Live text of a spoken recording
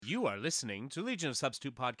You are listening to Legion of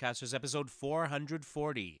Substitute Podcasters, episode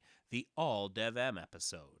 440, the All Dev M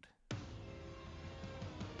episode.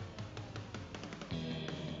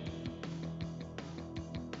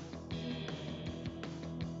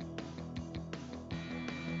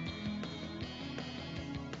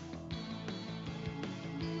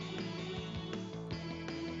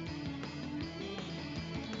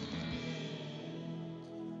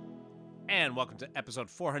 And welcome to episode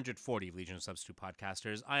 440 of Legion of Substitute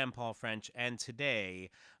Podcasters. I am Paul French, and today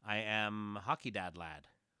I am Hockey Dad Lad.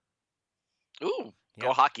 Ooh, Yep.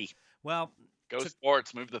 Go hockey. Well, Go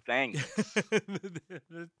sports, move the thing.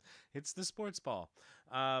 it's the sports ball.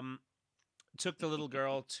 Took the little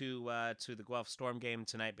girl to the Guelph Storm game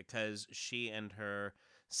tonight because she and her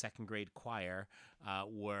second grade choir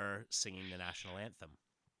were singing the national anthem.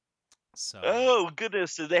 So, oh,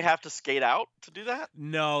 goodness. Did they have to skate out to do that?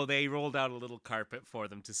 No, they rolled out a little carpet for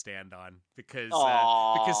them to stand on because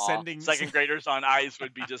sending second graders on ice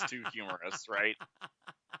would be just too humorous, right?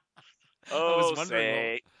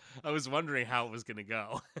 I was wondering how it was going to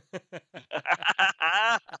go.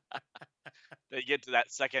 They get to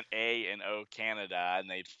that second A in O Canada and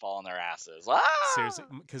they'd fall on their asses. Ah! Seriously,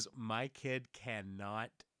 because my kid cannot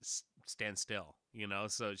stand still,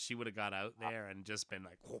 so she would have got out there and just been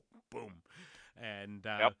like, whoop, boom. And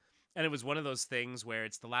and it was one of those things where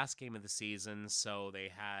it's the last game of the season, so they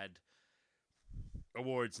had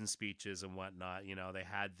awards and speeches and whatnot. They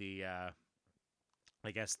had the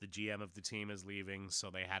I guess the GM of the team is leaving, so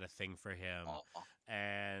they had a thing for him.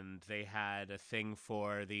 And they had a thing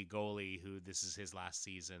for the goalie who this is his last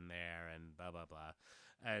season there and blah, blah, blah.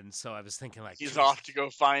 And so I was thinking like... He's off to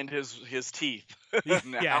go find his teeth.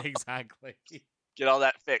 Yeah, exactly. Get all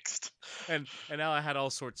that fixed. And now I had all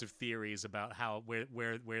sorts of theories about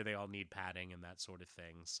where they all need padding and that sort of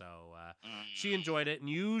thing. So she enjoyed it. And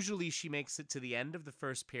usually she makes it to the end of the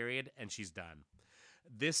first period and she's done.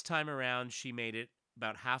 This time around, she made it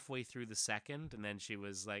about halfway through the second, and then she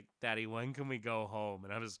was like, Daddy, when can we go home?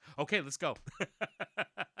 And I was, okay, let's go.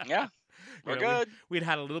 Yeah, we're good. We'd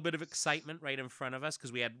had a little bit of excitement right in front of us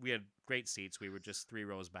because we had great seats. We were just 3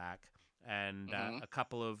 rows back, and a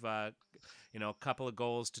couple of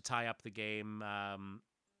goals to tie up the game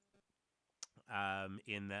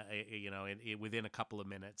within a couple of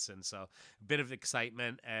minutes. And so a bit of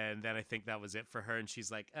excitement, and then I think that was it for her. And she's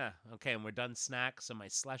like, okay, and we're done snacks, and my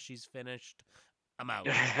slushie's finished. I'm out.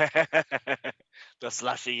 The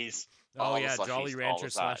slushies. Oh, yeah, slushies, Jolly Rancher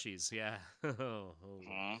slushies. Yeah. Yeah. So,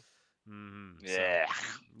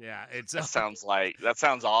 yeah. That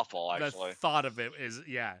sounds awful, actually. The thought of it is,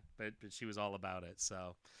 yeah, but she was all about it,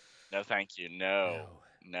 so. No, thank you. No.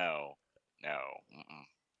 Mm-mm.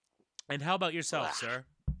 And how about yourself, sir?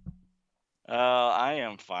 I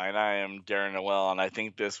am fine. I am daring well, and I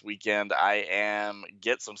think this weekend I am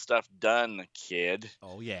get some stuff done, kid.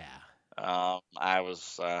 Oh, yeah. I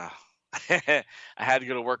was I had to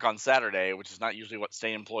go to work on Saturday, which is not usually what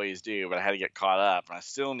state employees do, but I had to get caught up, and I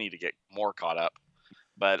still need to get more caught up.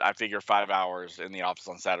 But I figure 5 hours in the office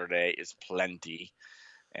on Saturday is plenty.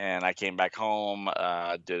 And I came back home,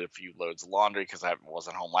 did a few loads of laundry because I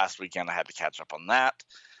wasn't home last weekend. I had to catch up on that.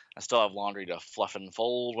 I still have laundry to fluff and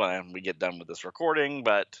fold when we get done with this recording,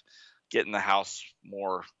 but getting the house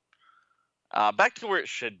more back to where it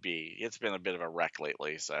should be. It's been a bit of a wreck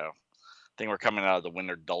lately, so I think we're coming out of the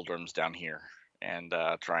winter doldrums down here and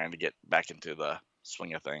trying to get back into the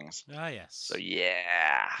swing of things. Ah, yes. So,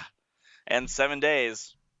 yeah. And 7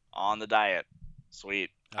 days on the diet.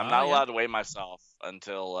 Sweet. I'm not allowed to weigh myself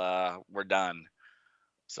until we're done.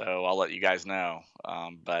 So I'll let you guys know.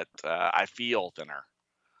 But I feel thinner.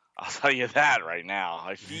 I'll tell you that right now.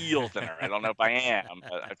 I feel thinner. I don't know if I am,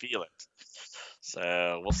 but I feel it.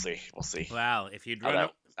 So we'll see. Wow, if you'd run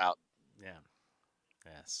out. Yeah.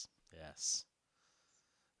 Yes.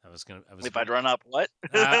 If I'd run up what?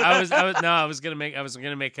 I was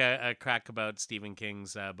gonna make a crack about Stephen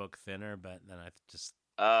King's book Thinner, but then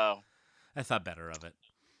I thought better of it.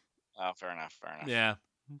 Oh, fair enough. Yeah.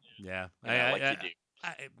 Like you do.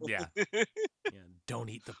 Yeah. Don't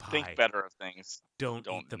eat the pie. Think better of things. Don't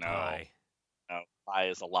eat the pie. No, pie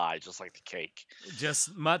is a lie, just like the cake.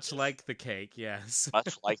 Just much like the cake, yes.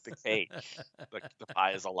 Much like the cake. The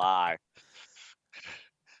pie is a lie.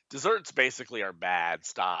 Desserts basically are bad.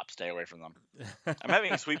 Stay away from them. I'm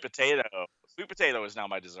having sweet potato. Sweet potato is now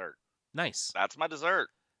my dessert. Nice. That's my dessert.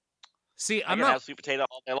 See, I can have sweet potato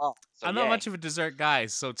all day long. So I'm not much of a dessert guy,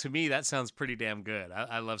 so to me that sounds pretty damn good.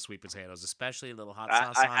 I love sweet potatoes, especially a little hot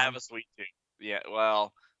sauce on them. I have a sweet tooth. Yeah,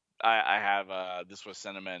 well, I have this with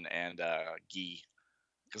cinnamon and ghee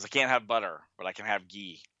because I can't have butter, but I can have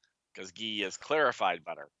ghee because ghee is clarified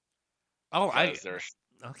butter.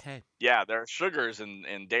 Okay. Yeah, there are sugars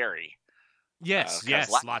in dairy. Yes, Has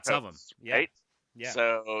yes, lots of them. lactose, Yeah, right? yeah,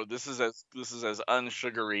 So this is as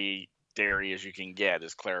unsugary dairy as you can get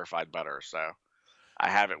is clarified butter. So I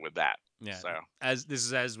have it with that. yeah. So As this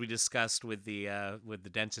is as we discussed with the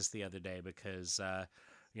dentist the other day, because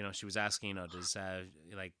she was asking, does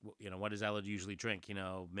what does Ella usually drink?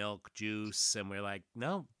 Milk, juice, and we're like,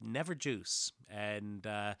 no, never juice, and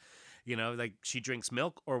like she drinks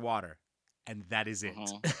milk or water. And that is it.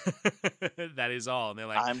 mhm. That is all. And they're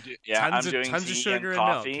like, I'm doing tons of tea and sugar and milk,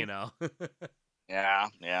 coffee.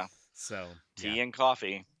 Yeah. So yeah. Tea and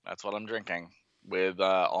coffee. That's what I'm drinking with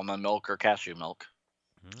almond milk or cashew milk.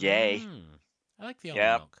 Yay. Mm, I like the almond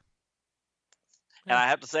Yeah. milk. And Yeah. I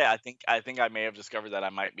have to say, I think I may have discovered that I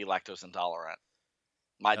might be lactose intolerant.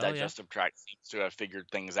 My Oh yeah. digestive tract seems to have figured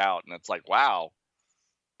things out, and it's like, wow,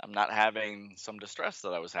 I'm not having some distress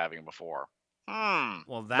that I was having before.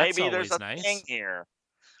 Well, that's Maybe there's always a thing nice. here.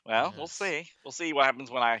 Well, we'll Yes. see. We'll see what happens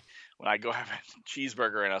when I go have a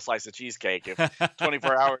cheeseburger and a slice of cheesecake. If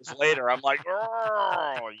 24 hours later I'm like,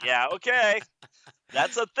 oh yeah, okay,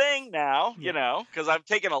 that's a thing now, Yeah. because I've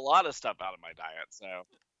taken a lot of stuff out of my diet, so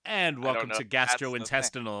And I don't welcome know to if that's the thing.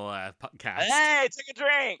 gastrointestinal podcast. Hey, take a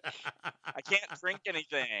drink. I can't drink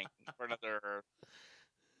anything for another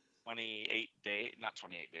 28 days, not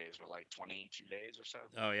 28 days, but like 22 days or so.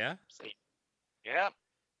 Oh yeah. See, yeah,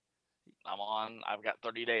 I've got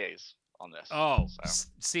 30 days on this. Oh, So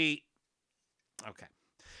see. Okay,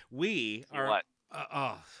 we you are. what?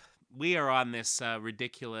 Oh, we are on this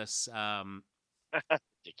ridiculous.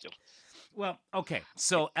 Ridiculous. Well, okay.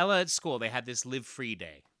 So Ella at school, they had this live free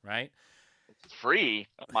day, right? Free?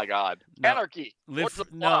 Oh my God! No, Anarchy. What no,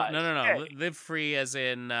 supplies? no, no, no. Okay. Live free as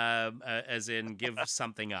in give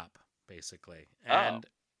something up, basically. Oh, And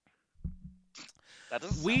that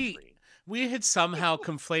doesn't sound we free. we had somehow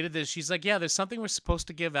conflated this. She's like, "Yeah, there's something we're supposed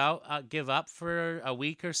to give up for a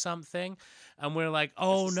week or something," and we're like, Is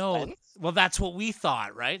 "Oh this no." Lent? Well, that's what we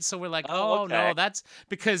thought, right? So we're like, Oh, "Oh no, okay. that's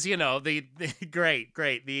because the great,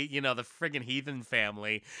 the friggin' heathen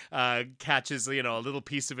family catches a little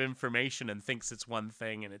piece of information and thinks it's one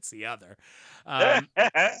thing and it's the other."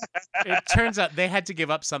 It turns out they had to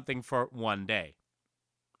give up something for one day.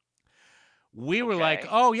 We were like, Okay.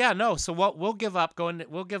 "Oh yeah, no. So what? We'll give up going.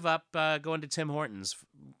 We'll give up going to Tim Hortons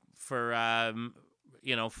for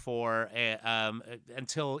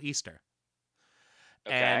until Easter."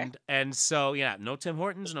 Okay. And so yeah, no Tim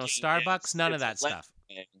Hortons, no Thinking Starbucks, none of it's a that Lent stuff.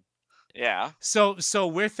 thing. Yeah. So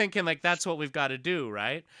we're thinking like that's what we've got to do,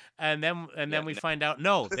 right? And then Yeah. we find out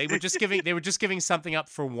no, they were just giving something up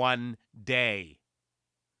for one day.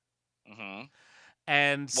 Mm-hmm.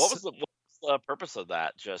 And What was the purpose of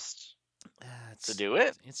that? Just to it's do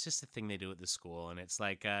it? it's just a thing they do at the school, and it's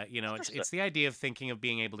like it's Interesting. it's the idea of thinking of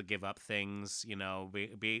being able to give up things,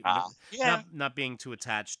 Yeah. not being too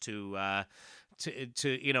attached to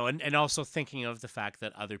and also thinking of the fact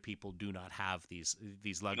that other people do not have these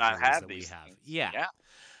Do not luxuries have that we these have. things. Yeah. Yeah. Good.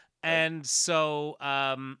 And so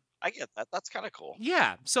I get that. That's kind of cool.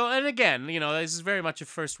 yeah. So, and again, this is very much a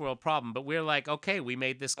first world problem, but we're like, okay, we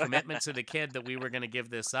made this commitment to the kid that we were going to give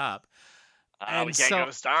this up. We And can't go so,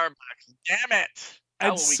 to Starbucks. Damn it! How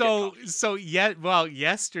and will we get so, coffee? so yet, well,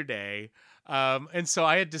 yesterday, and so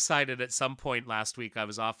I had decided at some point last week, I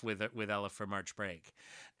was off with Ella for March break.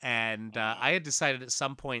 And I had decided at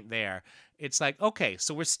some point there, it's like, okay,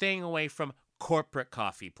 so we're staying away from corporate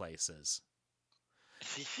coffee places.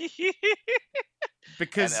 And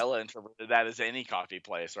Because Ella interpreted that as any coffee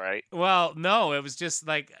place, right? well, no, it was just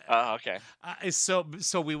like Oh, okay. so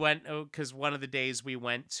we went because one of the days we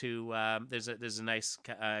went to there's a nice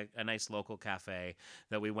nice local cafe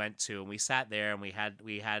that we went to, and we sat there and we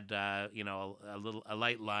had a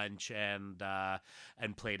light lunch and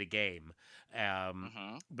played a game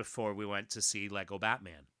Mm-hmm. before we went to see Lego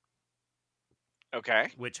Batman. Okay.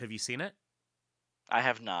 Which, have you seen it? I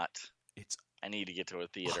have not. It's I need to get to a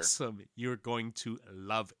theater. awesome. You're going to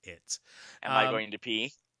love it. Am I going to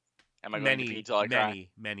pee? Am I going to pee till I cry?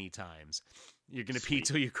 Many times. You're gonna pee Sweet.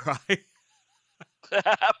 till you cry.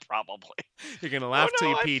 Probably. You're gonna laugh Oh till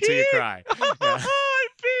no, you I'm pee till you peeing! cry. Yeah. I'm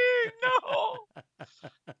peeing! No.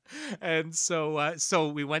 And so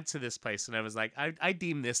we went to this place, and I was like, I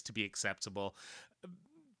deem this to be acceptable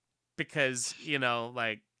because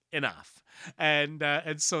like enough. And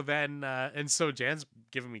so Jan's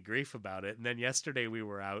giving me grief about it. And then yesterday we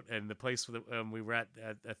were out, and the place we were at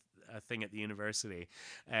a thing at the university,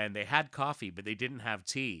 and they had coffee, but they didn't have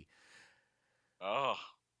tea. Oh.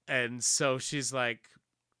 And so she's like,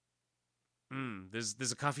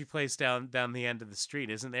 there's a coffee place down the end of the street,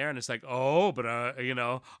 isn't there? And it's like, oh, but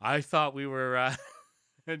I thought we were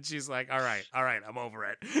And she's like, all right, I'm over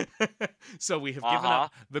it. So we have given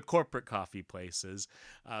up the corporate coffee places,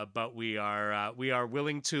 but we are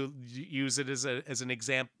willing to use it as an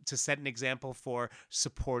example, to set an example for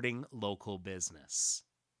supporting local business.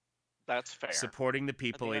 That's fair. Supporting the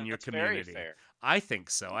people in your community. Very fair. I think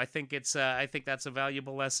so. I think it's I think that's a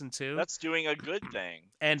valuable lesson too. That's doing a good thing.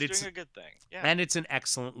 And it's doing a good thing. Yeah. And it's an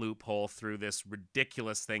excellent loophole through this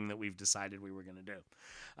ridiculous thing that we've decided we were going to do.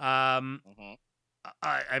 I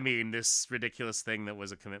mean, this ridiculous thing that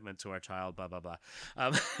was a commitment to our child, blah, blah, blah.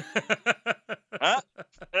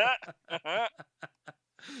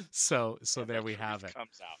 So there we have it.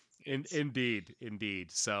 Comes out.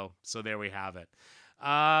 Indeed. So there we have it.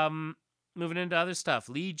 Moving into other stuff.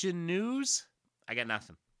 Legion news. I got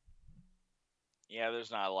nothing. Yeah, there's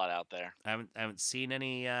not a lot out there. I haven't seen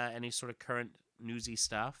any sort of current newsy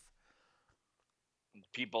stuff.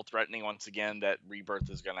 People threatening once again that Rebirth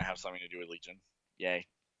is going to have something to do with Legion. Yay!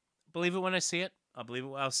 Believe it when I see it. I'll believe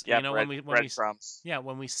it. Yeah,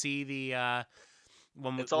 when we see the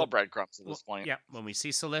it's all breadcrumbs at this point. Yeah, when we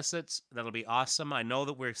see solicits, that'll be awesome. I know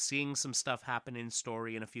that we're seeing some stuff happen in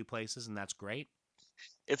story in a few places, and that's great.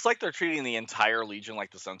 It's like they're treating the entire Legion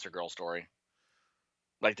like the Censor Girl story.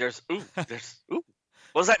 Like there's ooh. What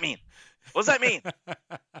does that mean? What does that mean?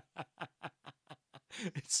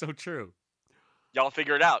 It's so true. Y'all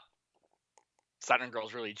figure it out. Saturn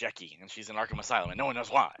Girl's really Jackie, and she's in Arkham Asylum, and no one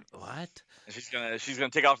knows why. What? And she's gonna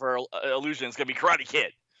take off her illusion. It's gonna be Karate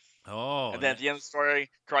Kid. Oh. And then at the end of the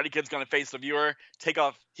story, Karate Kid's gonna face the viewer, take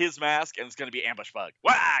off his mask, and it's gonna be Ambush Bug.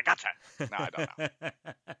 Wow, gotcha. No, I don't know.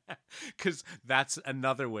 Because that's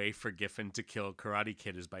another way for Giffen to kill Karate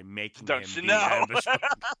Kid is by making don't him you be know? Ambush Bug.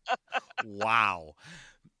 Wow.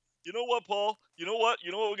 You know what, Paul? You know what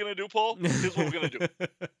we're gonna do, Paul? Here's what we're gonna do.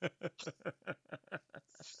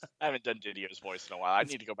 I haven't done Didio's voice in a while. I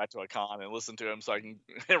need to go back to a con and listen to him so I can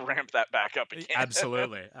ramp that back up again.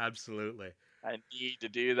 Absolutely. I need to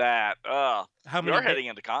do that. Oh, you're heading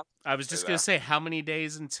into con. I was just gonna say, how many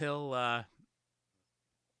days until? How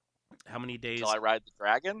many days until I ride the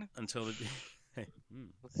dragon? Until the. Hey.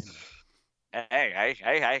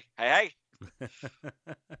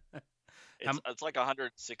 It's like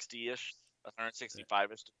 160-ish,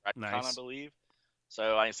 165-ish to ride nice. con, I believe.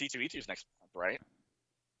 So I C2E2's next month, right?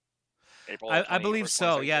 April. I believe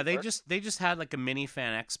so. Yeah, they just had like a mini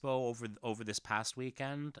fan expo over this past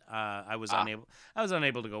weekend. I was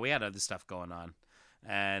unable to go. We had other stuff going on,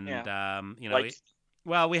 and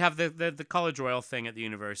well, we have the College Royal thing at the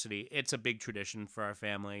university. It's a big tradition for our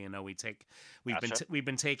family. You know, we've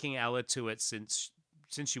been taking Ella to it since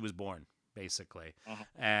she was born, basically,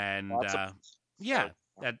 and that's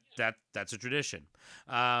a tradition.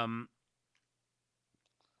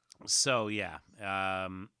 So yeah.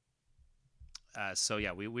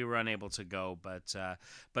 We were unable to go, but a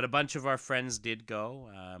bunch of our friends did go,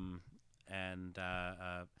 and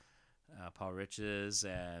Paul Riches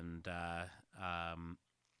and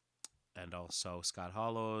also Scott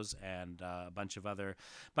Hollows and a bunch of other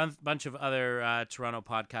Toronto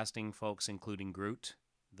podcasting folks, including Groot.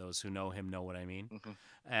 Those who know him know what I mean.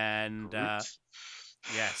 And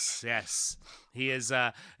yes, he is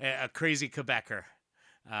a crazy Quebecer.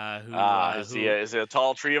 Is he a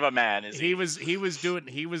tall tree of a man? Is he? He was doing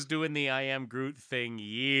the I Am Groot thing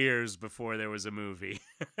years before there was a movie.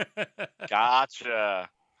 Gotcha.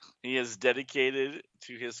 He is dedicated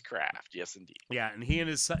to his craft. Yes, indeed. Yeah, and he and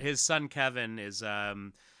his son Kevin is a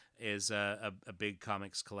big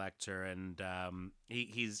comics collector, and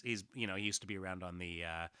he's he used to be around on the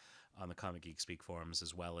Comic Geek Speak forums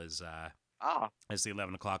as well as the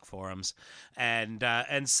 11 o'clock forums, and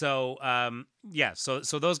so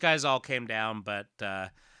so those guys all came down, but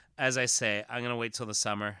as I say, I'm gonna wait till the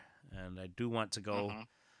summer, and I do want to go.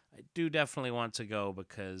 I do definitely want to go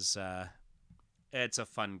because it's a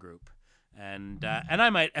fun group, and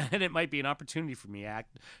it might be an opportunity for me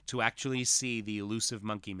to actually see the elusive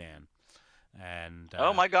Monkey Man. And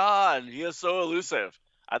oh my God, he is so elusive.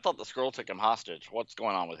 I thought the Skrull took him hostage. What's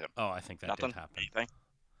going on with him? Oh, I think that did happen. Anything?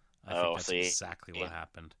 I think that's exactly what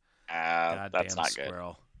happened. That's not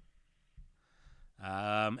squirrel.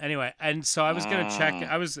 Good. Anyway, and so I was gonna check.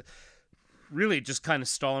 I was really just kind of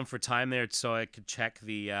stalling for time there so I could check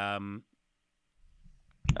the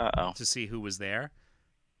to see who was there.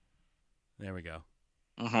 There we go.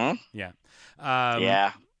 Yeah.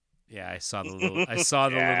 Yeah. Yeah, I saw the little. I saw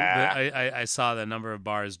the little. I saw the number of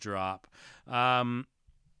bars drop.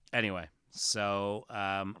 Anyway, so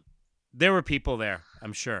there were people there,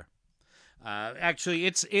 I'm sure. Actually,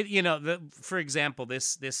 for example,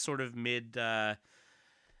 this sort of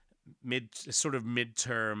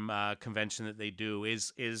midterm convention that they do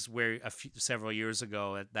is where several years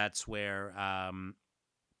ago that's where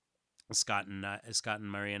Scott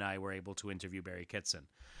and Murray and I were able to interview Barry Kitson,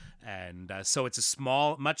 and so it's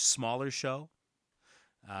a much smaller show.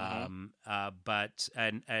 But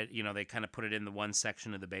you know, they kind of put it in the one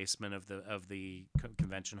section of the basement of the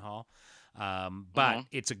convention hall. But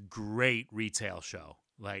it's a great retail show.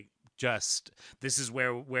 Like, this is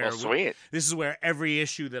where sweet. This is where every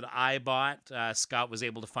issue that I bought, Scott was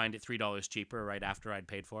able to find it $3 cheaper right after I'd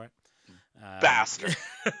paid for it. Bastard.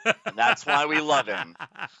 And that's why we love him.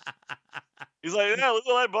 He's like, yeah, look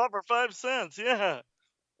what I bought for 5 cents. Yeah.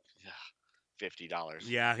 $50.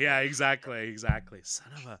 Yeah, exactly. Son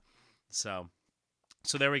of a. So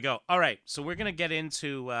there we go. All right, so we're gonna get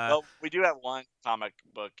into. Well, we do have one comic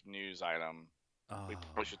book news item we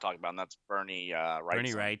probably should talk about, and that's Bernie Wrightson.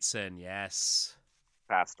 Bernie Wrightson, yes,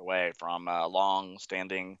 passed away from a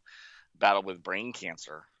long-standing battle with brain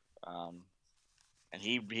cancer, and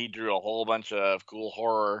he drew a whole bunch of cool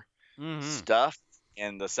horror stuff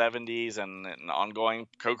in the 70s, and an ongoing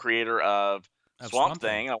co-creator of Swamp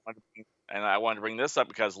Thing. I wanted to bring this up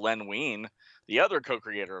because Len Wein, the other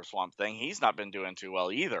co-creator of Swamp Thing, he's not been doing too well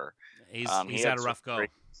either. He's had a rough go.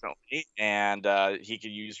 And he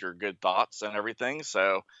could use your good thoughts and everything.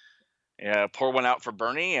 So, yeah, pour one out for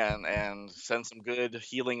Bernie and send some good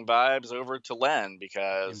healing vibes over to Len,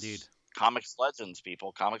 because indeed, comics legends,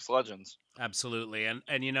 people, comics legends. Absolutely,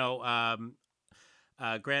 and you know,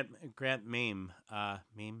 Grant Mame.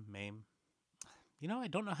 You know, I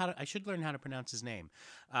don't know I should learn how to pronounce his name.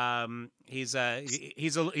 He's a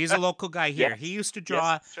local guy here. Yes. He used to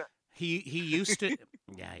draw. Yes, sure. He used to.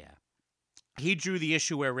 Yeah. He drew the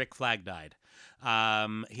issue where Rick Flag died.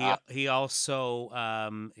 He also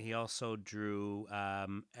drew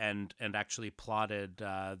and actually plotted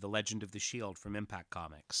The Legend of the Shield from Impact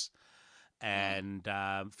Comics. And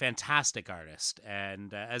fantastic artist.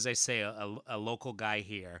 And as I say, a local guy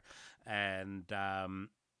here. And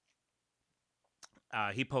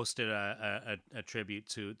he posted a tribute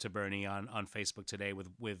to Bernie on Facebook today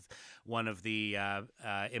with one of the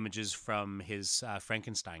images from his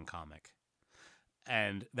Frankenstein comic.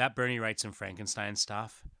 And that Bernie Wrightson Frankenstein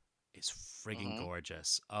stuff is friggin'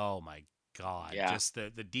 gorgeous. Oh my God. Yeah. Just the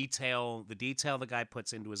detail the guy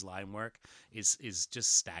puts into his line work is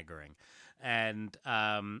just staggering. And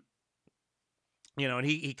you know, and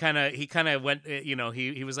he kind of went, you know,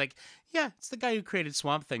 he was like, yeah, it's the guy who created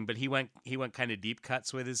Swamp Thing, but he went kind of deep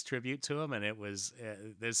cuts with his tribute to him, and it was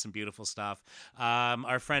there's some beautiful stuff.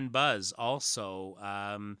 Our friend Buzz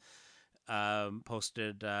also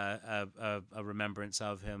posted a remembrance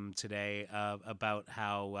of him today about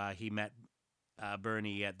how he met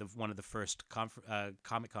Bernie at one of the first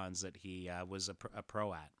Comic Cons that he was a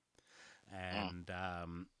pro at, and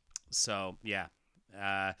so yeah.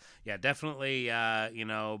 Definitely. You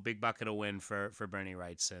know, big bucket of win for Bernie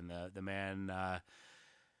Wrightson. The man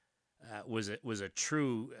was a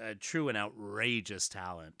true and outrageous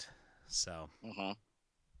talent. So,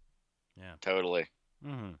 yeah, totally.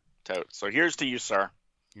 So here's to you, sir.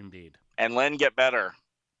 Indeed. And Len, get better.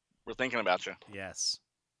 We're thinking about you. Yes.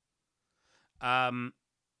 So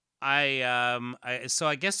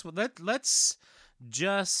I guess let's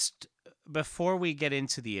just, before we get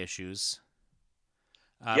into the issues.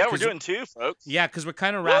 Yeah, we're doing 2, folks. Yeah, because we're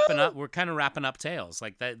kind of wrapping up. We're kind of wrapping up Tales.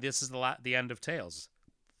 Like that. This is the end of Tales.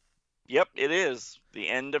 Yep, it is the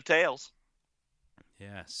end of Tales.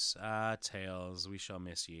 Yes, Tales. We shall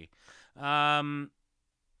miss ye. And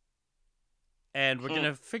we're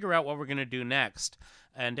gonna figure out what we're gonna do next.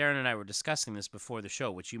 And Darren and I were discussing this before the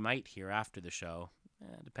show, which you might hear after the show,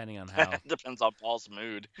 depending on how. Depends on Paul's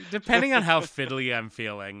mood. Depending on how fiddly I'm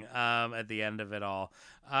feeling at the end of it all.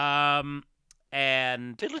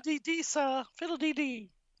 And fiddle-dee-dee, sir. Fiddle-dee-dee.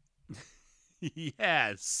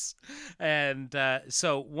 Yes. And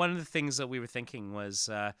so one of the things that we were thinking was,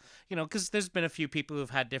 you know, because there's been a few people who've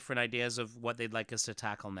had different ideas of what they'd like us to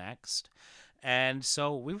tackle next. And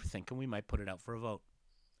so we were thinking we might put it out for a vote.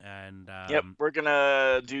 And yep, we're going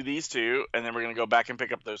to do these 2, and then we're going to go back and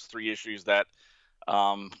pick up those 3 issues that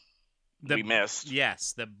we missed.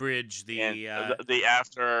 Yes, the bridge, the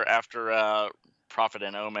after Prophet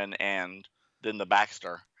and Omen, and then the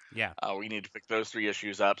Baxter. Yeah. We need to pick those 3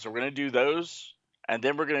 issues up. So we're going to do those, and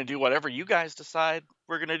then we're going to do whatever you guys decide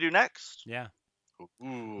we're going to do next. Yeah.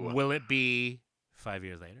 Ooh. Will it be 5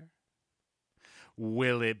 years later?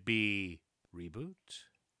 Will it be reboot?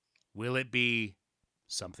 Will it be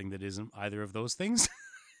something that isn't either of those things?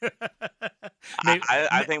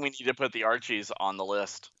 I think we need to put the Archies on the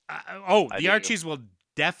list. The Archies will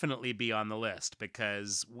definitely be on the list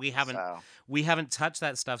because we haven't touched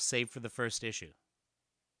that stuff save for the first issue.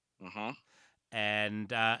 Mm-hmm.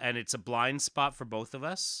 And it's a blind spot for both of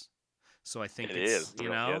us. So I think It it's, is. It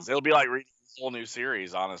really is. It'll be like reading a whole new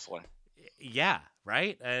series, honestly. yeah,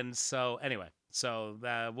 right. And so anyway, so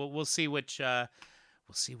we'll see which we'll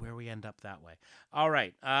see where we end up that way. All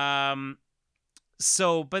right.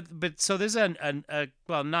 So so there's a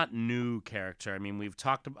well, not new character. I mean,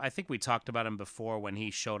 I think we talked about him before when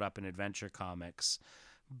he showed up in Adventure Comics.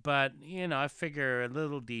 But, I figure a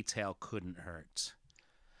little detail couldn't hurt.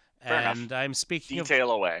 Fair enough. And I'm speaking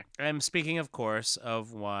away. I'm speaking, of course,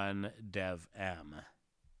 of one Dev M.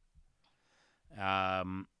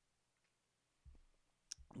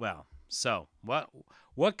 Well, so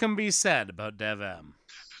what can be said about Dev M?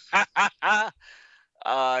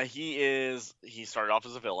 He started off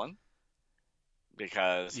as a villain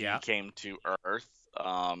because he came to Earth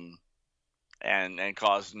and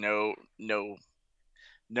caused no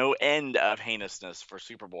end of heinousness for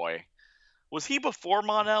Superboy. Was he before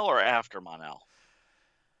Mon-El or after Mon-El?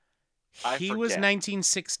 He was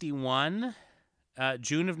 1961,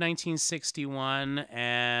 June of 1961,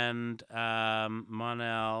 and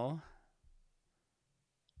Mon-El.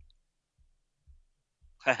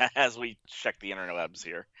 As we check the interwebs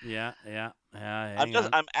here. Yeah.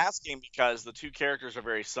 I'm asking because the two characters are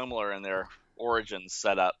very similar in their origins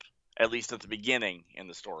setup, at least at the beginning in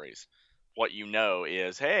the stories. What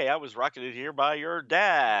is, hey, I was rocketed here by your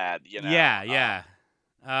dad. Yeah.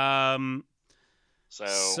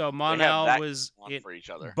 So Mon-El was for each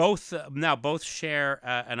other. Both share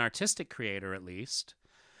an artistic creator at least.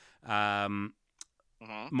 Mon-El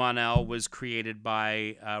was created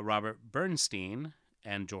by Robert Bernstein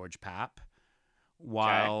and George Papp,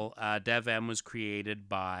 while Dev M was created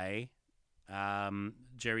by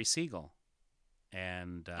Jerry Siegel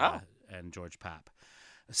and George Papp.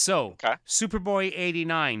 So, Superboy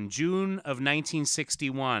 89, June of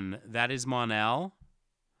 1961. That is Mon-El.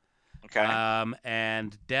 Okay.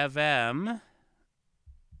 And Dev M.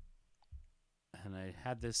 And I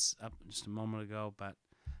had this up just a moment ago, but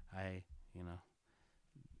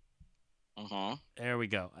There we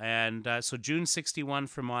go. And so June 61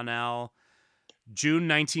 for Mon-El, June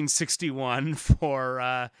 1961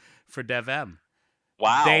 for Dev M.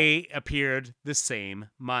 Wow. They appeared the same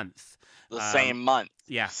month. Same month.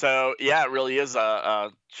 Yeah. So, yeah, it really is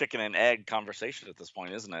a chicken and egg conversation at this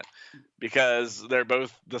point, isn't it? Because they're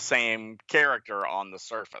both the same character on the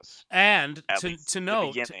surface. And to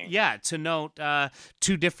note,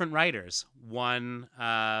 two different writers. One's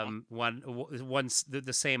the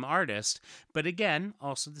same artist, but again,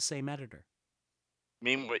 also the same editor.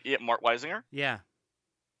 Mort Weisinger? Yeah.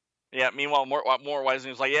 Yeah, meanwhile, Mort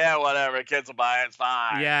Weisinger's like, yeah, whatever, kids will buy it, it's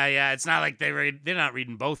fine. Yeah, it's not like they're not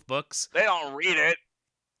reading both books. They don't read it.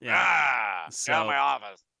 Yeah. Get out of my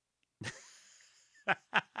office.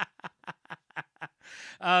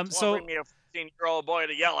 So bring me a 15-year-old boy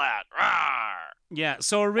to yell at. Rawr. Yeah,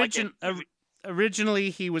 so originally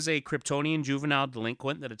he was a Kryptonian juvenile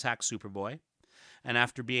delinquent that attacked Superboy. And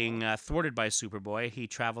after being thwarted by Superboy, he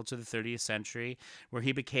traveled to the 30th century, where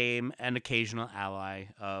he became an occasional ally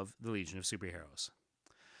of the Legion of Superheroes.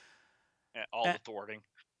 Yeah, the thwarting.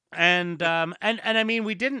 And I mean,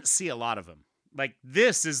 we didn't see a lot of him. Like,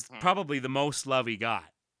 this is probably the most love he got.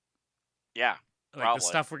 Yeah, like probably. The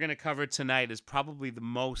stuff we're going to cover tonight is probably the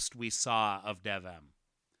most we saw of Dev M.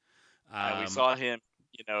 And we saw him,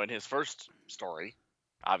 in his first story,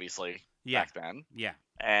 obviously, back then. Yeah.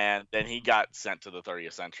 And then he got sent to the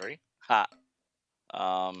 30th century.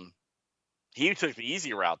 He took the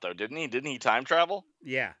easy route, though, didn't he? Didn't he time travel?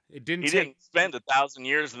 Yeah. He didn't spend 1,000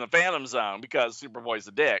 years in the Phantom Zone because Superboy's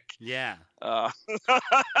a dick. Yeah.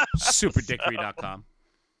 Superdickery.com.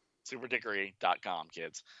 Superdickery.com,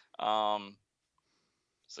 kids.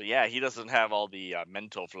 So, yeah, he doesn't have all the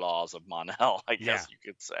mental flaws of Mon-El, I guess you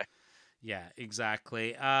could say. Yeah,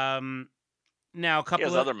 exactly. Now, a couple he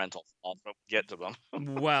has other mental flaws, but we'll get to them.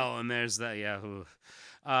 Well, and there's that,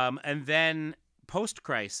 and then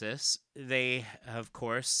post-crisis, they, of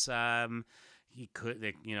course, you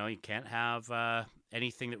can't have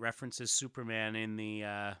anything that references Superman in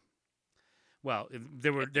the.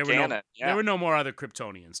 There were no more other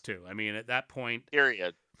Kryptonians too. I mean, at that point.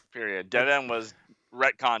 Period. Dev M was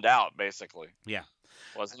retconned out, basically. Yeah.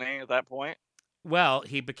 Wasn't he at that point? Well,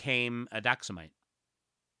 he became a Daxamite.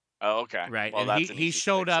 Oh, okay. Right, well, and he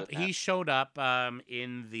showed up. He showed up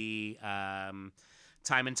in the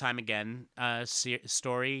Time and Time Again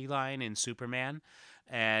storyline in Superman,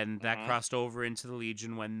 and that crossed over into the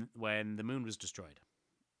Legion when the moon was destroyed.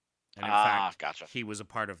 And in fact, gotcha. He was a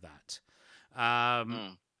part of that.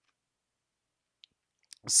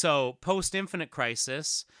 So, post Infinite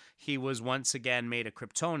Crisis, he was once again made a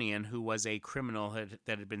Kryptonian who was a criminal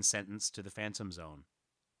that had been sentenced to the Phantom Zone.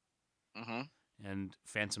 Mm-hmm. And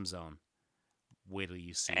Phantom Zone, wait till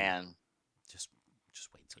you see. And just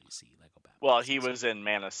wait till you see Lego Batman. Well, he was in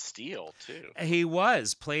Man of Steel too. He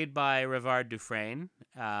was played by Rivard Dufresne.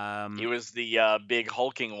 He was the big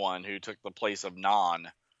hulking one who took the place of Non.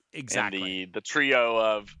 Exactly. In the trio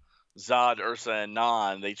of Zod, Ursa, and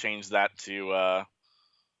Non, they changed that to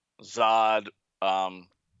Zod.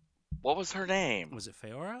 What was her name? Was it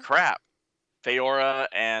Faora? Crap. Faora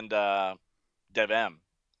and Dev-Em.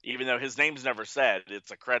 Even though his name's never said, it's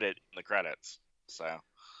a credit in the credits. So.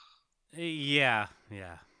 Yeah.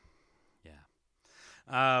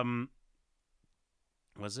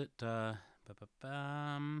 Was it? I'm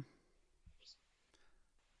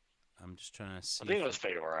just trying to see. I think it was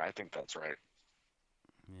Faora. I think that's right.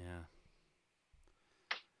 Yeah.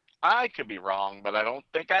 I could be wrong, but I don't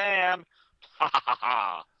think I am.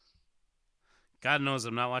 God knows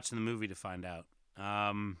I'm not watching the movie to find out.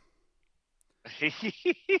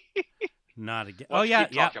 Not again. Let's yeah,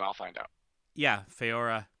 keep talking, I'll find out. Yeah,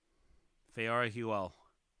 Faora Huel.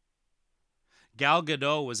 Gal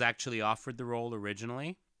Gadot was actually offered the role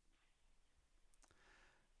originally,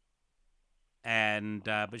 and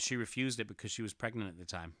but she refused it because she was pregnant at the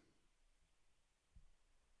time,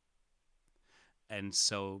 and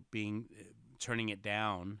so turning it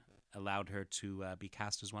down allowed her to be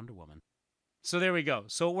cast as Wonder Woman. So there we go.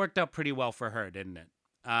 So it worked out pretty well for her, didn't it?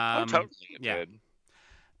 Totally it did.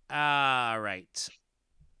 All right.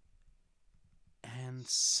 And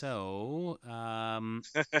so,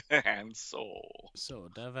 So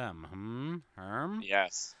Dev-Em, Herm.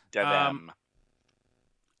 Yes, Dev-Em.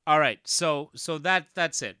 All right, so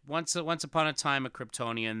that's it. Once upon a time, a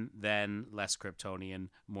Kryptonian, then less Kryptonian,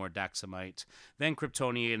 more Daxamite, then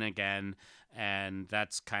Kryptonian again, and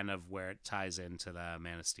that's kind of where it ties into the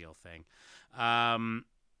Man of Steel thing.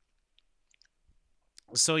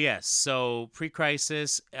 So yes, so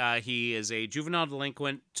pre-crisis, he is a juvenile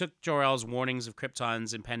delinquent, took Jor-El's warnings of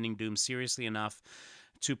Krypton's impending doom seriously enough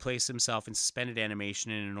to place himself in suspended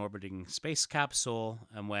animation in an orbiting space capsule,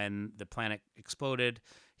 and when the planet exploded,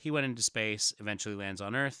 he went into space, eventually lands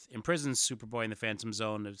on Earth, imprisons Superboy in the Phantom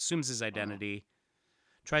Zone, assumes his identity,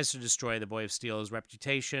 tries to destroy the Boy of Steel's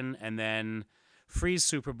reputation, and then frees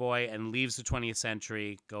Superboy and leaves the 20th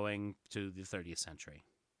century, going to the 30th century.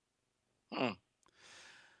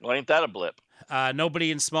 Well, ain't that a blip? Nobody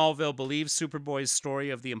in Smallville believes Superboy's story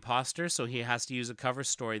of the imposter, so he has to use a cover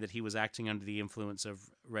story that he was acting under the influence of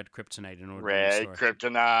red kryptonite in order to restore.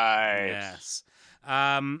 Kryptonite. Yes.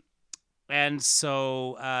 And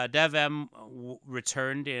so Dev-Em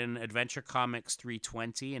returned in Adventure Comics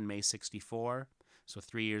 320 in May 64, so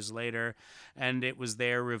 3 years later, and it was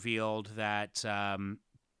there revealed that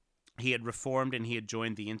he had reformed and he had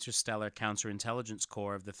joined the Interstellar Counterintelligence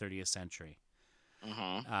Corps of the 30th century.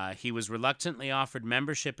 Mm-hmm. He was reluctantly offered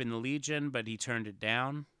membership in the Legion, but he turned it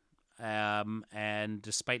down. And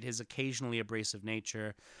despite his occasionally abrasive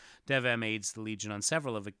nature, Dev-Em aids the Legion on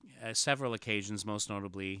several occasions, most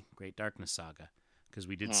notably Great Darkness Saga, because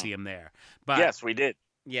we did see him there. But yes, we did.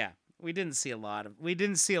 Yeah, we didn't see a lot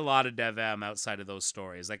of Dev-Em outside of those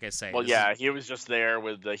stories. Like I say, well, yeah, he was just there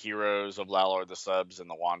with the heroes of Lalor, the Subs, and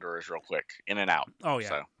the Wanderers, real quick, in and out. Oh yeah,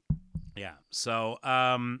 so. Yeah. So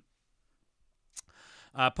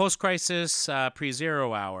post-crisis,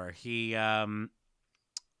 pre-Zero Hour, he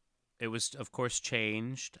it was of course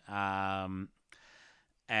changed, and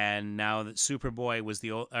now that Superman was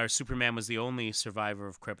the only survivor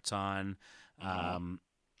of Krypton,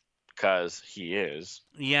 because he is.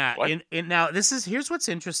 Yeah. Now here's what's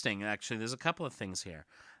interesting. Actually, there's a couple of things here.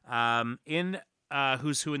 In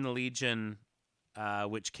Who's Who in the Legion,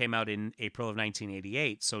 which came out in April of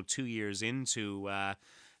 1988, so 2 years into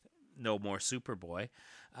No More Superboy.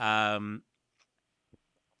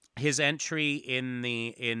 His entry in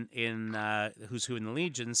Who's Who in the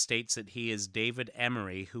Legion states that he is David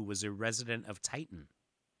Emery, who was a resident of Titan.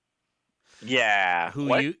 Yeah.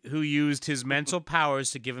 Who used his mental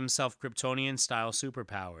powers to give himself Kryptonian-style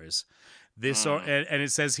superpowers. And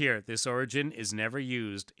it says here, this origin is never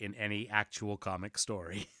used in any actual comic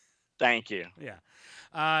story. Thank you. Yeah.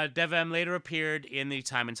 Dev-Em later appeared in the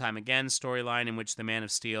Time and Time Again storyline, in which the Man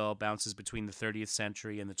of Steel bounces between the 30th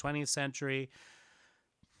century and the 20th century.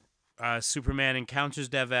 Superman encounters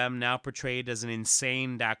Dev-Em, now portrayed as an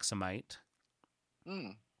insane Daxamite,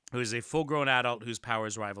 who is a full-grown adult whose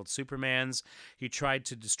powers rivaled Superman's. He tried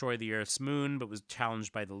to destroy the Earth's moon, but was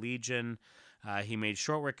challenged by the Legion. He made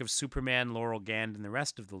short work of Superman, Laurel Gand, and the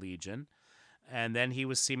rest of the Legion. And then he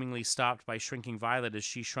was seemingly stopped by shrinking Violet as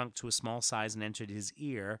she shrunk to a small size and entered his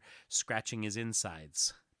ear, scratching his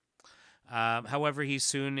insides. However, he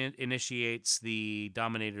soon initiates the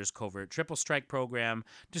Dominator's covert triple strike program,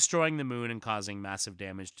 destroying the moon and causing massive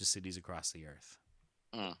damage to cities across the Earth.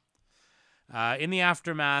 In the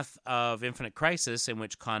aftermath of Infinite Crisis, in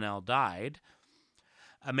which Kon-El died,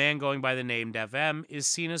 a man going by the name Dev-Em is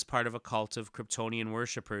seen as part of a cult of Kryptonian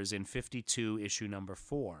worshippers in 52 issue number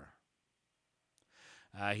 4.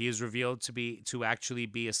 He is revealed to actually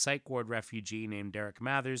be a psych ward refugee named Derek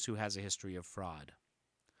Mathers who has a history of fraud.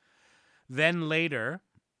 Then later,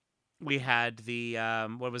 we had the,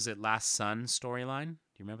 Last Sun storyline.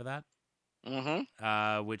 Do you remember that?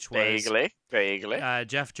 Mm-hmm. Which was vaguely.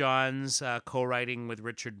 Jeff Johns co-writing with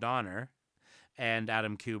Richard Donner and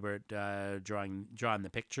Adam Kubert drawing the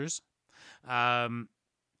pictures. And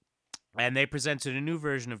they presented a new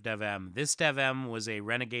version of Dev-Em. This Dev-Em was a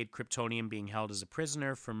renegade Kryptonian being held as a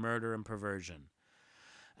prisoner for murder and perversion.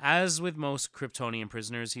 As with most Kryptonian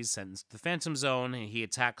prisoners, he's sentenced to the Phantom Zone. He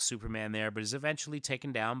attacks Superman there, but is eventually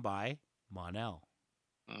taken down by Mon-El.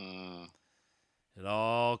 It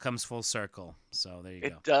all comes full circle. So there you go.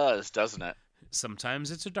 It does, doesn't it? Sometimes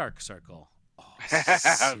it's a dark circle.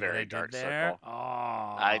 Oh, very dark circle. Oh,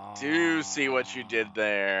 I do see what you did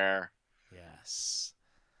there. Yes.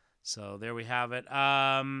 So there we have it.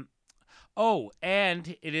 And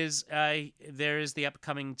it is there is the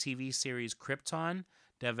upcoming TV series Krypton.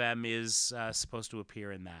 Dev-Em is supposed to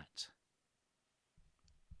appear in that.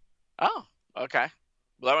 Oh, okay.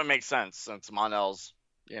 Well, that would make sense since Mon-El's,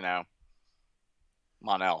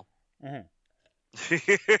 Mon-El. Mm-hmm.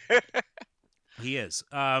 He is.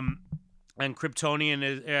 And Kryptonian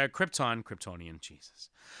is Kryptonian. Jesus.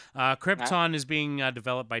 Krypton is being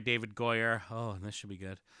developed by David Goyer. Oh, this should be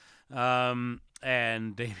good. And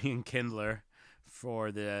Damian Kindler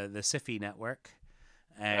for the Syfy network.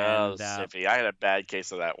 And, Syfy. I had a bad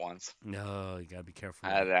case of that once. No, you gotta be careful.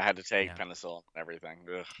 I had to take penicillin and everything.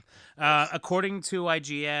 According to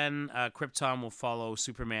IGN, Krypton will follow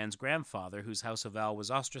Superman's grandfather, whose House of El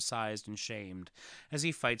was ostracized and shamed, as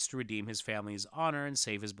he fights to redeem his family's honor and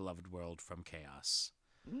save his beloved world from chaos.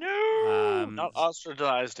 No, not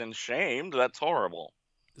ostracized and shamed. That's horrible.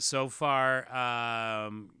 So far,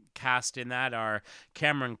 cast in that are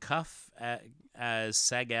Cameron Cuff as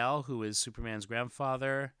Seg-El, who is Superman's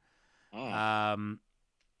grandfather.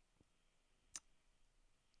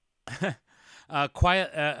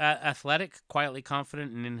 Athletic, quietly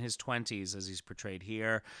confident, and in his 20s, as he's portrayed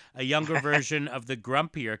here. A younger version of the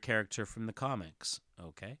grumpier character from the comics.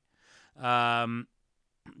 Okay.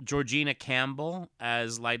 Georgina Campbell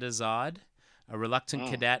as Lyta Zod, a reluctant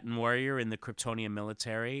cadet and warrior in the Kryptonian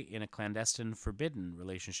military in a clandestine, forbidden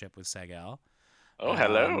relationship with Seg-El. Oh,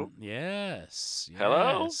 hello. Yes.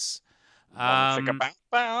 Hello. Yes.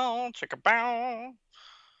 Chicka-bow, chicka-bow.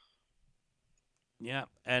 Yeah,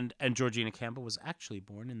 and Georgina Campbell was actually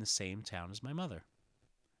born in the same town as my mother.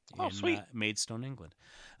 Oh, sweet. Maidstone, England.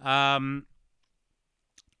 Ian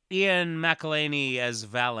McElhaney as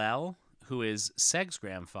Val-El, who is Seg's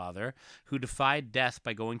grandfather, who defied death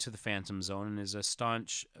by going to the Phantom Zone and is a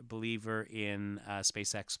staunch believer in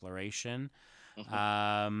space exploration.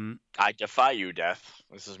 I defy you, Death.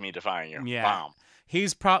 This is me defying you. Yeah. Wow.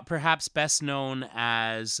 He's perhaps best known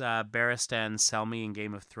as Barristan Selmy in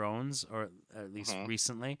Game of Thrones, or at least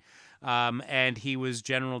recently. And he was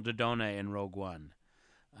General Dodonna in Rogue One.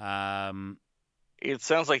 It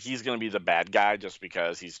sounds like he's going to be the bad guy just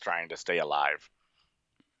because he's trying to stay alive.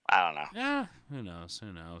 I don't know. Yeah, who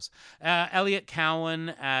knows? Elliot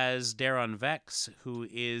Cowan as Daron Vex, who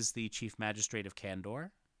is the Chief Magistrate of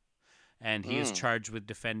Kandor. And he is charged with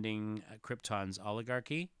defending Krypton's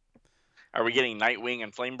oligarchy. Are we getting Nightwing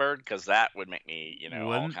and Flamebird? Because that would make me,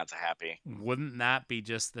 all kinds of happy. Wouldn't that be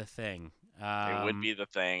just the thing? It would be the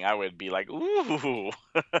thing. I would be like, ooh,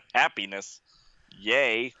 happiness.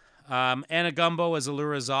 Yay. Anna Gumbo as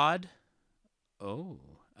Allura Zod. Oh.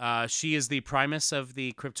 She is the primus of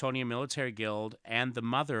the Kryptonian Military Guild and the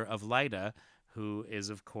mother of Lyta, who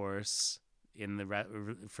is, of course, in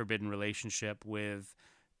the forbidden relationship with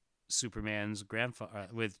Superman's grandfather,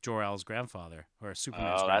 with Jor-El's grandfather, or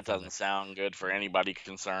Superman's grandfather. That doesn't sound good for anybody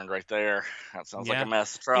concerned right there. That sounds like a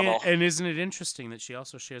mess of trouble. And isn't it interesting that she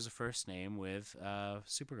also shares a first name with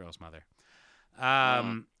Supergirl's mother?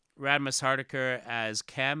 Radmus Hardiker as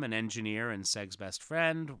Kem, an engineer and Seg's best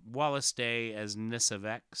friend. Wallace Day as Nyssa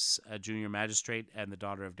Vex, a junior magistrate and the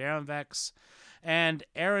daughter of Daron Vex. And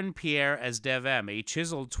Aaron Pierre as Dev-Em, a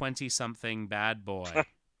chiseled 20-something bad boy.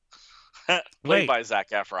 Played Wait. by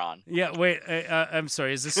Zac Efron. Yeah, wait. I'm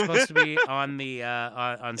sorry. Is this supposed to be on the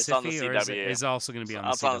on It's on the Syfy, or is CW. it also going to be on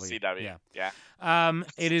the It's on the CW? CW. Yeah.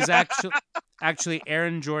 It is actually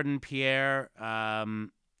Aaron Jordan Pierre,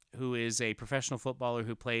 who is a professional footballer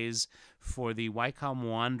who plays for the Wycombe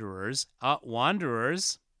Wanderers.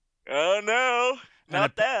 Wanderers. Oh no,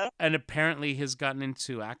 not that. And apparently has gotten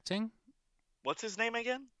into acting. What's his name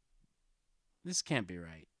again? This can't be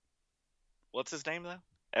right. What's his name though?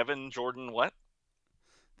 Evan Jordan what?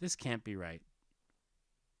 This can't be right.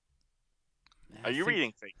 Are you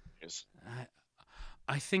reading fake news?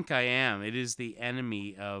 I think I am. It is the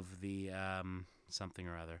enemy of the something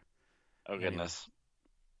or other. Oh goodness.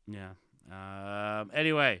 Anyway. Yeah.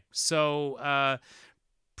 Anyway, so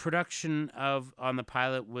production on the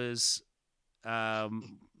pilot was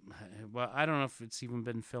well, I don't know if it's even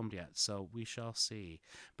been filmed yet, so we shall see.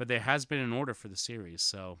 But there has been an order for the series,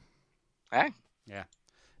 so Hey. Yeah.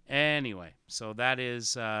 Anyway, so that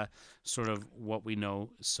is sort of what we know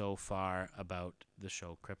so far about the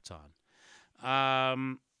show Krypton.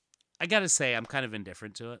 I gotta say, I'm kind of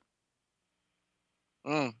indifferent to it.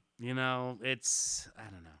 You know, it's I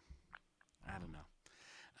don't know.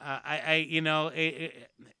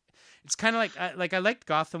 It's kind of like I liked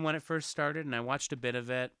Gotham when it first started, and I watched a bit of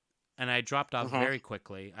it, and I dropped off very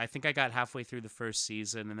quickly. I think I got halfway through the first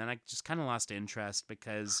season, and then I just kind of lost interest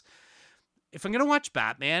because if I'm gonna watch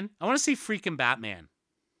Batman, I want to see freaking Batman.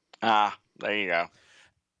 There you go.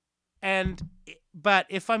 But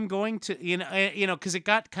if I'm going to, because it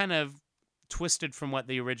got kind of twisted from what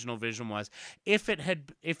the original vision was. If it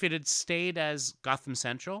had stayed as Gotham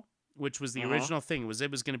Central, which was the original thing, it was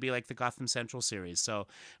going to be like the Gotham Central series. So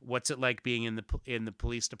what's it like being in the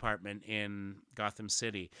police department in Gotham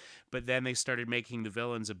City? But then they started making the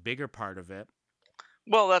villains a bigger part of it.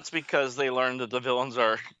 Well, that's because they learned that the villains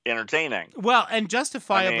are entertaining. Well, and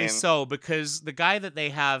justifiably so, because the guy that they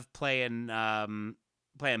have playing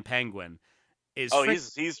Penguin is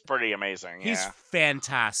he's pretty amazing. He's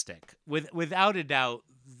fantastic, without a doubt.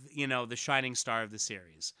 The shining star of the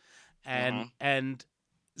series, and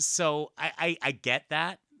so I get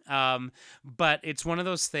that. But it's one of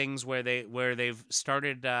those things where they've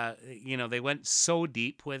started. They went so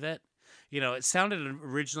deep with it. It sounded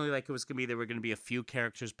originally like it was going to be there were going to be a few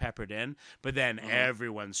characters peppered in, but then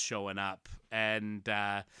everyone's showing up, and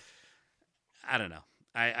I don't know.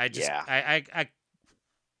 I just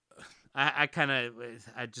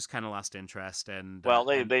kind of lost interest, and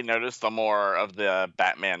they noticed the more of the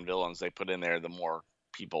Batman villains they put in there, the more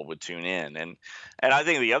people would tune in, and I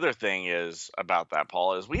think the other thing is about that,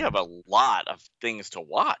 Paul, is we have a lot of things to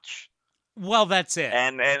watch. Well, that's it,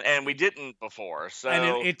 and we didn't before,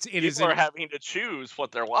 so people are having to choose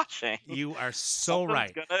what they're watching. You are so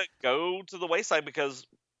right. It's gonna go to the wayside because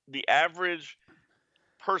the average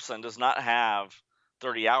person does not have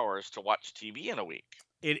 30 hours to watch TV in a week.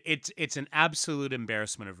 It's an absolute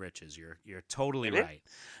embarrassment of riches. You're totally right.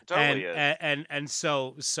 It totally is. And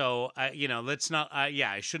so let's not.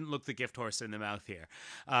 I shouldn't look the gift horse in the mouth here.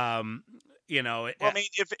 Well, I mean,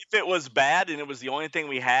 if it was bad and it was the only thing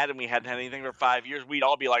we had and we hadn't had anything for 5 years, we'd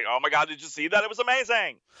all be like, "Oh my God, did you see that? It was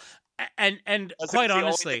amazing." And quite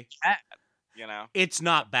honestly, it's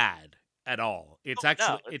not bad at all.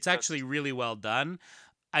 It's actually really well done.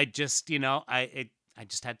 I just I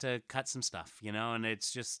just had to cut some stuff, and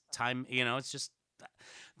it's just time. It's just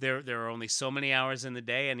there are only so many hours in the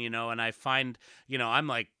day, and and I find I'm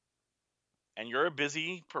like. And you're a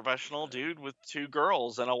busy professional dude with 2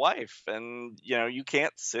 girls and a wife, and you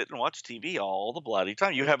can't sit and watch TV all the bloody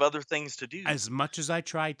time. You have other things to do. As much as I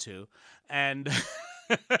try to, and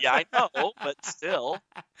yeah, I know, but still.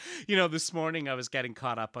 This morning I was getting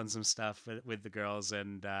caught up on some stuff with the girls,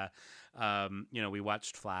 and we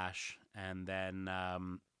watched Flash, and then I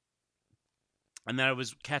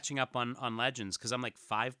was catching up on Legends because I'm like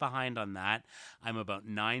 5 behind on that. I'm about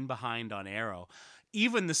 9 behind on Arrow.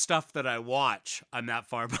 Even the stuff that I watch, I'm that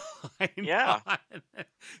far behind. Yeah.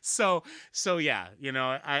 So yeah,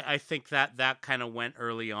 I think that kind of went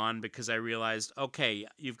early on because I realized, okay,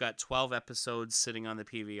 you've got 12 episodes sitting on the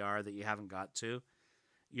PVR that you haven't got to.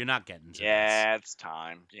 You're not getting to this. It's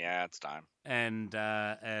time. Yeah, it's time. And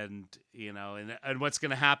what's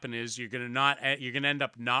going to happen is you're going to end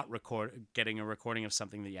up not getting a recording of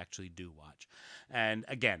something that you actually do watch. And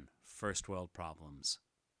again, first world problems.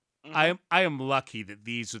 I am lucky that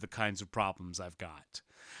these are the kinds of problems I've got.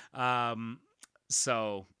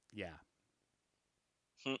 So yeah.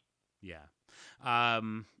 Yeah.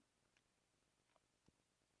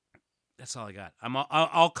 That's all I got. I'm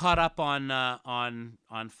all caught up on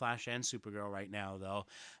Flash and Supergirl right now, though,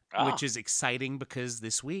 which is exciting because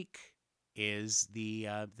this week is the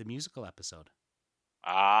musical episode.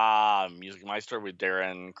 Music Meister with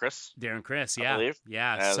Darren Chris. Darren Chris, I yeah. believe.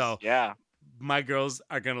 Yeah. So yeah. my girls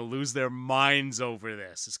are gonna lose their minds over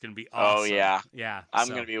this. It's gonna be awesome. Oh yeah. Yeah. I'm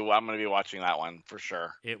gonna be watching that one for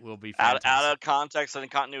sure. It will be Out fantastic. of context and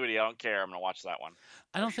continuity, I don't care. I'm gonna watch that one.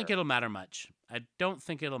 I don't think it'll matter much.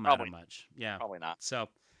 Probably. Much. Yeah. Probably not. So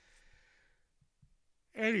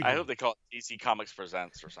anyway. I hope they call it DC Comics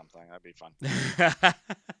Presents or something. That'd be fun.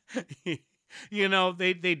 You know,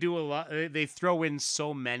 they do a lot. They throw in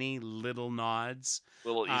so many little nods,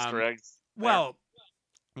 Little Easter eggs. Well,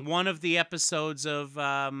 one of the episodes of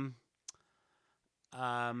Legends,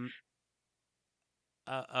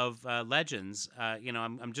 you know,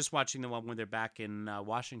 I'm just watching the one where they're back in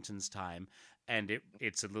Washington's time, and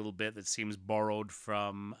it's a little bit that seems borrowed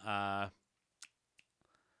from what's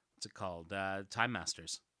it called? Time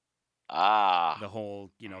Masters. The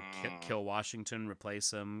whole, you know, kill Washington,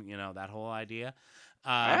 replace him, you know, that whole idea.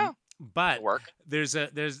 But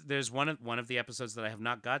there's one of the episodes that I have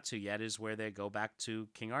not got to yet is where they go back to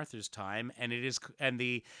King Arthur's time, and it is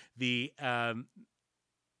the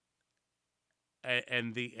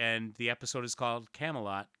episode is called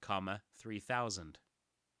Camelot, 3000.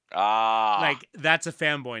 Like that's a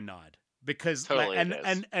fanboy nod. Because totally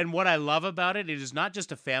and what I love about it is not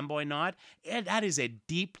just a fanboy nod, that is a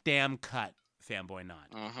deep damn cut fanboy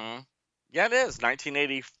nod. Mm-hmm. Yeah, it is.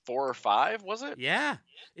 1984 or 5, was it? Yeah,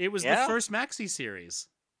 it was the first maxi series.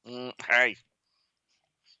 Hey,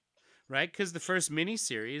 right? Because the first mini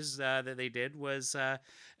series that they did was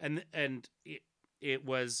and it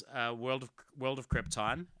was World of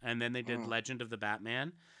Krypton, and then they did Legend of the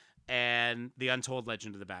Batman, and the Untold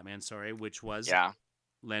Legend of the Batman. Sorry, which was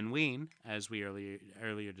Len Wein, as we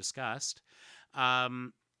earlier discussed.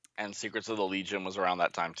 And Secrets of the Legion was around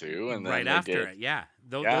that time too, and then right after it,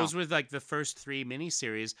 those were like the first 3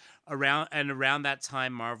 miniseries. Around that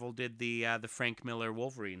time, Marvel did the Frank Miller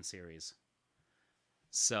Wolverine series.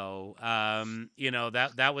 So you know,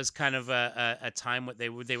 that was kind of a time what they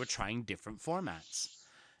were trying different formats.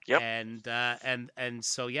 Yep. And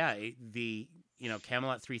so the you know,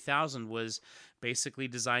 Camelot 3000 was basically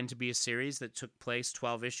designed to be a series that took place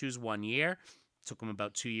 12 issues 1 year. Took them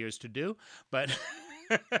about 2 years to do, but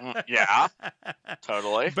yeah,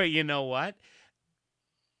 totally. But you know what?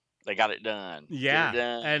 They got it done. Yeah,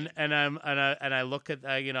 done. And I look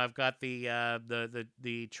at you know, I've got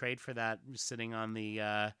the trade for that sitting on the.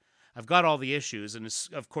 I've got all the issues, and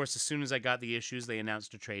of course, as soon as I got the issues, they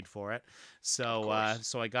announced a trade for it. So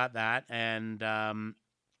so I got that, and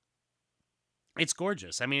it's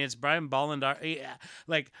gorgeous. I mean, it's Brian Bolland.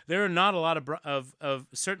 Like, there are not a lot of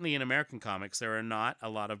certainly in American comics, there are not a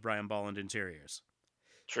lot of Brian Bolland interiors.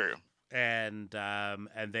 True. And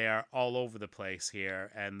they are all over the place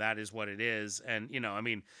here, and that is what it is. And you know, I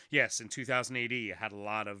mean, yes, in 2000 AD, you had a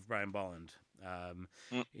lot of Brian Bolland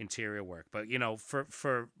interior work, but you know,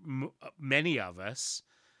 for many of us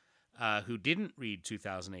who didn't read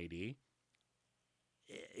 2000 AD,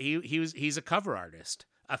 he's a cover artist.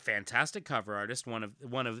 A fantastic cover artist, one of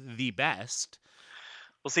the best.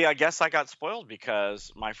 Well, see, I guess I got spoiled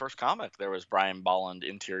because my first comic, there was Brian Bolland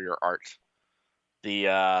interior art.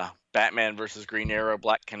 The Batman versus Green Arrow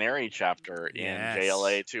Black Canary chapter in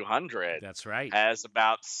JLA 200. That's right. Has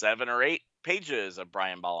about 7 or 8 pages of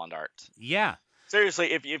Brian Bolland art. Yeah.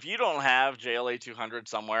 Seriously, if you don't have JLA 200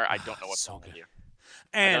 somewhere, I don't know what's wrong with you.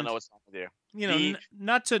 I don't know what's wrong with you. You know,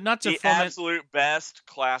 not to the absolute best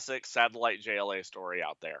classic satellite JLA story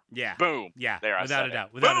out there. Yeah. Boom. Yeah. There, without a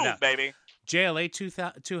doubt. Without a doubt, baby. JLA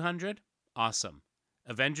 200, awesome.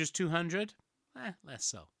 Avengers 200, less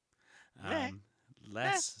so.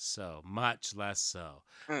 So, much less so.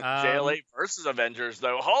 JLA versus Avengers,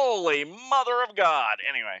 though. Holy mother of God.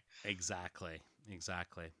 Anyway. Exactly.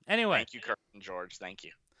 Anyway. Thank you, Kirk and George. Thank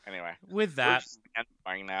you. Anyway, with that,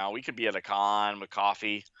 we're now we could be at a con with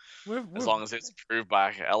coffee, as long as it's approved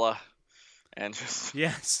by Ella, and just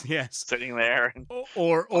yes, sitting there, and,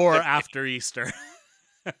 or after Easter.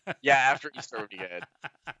 Yeah, after Easter would be good.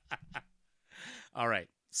 All right,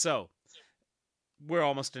 so we're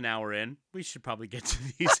almost an hour in. We should probably get to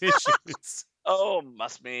these issues. Oh,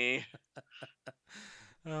 must me.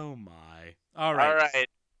 Oh my! All right.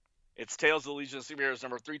 It's Tales of the Legion of Superheroes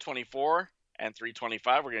number 324. And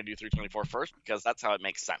 325, we're going to do 324 first because that's how it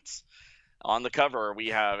makes sense. On the cover, we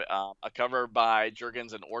have a cover by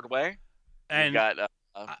Jurgens and Ordway. And we've got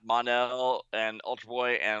Mon-El and Ultra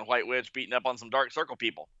Boy and White Witch beating up on some Dark Circle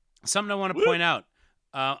people. Something I want to point out.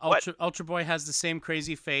 Ultra Boy has the same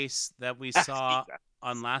crazy face that we saw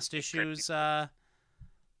on last issue's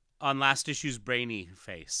brainy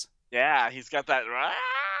face. Yeah, he's got that.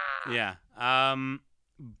 Yeah. But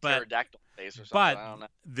pterodactyl face or something. But I don't know.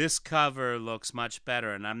 this cover looks much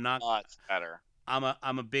better, and I'm not. Much better.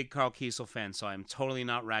 I'm a big Carl Kiesel fan, so I'm totally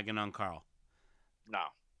not ragging on Carl. No, I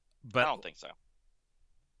But don't think so.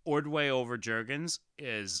 Ordway over Jurgens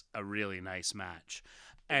is a really nice match.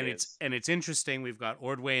 And is. it's interesting. We've got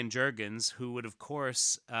Ordway and Jurgens, who would of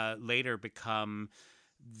course later become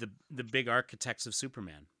the big architects of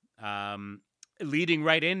Superman, leading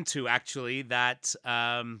right into actually that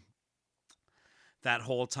that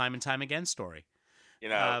whole time and time again story. You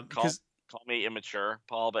know, call me immature,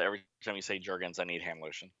 Paul, but every time you say Jurgens, I need hand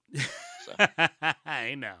lotion. So.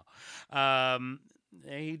 I know.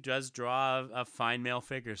 He does draw a fine male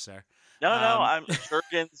figure, sir. No, I'm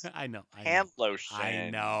Jurgens. I know. Hand lotion. I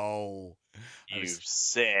know. You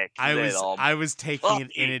sick. I was taking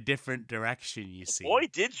it in a different direction. You see. Boy,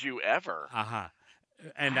 did you ever.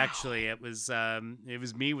 And actually, it was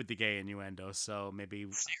me with the gay innuendo. So maybe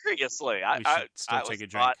seriously, we should still take a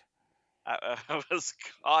drink. I was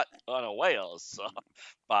caught unawares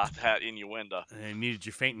by that innuendo. You needed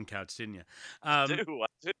your fainting couch, didn't you? I do.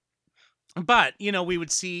 But we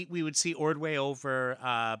would see Ordway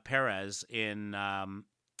over Perez in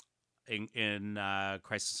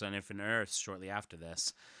Crisis on Infinite Earths shortly after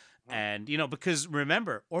this, and because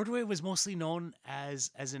remember, Ordway was mostly known as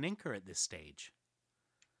an inker at this stage,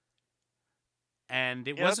 and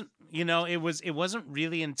it wasn't it wasn't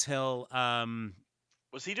really until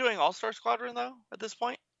was he doing All-Star Squadron though at this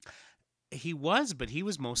point? He was, but he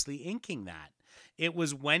was mostly inking that. It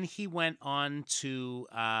was when he went on to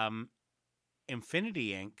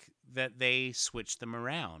Infinity Inc. that they switched them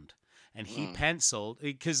around, and he penciled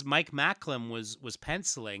because Mike Macklem was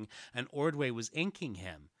penciling and Ordway was inking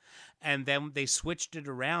him, and then they switched it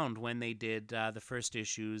around when they did the first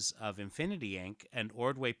issues of Infinity Inc. and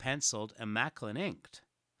Ordway penciled and Macklem inked.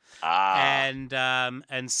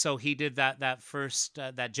 And so he did that first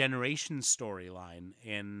that Generation storyline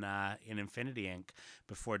in Infinity Inc.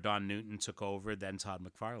 before Don Newton took over, then Todd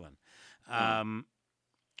McFarlane.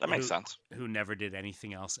 That makes sense. Who never did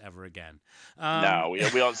anything else ever again. No, we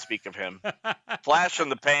don't speak of him. Flash in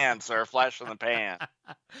the pan, sir. Flash in the pan.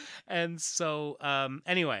 And so,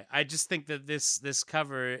 anyway, I just think that this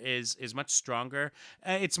cover is much stronger.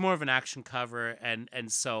 It's more of an action cover,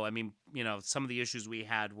 and so I mean, some of the issues we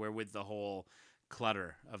had were with the whole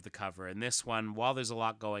clutter of the cover, and this one, while there's a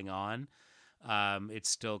lot going on, it's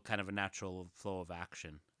still kind of a natural flow of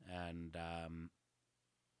action, and.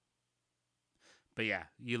 But yeah,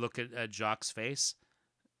 you look at Jock's face,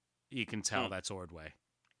 you can tell that's Ordway.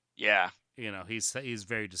 Yeah, he's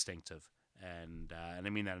very distinctive, and I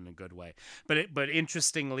mean that in a good way. But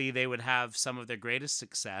interestingly, they would have some of their greatest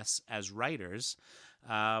success as writers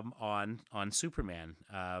on Superman,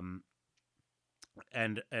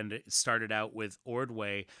 and it started out with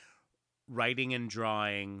Ordway writing and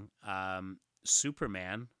drawing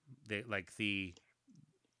Superman.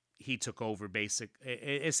 He took over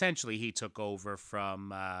essentially he took over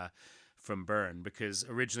from Byrne, because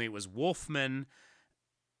originally it was Wolfman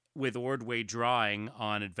with Ordway drawing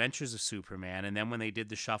on Adventures of Superman, and then when they did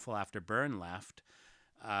the shuffle after Byrne left,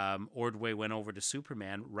 Ordway went over to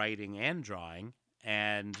Superman writing and drawing,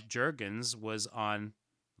 and Jurgens was on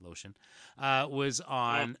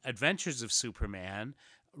Adventures of Superman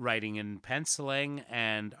writing and penciling,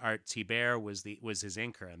 and Art Thibert was his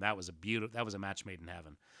inker, and that was a match made in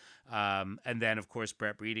heaven. And then, of course,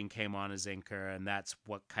 Brett Breeding came on as inker, and that's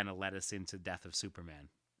what kind of led us into Death of Superman.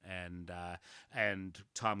 And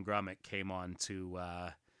Tom Grummett came on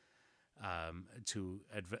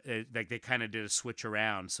they kind of did a switch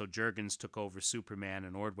around. So Jurgens took over Superman,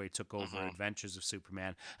 and Ordway took over Adventures of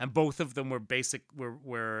Superman, and both of them were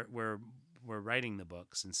writing the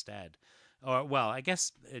books instead. Or well, I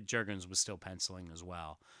guess Jurgens was still penciling as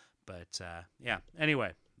well, but yeah.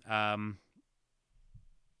 Anyway.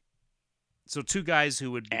 So two guys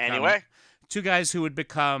who would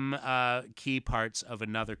become key parts of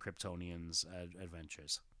another Kryptonian's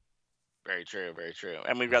adventures. Very true, very true.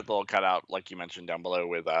 And we've got the little cutout, like you mentioned down below,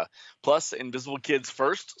 with plus Invisible Kid's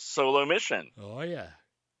first solo mission. Oh yeah.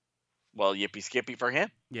 Well, yippee skippy for him.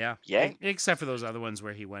 Yeah. Yay. Except for those other ones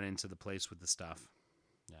where he went into the place with the stuff.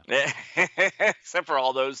 Yeah. Except for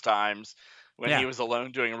all those times when he was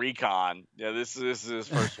alone doing recon. Yeah, this is his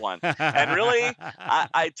first one. And really,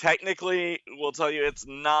 I technically will tell you it's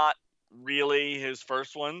not really his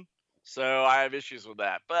first one. So I have issues with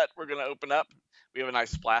that. But we're going to open up. We have a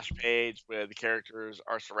nice splash page where the characters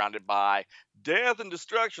are surrounded by death and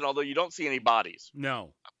destruction, although you don't see any bodies.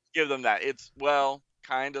 No. Give them that. It's, well,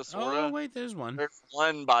 kind of, sort of. Oh, wait, there's one. There's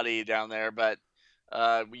one body down there, but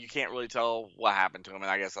you can't really tell what happened to him,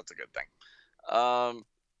 and I guess that's a good thing.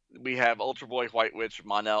 we have Ultra Boy, White Witch,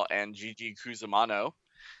 Monel, and Gigi Kuzumano,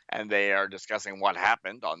 and they are discussing what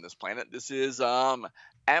happened on this planet. This is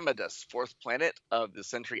Amadus, fourth planet of the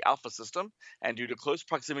Sentry Alpha system, and due to close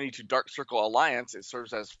proximity to Dark Circle Alliance, it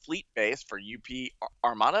serves as fleet base for UP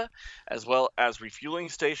Armada, as well as refueling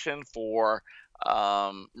station for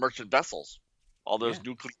merchant vessels. All those Yeah.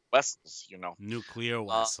 nuclear vessels, Nuclear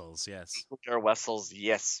vessels, yes. nuclear vessels,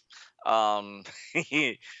 yes. Um,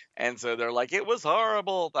 and so they're like, it was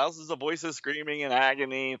horrible. Thousands of voices screaming in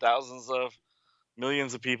agony, thousands of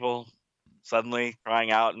millions of people suddenly crying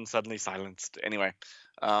out and suddenly silenced. Anyway,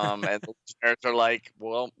 and the parents are like,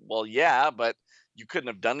 well, yeah, but you couldn't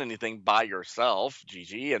have done anything by yourself,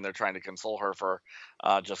 Gigi. And they're trying to console her for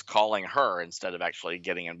just calling her instead of actually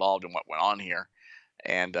getting involved in what went on here.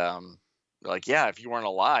 And they're like, yeah, if you weren't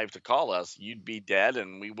alive to call us, you'd be dead,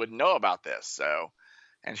 and we wouldn't know about this. So,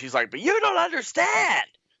 and she's like, but you don't understand.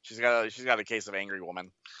 She's got a case of angry woman,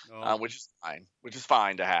 Oh. which is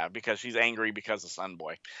fine to have because she's angry because of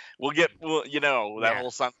Sunboy. That whole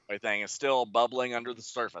Sunboy thing is still bubbling under the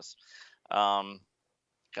surface,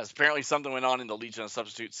 because apparently something went on in the Legion of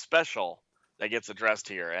Substitutes special that gets addressed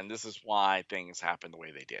here, and this is why things happened the way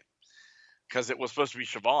they did, because it was supposed to be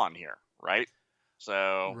Siobhan here, right?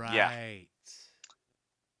 So yeah. Right.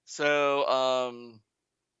 So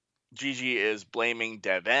Gigi is blaming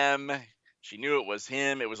Dev M. She knew it was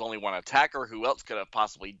him. It was only one attacker. Who else could have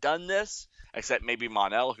possibly done this? Except maybe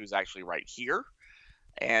Monel, who's actually right here.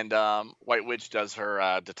 And White Witch does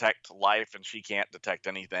her detect life, and she can't detect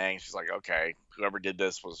anything. She's like, okay, whoever did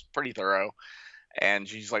this was pretty thorough. And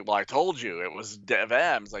she's like, well, I told you it was Dev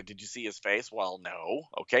M. It's like, did you see his face? Well, no.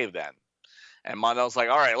 Okay, then. And Monel's like,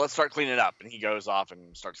 all right, let's start cleaning up. And he goes off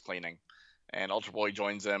and starts cleaning. And Ultra Boy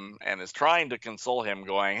joins him and is trying to console him,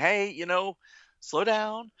 going, hey, slow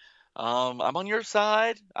down. I'm on your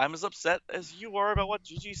side. I'm as upset as you are about what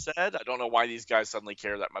Gigi said. I don't know why these guys suddenly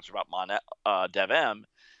care that much about Dev M,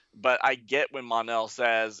 but I get when Monel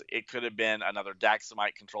says it could have been another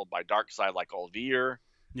Daxamite controlled by Darkseid like Olvir.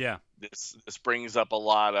 Yeah. This brings up a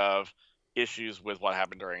lot of issues with what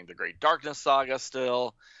happened during the Great Darkness saga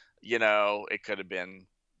still. It could have been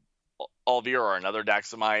Olvir or another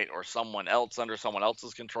Daxamite or someone else under someone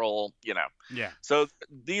else's control, Yeah. So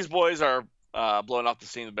these boys are blowing off the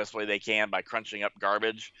scene the best way they can by crunching up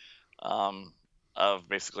garbage of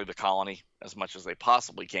basically the colony as much as they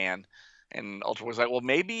possibly can. And Ultra Boy's like, well,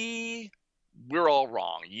 maybe we're all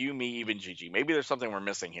wrong. You, me, even Gigi. Maybe there's something we're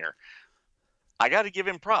missing here. I got to give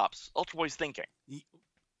him props. Ultra Boy's thinking.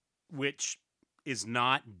 Which is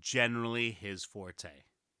not generally his forte.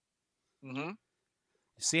 Mm-hmm.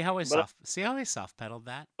 See how I soft pedaled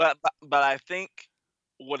that? But I think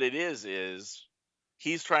what it is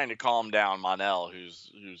he's trying to calm down Monel,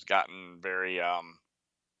 who's gotten very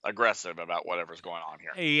aggressive about whatever's going on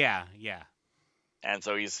here. Yeah. And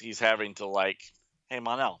so he's having to like, hey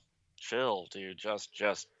Monel, chill, dude,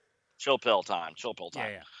 just chill pill time.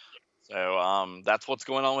 Yeah. So that's what's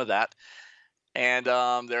going on with that. And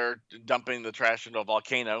they're dumping the trash into a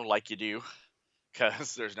volcano like you do,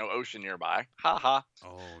 because there's no ocean nearby. Ha ha.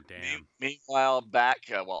 Oh, damn. Meanwhile, back,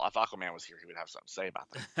 if Aquaman was here, he would have something to say about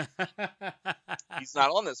that. He's not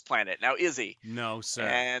on this planet. Now, is he? No, sir.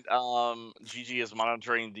 And Gigi is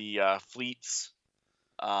monitoring the fleet's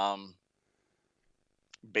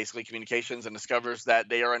basically communications and discovers that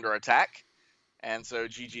they are under attack. And so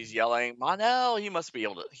Gigi's yelling, Monel, he must be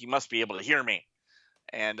able to hear me.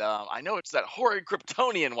 And I know it's that horrid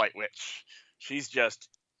Kryptonian White Witch. She's just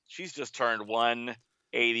turned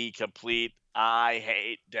 180 complete. I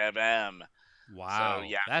hate Dev M. Wow. So,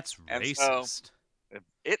 yeah. That's And racist. So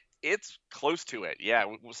it's close to it. Yeah.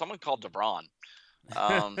 Someone called Devron.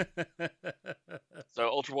 So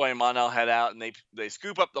Ultra Boy and Monel head out and they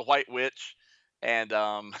scoop up the White Witch. And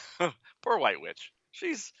poor White Witch.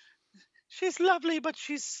 She's lovely, but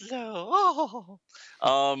she's slow.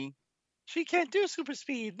 Oh. She can't do super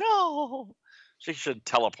speed. No. She should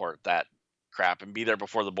teleport that crap and be there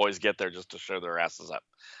before the boys get there just to show their asses up.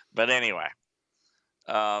 But anyway,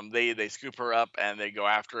 they scoop her up and they go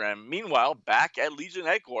after him. Meanwhile, back at Legion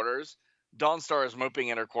headquarters, Dawnstar is moping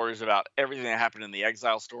in her quarters about everything that happened in the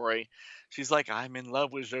Exile story. She's like, I'm in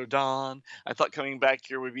love with Jodan. I thought coming back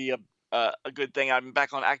here would be a good thing. I'm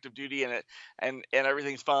back on active duty and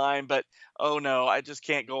everything's fine, but oh no, I just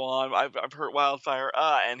can't go on. I've hurt Wildfire.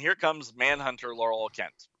 And here comes Manhunter Laurel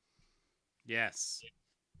Kent. Yes.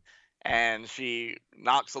 And she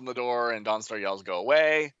knocks on the door and Dawnstar yells, go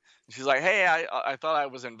away. And she's like, hey, I thought I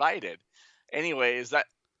was invited. Anyway, is that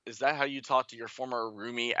how you talk to your former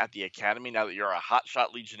roomie at the academy now that you're a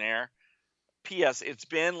hotshot Legionnaire? P.S. It's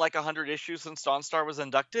been like 100 issues since Dawnstar was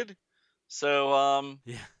inducted. So,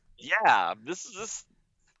 yeah. Yeah,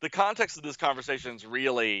 the context of this conversation is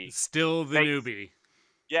really Still the newbie.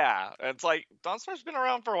 Yeah, it's like Dawnstar's been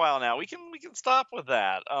around for a while now. We can stop with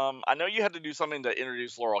that. I know you had to do something to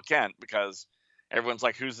introduce Laurel Kent because everyone's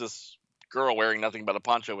like, "Who's this girl wearing nothing but a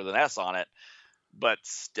poncho with an S on it?" But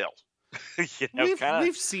still,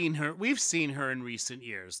 we've seen her. We've seen her in recent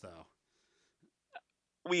years, though.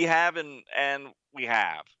 We have, and we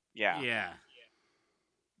have, yeah. Yeah.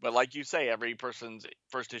 But like you say, every person's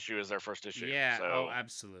first issue is their first issue. Yeah. So. Oh,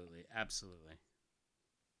 absolutely, absolutely.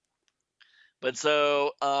 But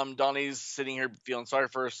so Donnie's sitting here feeling sorry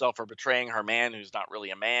for herself for betraying her man, who's not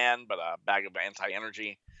really a man, but a bag of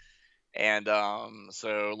anti-energy. And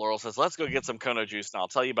so Laurel says, let's go get some Kono juice, and I'll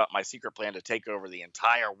tell you about my secret plan to take over the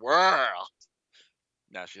entire world.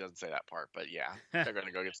 No, she doesn't say that part, but yeah, they're going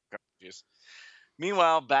to go get some Kono juice.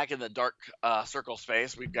 Meanwhile, back in the Dark Circle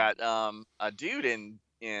space, we've got a dude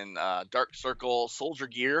in Dark Circle soldier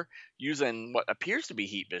gear using what appears to be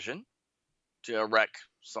heat vision to wreck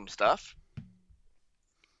some stuff.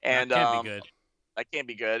 And that can't be good. That can't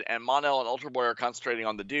be good. And Mon-El and Ultra Boy are concentrating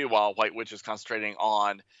on the dude, while White Witch is concentrating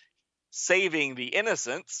on saving the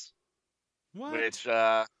innocents. What? Which,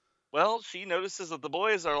 well, she notices that the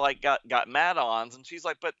boys are like got mad-ons, and she's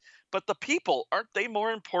like, but the people, aren't they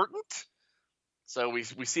more important? So we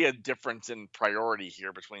see a difference in priority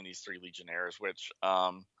here between these three Legionnaires, which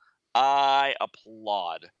I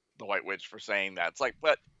applaud the White Witch for saying that. It's like,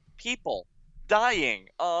 but people dying,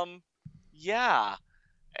 yeah.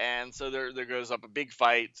 And so there goes up a big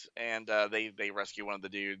fight, and they rescue one of the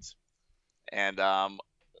dudes, and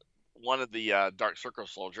one of the Dark Circle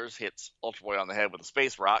soldiers hits Ultra Boy on the head with a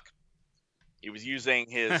space rock. He was using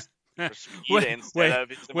his speed instead of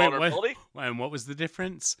his invulnerability. And what was the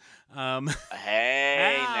difference?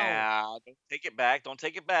 Hey, now, don't take it back. Don't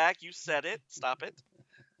take it back. You said it. Stop it.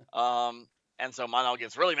 And so Mon-El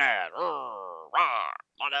gets really mad.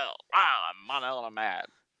 Mon-El, Mon-El, and I'm mad.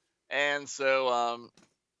 And so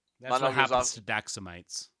that's what happens to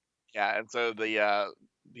Daxamites. Yeah, and so the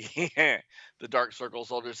Dark Circle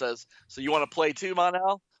soldier says, so you want to play too,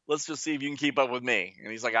 Mon-El? Let's just see if you can keep up with me.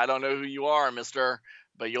 And he's like, I don't know who you are, mister,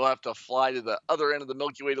 but you'll have to fly to the other end of the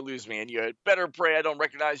Milky Way to lose me, and you had better pray I don't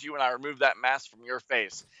recognize you when I remove that mask from your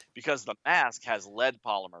face, because the mask has lead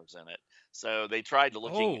polymers in it. So they tried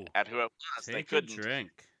looking at who it was. They couldn't.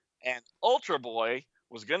 Drink. And Ultra Boy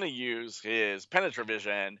was going to use his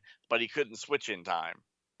Penetravision, but he couldn't switch in time.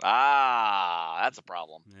 That's a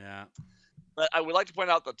problem. Yeah. But I would like to point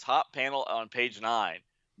out the top panel on page 9.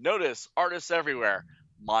 Notice artists everywhere.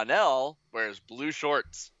 Mon-El wears blue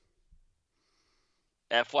shorts.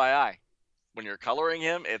 FYI. When you're coloring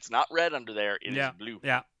him, it's not red under there. It is blue.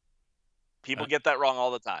 Yeah. People get that wrong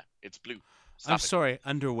all the time. It's blue. I'm sorry.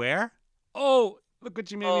 Underwear? Oh, look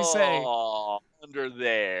what you made me say. Oh, under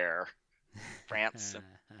there. France.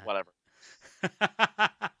 Whatever.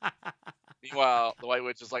 Meanwhile, the White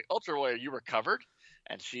Witch is like, Ultra Boy, are you recovered?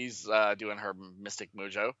 And she's doing her mystic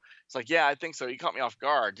mojo. It's like, yeah, I think so. He caught me off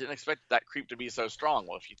guard. Didn't expect that creep to be so strong.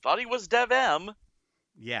 Well, if you thought he was Dev-Em.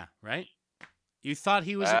 Yeah, right? You thought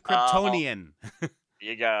he was a Kryptonian.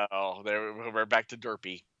 You go. We're back to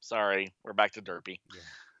Derpy. Sorry. We're back to Derpy.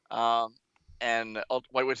 Yeah. And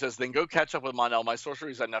White Witch says, then go catch up with Mon-El. My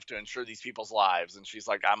sorcery is enough to ensure these people's lives. And she's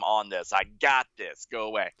like, I'm on this. I got this. Go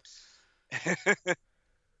away.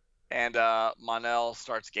 And Mon-El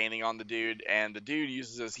starts gaining on the dude, and the dude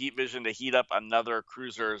uses his heat vision to heat up another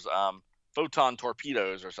cruiser's photon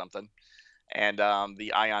torpedoes or something. And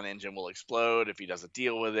the ion engine will explode if he doesn't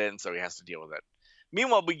deal with it, and so he has to deal with it.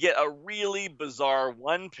 Meanwhile, we get a really bizarre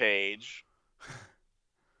one-page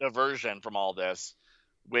diversion from all this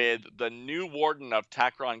with the new warden of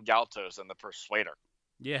Takron Galtos and the Persuader.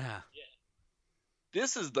 Yeah.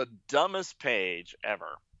 This is the dumbest page ever.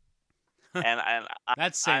 And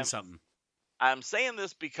that's saying something. I'm saying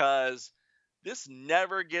this because this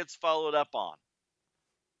never gets followed up on.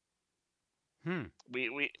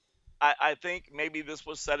 I think maybe this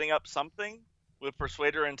was setting up something with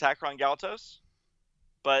Persuader and Takron Galtos,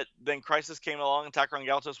 but then Crisis came along and Takron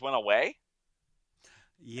Galtos went away.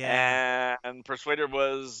 Yeah. And Persuader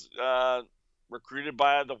was recruited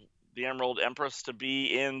by the Emerald Empress to be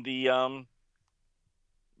in the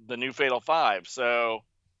new Fatal Five. So.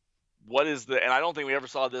 What is and I don't think we ever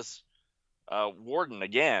saw this Warden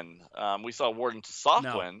again. We saw Warden to Softwind.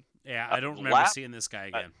 No. Yeah, I don't remember seeing this guy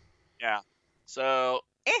again. Yeah. So,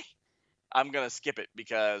 I'm going to skip it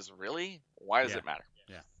because, really? Why does it matter?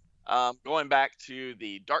 Yeah. Going back to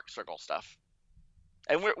the Dark Circle stuff.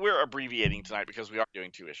 And we're abbreviating tonight because we are doing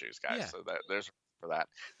 2 issues, guys. Yeah. So there's for that.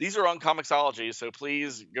 These are on Comixology, so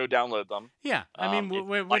please go download them. Yeah. I mean,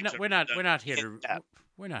 we're not here to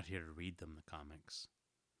We're not here to read them, the comics.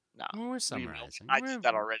 No, We're summarizing. I did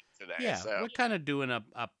that already today. Yeah, so. we're kind of doing a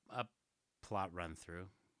plot run through.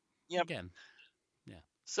 Yep. Again. Yeah.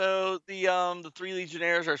 So the three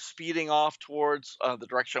Legionnaires are speeding off towards the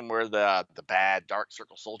direction where the bad Dark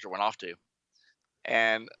Circle soldier went off to.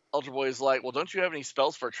 And Ultra Boy's like, well, don't you have any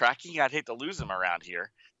spells for tracking? I'd hate to lose them around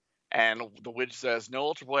here. And the witch says, no,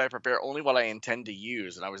 Ultra Boy, I prepare only what I intend to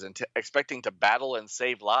use. And I was expecting to battle and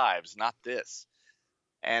save lives, not this.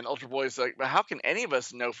 And Ultra Boy's like, but how can any of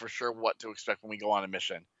us know for sure what to expect when we go on a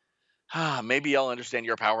mission? Maybe I'll understand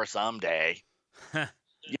your power someday.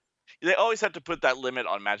 They always have to put that limit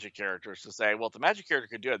on magic characters to say, well, if the magic character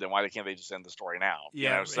could do it, then why can't they just end the story now?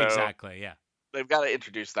 Yeah, So exactly, yeah. They've got to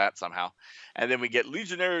introduce that somehow. And then we get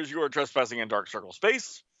Legionnaires, you are trespassing in Dark Circle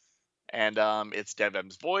space. And it's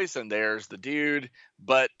Dev-M's voice, and there's the dude.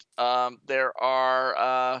 But there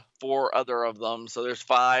are 4 other of them, so there's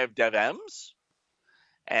 5 Dev-M's.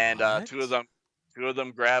 And 2 of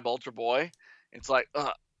them grab Ultra Boy. It's like,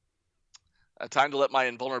 time to let my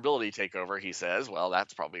invulnerability take over, he says. Well,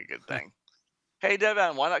 that's probably a good thing. Hey,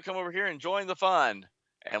 Dev-M, why not come over here and join the fun?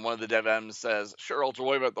 And one of the Dev-Ms says, sure, Ultra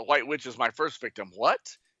Boy, but the White Witch is my first victim. What?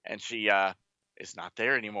 And she is not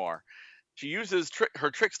there anymore. She uses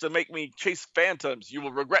her tricks to make me chase phantoms. You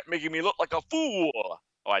will regret making me look like a fool.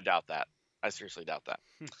 Oh, I doubt that. I seriously doubt that.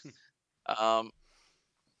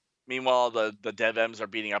 Meanwhile, the Dev-Ms are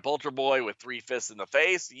beating up Ultra Boy with 3 fists in the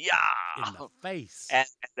face. Yeah! In the face. And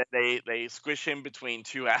then they squish him between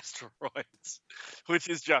 2 asteroids, which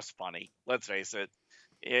is just funny. Let's face it.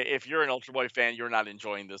 If you're an Ultra Boy fan, you're not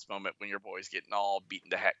enjoying this moment when your boy's getting all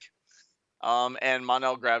beaten to heck. And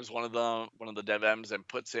Mon-El grabs one of the Dev-Ms and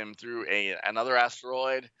puts him through another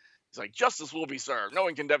asteroid. He's like, justice will be served. No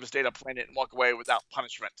one can devastate a planet and walk away without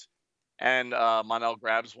punishment. And Mon-El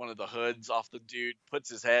grabs one of the hoods off the dude,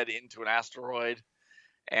 puts his head into an asteroid,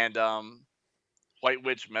 and White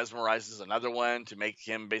Witch mesmerizes another one to make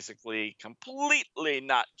him basically completely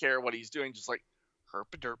not care what he's doing, just like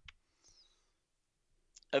herp-a-derp.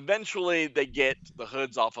 Eventually, they get the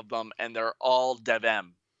hoods off of them, and they're all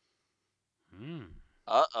Dev-M.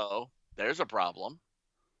 Uh-oh, there's a problem.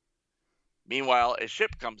 Meanwhile, a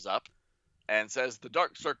ship comes up and says the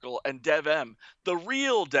Dark Circle and Dev-M, the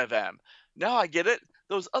real Dev-M. Now I get it.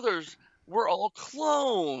 Those others were all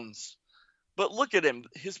clones. But look at him.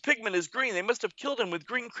 His pigment is green. They must have killed him with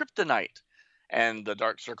green kryptonite. And the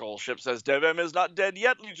Dark Circle ship says, Dev-M is not dead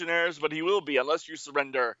yet, Legionnaires, but he will be unless you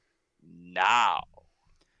surrender now.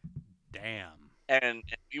 Damn. And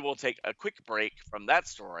we will take a quick break from that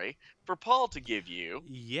story for Paul to give you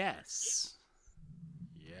Yes.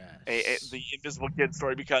 The Invisible Kid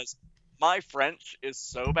story, because my French is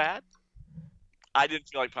so bad, I didn't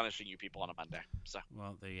feel like punishing you people on a Monday. So.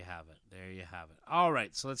 Well, there you have it. All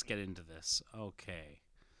right, so let's get into this. Okay.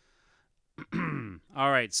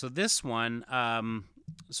 All right, so this one,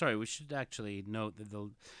 sorry, we should actually note that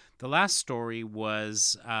the last story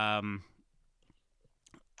was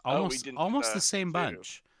almost the same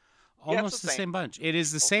bunch. Almost the same bunch. It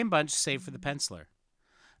is the same bunch, save for the penciler.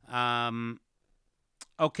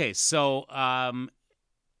 Okay, so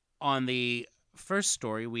on the first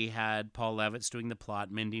story, we had Paul Levitz doing the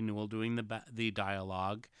plot, Mindy Newell doing the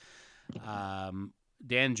dialogue, Dan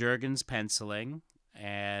Jurgens penciling,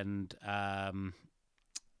 and Carl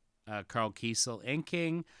Kiesel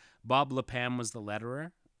inking. Bob Lepam was the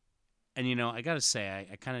letterer. And, I got to say,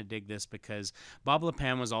 I kind of dig this because Bob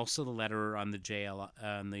Lepam was also the letterer on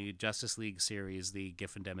the Justice League series, the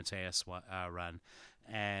Giffen DeMatteis run.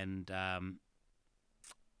 And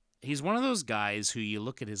he's one of those guys who you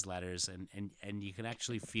look at his letters and you can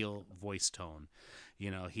actually feel voice tone.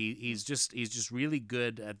 He's just really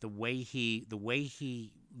good at the way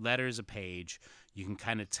he letters a page. You can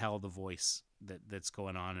kind of tell the voice that's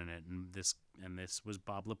going on in it, and this was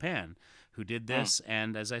Bob Lepam who did this,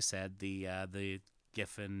 and as I said, the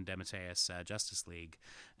Giffen DeMatteis Justice League,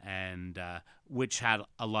 and which had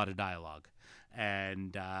a lot of dialogue,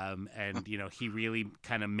 and he really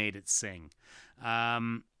kind of made it sing.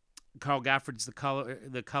 Carl Gafford's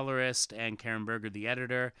the colorist, and Karen Berger the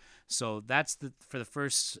editor. So that's for the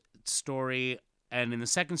first story, and in the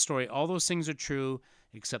second story, all those things are true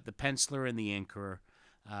except the penciler and the inker.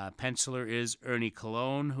 Penciler is Ernie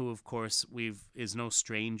Colon, who, of course, is no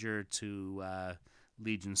stranger to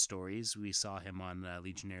Legion stories. We saw him on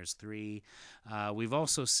Legionnaires 3. We've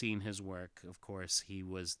also seen his work. Of course, he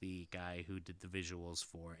was the guy who did the visuals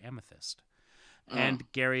for Amethyst. And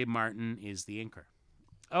Gary Martin is the inker.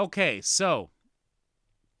 Okay, so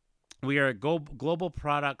we are at Global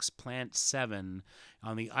Products Plant 7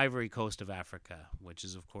 on the Ivory Coast of Africa, which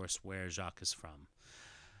is, of course, where Jacques is from.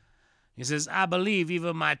 He says, I believe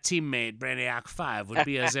even my teammate Brainiac 5 would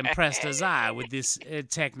be as impressed as I with this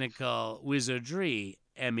technical wizardry,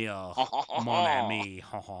 Emile, mon ami.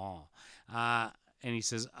 And he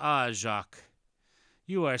says, Jacques,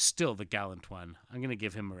 you are still the gallant one. I'm going to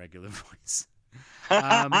give him a regular voice.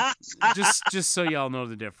 Just so y'all know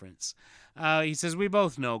the difference. He says, we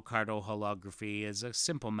both know cardoholography is a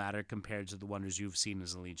simple matter compared to the wonders you've seen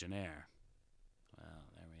as a Legionnaire. Well,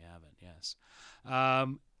 there we have it, yes.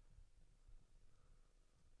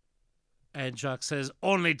 And Jacques says,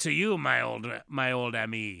 only to you, my old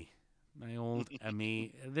ami. My old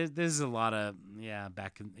ami. There's a lot of,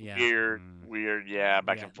 back and, Weird,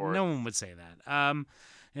 back and forth. No one would say that. And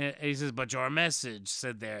he says, but your message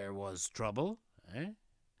said there was trouble, eh?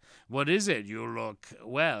 What is it? You look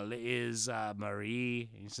well. Is Marie?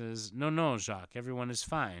 He says, no, Jacques. Everyone is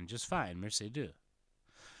fine. Just fine. Merci deux.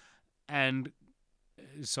 And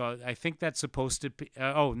so I think that's supposed to be.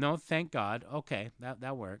 Oh no! Thank God. Okay,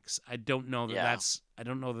 that works. I don't know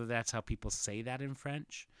that that's how people say that in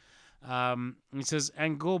French. He says,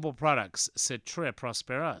 and global products, c'est très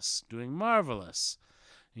prosperous, doing marvelous.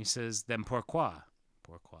 He says, then pourquoi?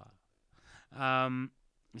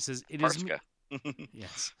 He says, it is me.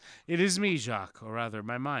 Yes, it is me, Jacques, or rather,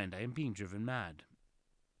 my mind. I am being driven mad.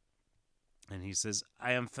 And he says,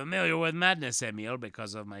 I am familiar with madness, Emile,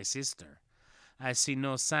 because of my sister. I see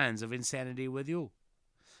no signs of insanity with you.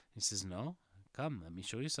 He says, no? Come, let me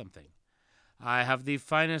show you something. I have the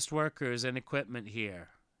finest workers and equipment here.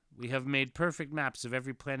 We have made perfect maps of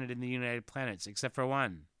every planet in the United Planets, except for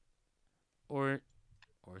one. Or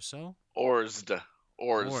so? Orsed.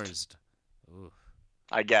 Ooh.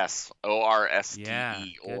 I guess. O-R-S-T-E. Yeah,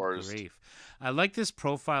 good grief. I like this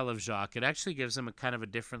profile of Jacques. It actually gives him a kind of a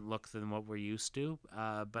different look than what we're used to.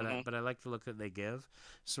 But I like the look that they give.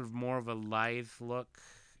 Sort of more of a lithe look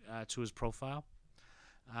to his profile.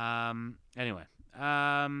 Anyway.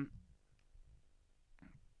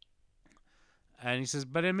 And he says,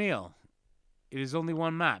 but Emile, it is only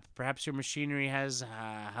one map. Perhaps your machinery has,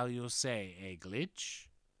 how you'll say, a glitch?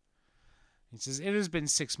 He says, it has been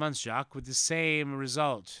 6 months, Jacques, with the same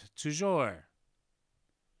result. Toujours.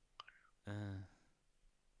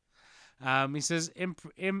 He says,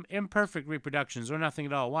 imperfect reproductions or nothing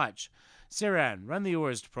at all. Watch. Siran, run the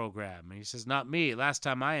Orsed program. And he says, not me. Last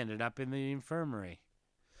time I ended up in the infirmary.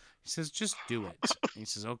 He says, just do it. He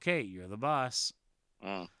says, okay, you're the boss.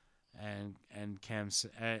 And Cam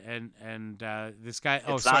and this guy.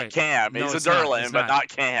 It's not Cam. He's a Durlan, but not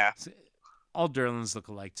Cam. All Durlans look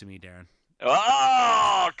alike to me, Darren.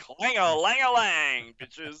 Oh, clang-a-lang-a-lang,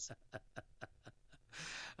 bitches.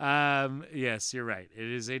 Yes, you're right. It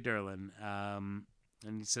is a Durlan. And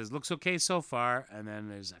he says, looks okay so far. And then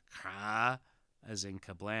there's a ka, as in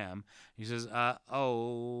kablam. He says,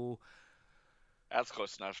 oh. That's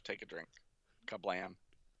close enough. Take a drink. Kablam.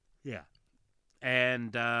 Yeah.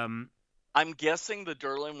 And I'm guessing the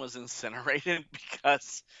Durlan was incinerated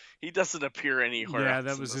because he doesn't appear anywhere. Yeah,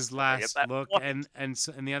 that was his last look. And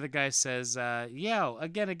the other guy says, yeah,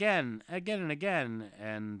 again.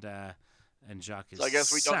 And Jacques is. So I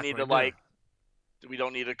guess we don't need to we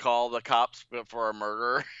don't need to call the cops for a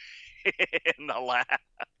murder in the lab.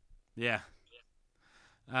 Yeah.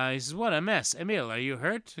 He says, what a mess. Emile, are you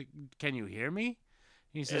hurt? Can you hear me?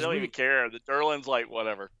 He says, they don't even care. The Durlan's like,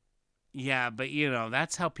 whatever. Yeah, but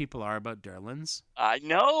that's how people are about Durlans. I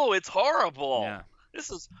know, it's horrible. Yeah.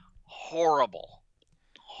 This is horrible.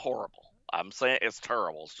 Horrible. I'm saying it's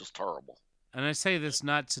terrible. It's just terrible. And I say this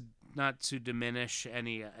not to diminish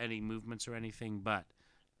any movements or anything, but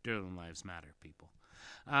Durlan lives matter, people.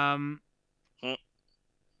 And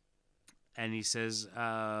he says,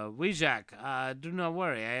 oui, Jacques, do not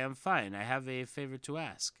worry. I am fine. I have a favor to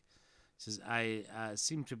ask. He says, I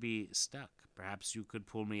seem to be stuck. Perhaps you could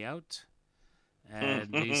pull me out?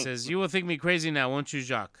 And he says, you will think me crazy now, won't you,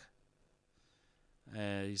 Jacques?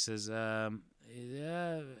 He says,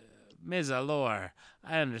 Mes alors,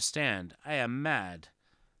 I understand. I am mad.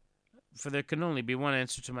 For there can only be one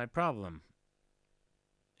answer to my problem.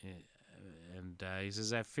 And he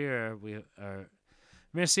says, I fear we are...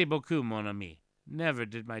 Merci beaucoup, mon ami. Never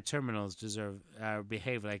did my terminals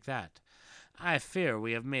behave like that. I fear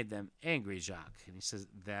we have made them angry, Jacques. And he says,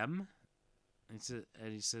 them? And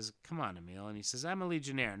he says, come on, Emile. And he says, I'm a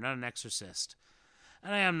legionnaire, not an exorcist.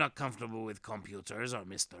 And I am not comfortable with computers or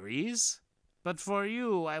mysteries. But for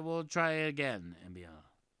you, I will try again, Emile.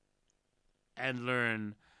 And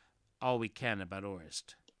learn all we can about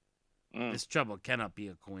Orsed. This trouble cannot be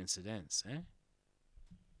a coincidence, eh?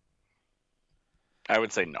 I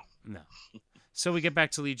would say no. No. So we get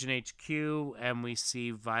back to Legion HQ, and we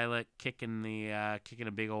see Violet kicking a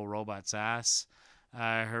big old robot's ass.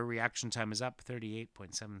 Her reaction time is up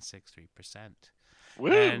 38.763%. Woo!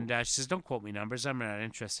 And she says, don't quote me numbers. I'm not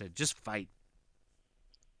interested. Just fight.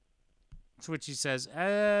 To which he says,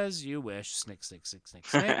 as you wish. Snick, snick, snick, snick,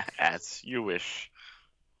 snick. As you wish.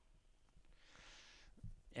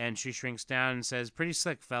 And she shrinks down and says, pretty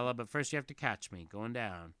slick, fella, but first you have to catch me. Going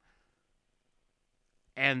down.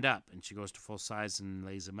 And up. And she goes to full size and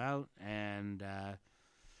lays him out. And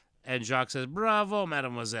Jacques says, bravo,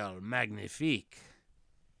 mademoiselle. Magnifique.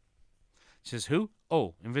 She says, who?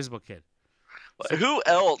 Oh, Invisible Kid. So, who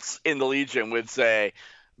else in the Legion would say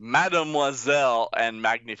mademoiselle and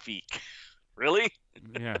magnifique? Really?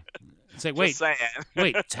 Yeah. Say, wait. Just saying.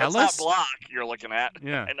 Wait, tell That's us? not block you're looking at.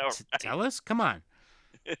 Yeah. I know. Right? Tell us? Come on.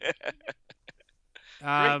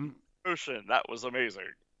 Ocean, that was amazing.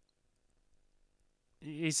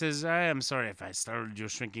 He says, I am sorry if I startled your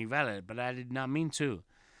shrinking valet, but I did not mean to.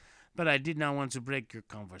 But I did not want to break your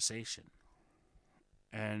conversation.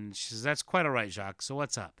 And she says, that's quite all right, Jacques. So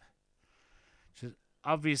what's up? She says,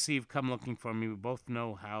 obviously you've come looking for me. We both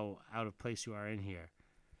know how out of place you are in here.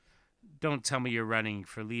 Don't tell me you're running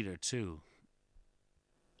for leader, too.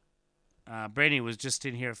 Brainy was just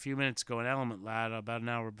in here a few minutes ago, an element lad about an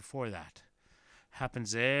hour before that.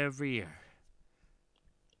 Happens every year.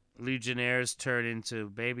 Legionnaires turn into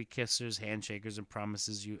baby kissers, handshakers, and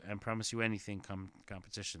promise you anything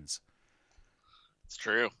competitions. It's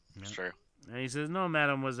true. Yeah. It's true. And he says, no,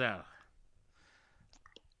 mademoiselle.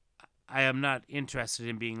 I am not interested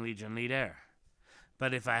in being Legion leader.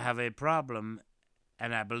 But if I have a problem,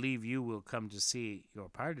 and I believe you will come to see your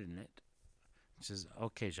part in it. He says,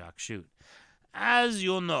 okay, Jacques, shoot. As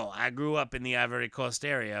you know, I grew up in the Ivory Coast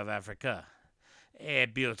area of Africa. A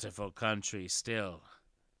beautiful country still.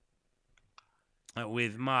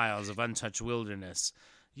 With miles of untouched wilderness,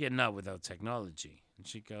 yet not without technology. And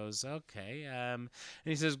she goes, okay. And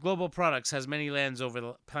he says, Global Products has many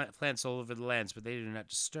plants all over the lands, but they do not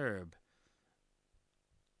disturb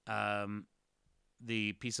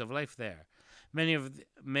the peace of life there. Many of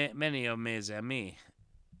mes amis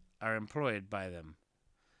are employed by them,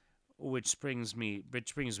 which brings me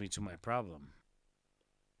to my problem.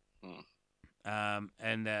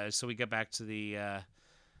 So we get back to the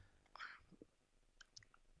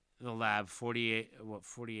lab 48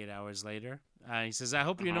 hours later. He says, I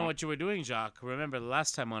hope you know what you were doing, Jacques. Remember the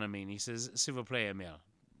last time on Amine. He says, s'il vous plaît, Emile.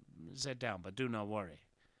 Sit down, but do not worry.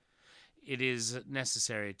 It is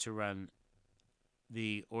necessary to run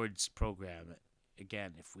the ORDS program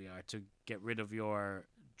again if we are to get rid of your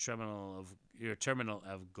terminal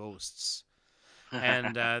of ghosts.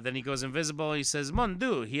 And then he goes invisible. He says, Mon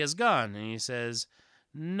Dieu, he has gone. And he says,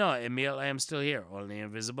 no, Emile, I am still here. Only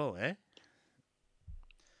invisible, eh?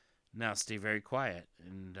 Now stay very quiet.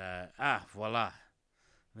 And, voila.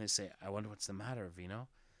 And they say, I wonder what's the matter, Vino.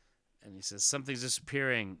 And he says, something's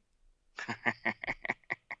disappearing.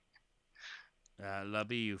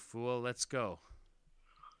 Lubby, you fool, let's go.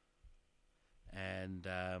 And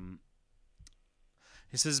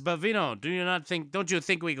he says, but Vino, don't you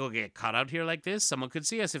think we could get caught out here like this? Someone could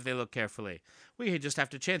see us if they look carefully. We just have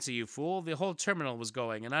to chance it, you fool. The whole terminal was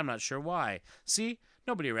going, and I'm not sure why. See?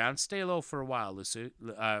 Nobody around. Stay low for a while, Lucy.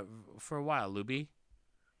 Luby.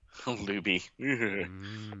 Luby.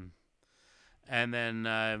 And then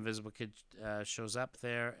Invisible Kid shows up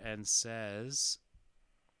there and says,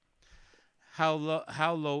 How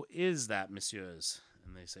low is that, messieurs?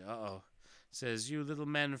 And they say, uh-oh. Says, you little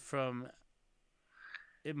men from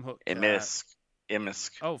Imisk.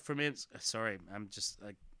 Oh, from Imisk. Sorry, I'm just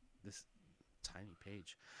like this tiny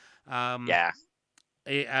page. Yeah.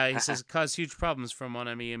 He says, cause huge problems for mon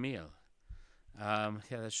ami Emile. Yeah,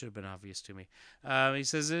 that should have been obvious to me. He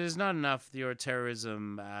says, it is not enough your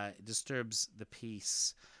terrorism disturbs the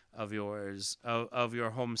peace of your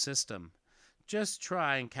home system. Just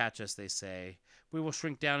try and catch us, they say. We will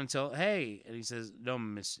shrink down until, hey. And he says, no,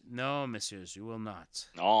 messieurs, you will not.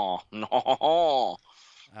 No.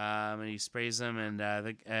 And he sprays them, and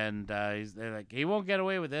they're like, he won't get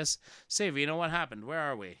away with this. Say, Vino, what happened? Where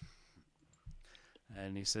are we?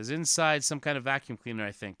 And he says, inside some kind of vacuum cleaner,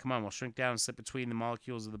 I think. Come on, we'll shrink down and slip between the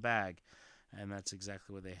molecules of the bag. And that's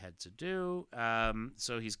exactly what they had to do.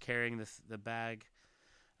 So he's carrying the bag.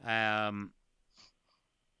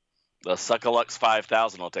 The Suckalux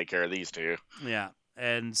 5000 will take care of these two. Yeah.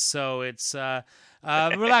 And so it's,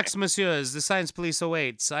 relax, messieurs. The science police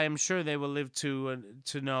awaits. I am sure they will live to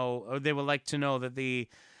know, or they will like to know that the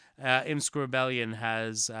Imsk rebellion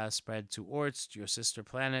has spread to Ortz, your sister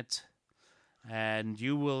planet. And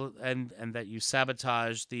you will, and that you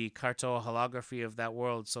sabotage the cartoholography of that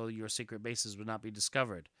world so your secret bases would not be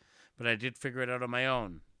discovered. But I did figure it out on my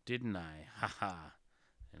own, didn't I? Ha ha.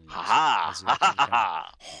 Ha ha! as he Ha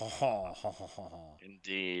lets ha it ha kind ha! of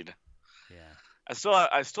Indeed. yeah.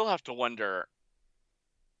 I still have to wonder,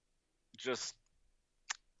 just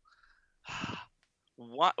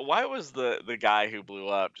why was the guy who blew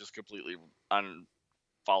up just completely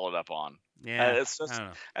unfollowed up on? Yeah, It's I just don't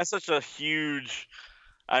know. that's such a huge.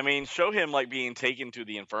 I mean, show him like being taken to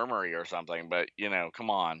the infirmary or something, but come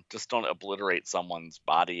on, just don't obliterate someone's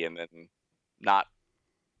body and then not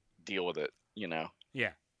deal with it. Yeah.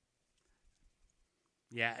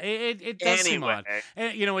 Yeah, it does seem Anyway, odd.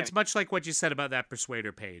 And, it's much like what you said about that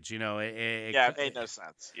Persuader page. yeah, it made no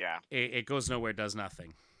sense. Yeah, it goes nowhere, does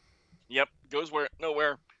nothing. yep, goes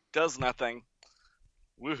nowhere, does nothing.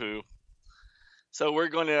 Woohoo! So we're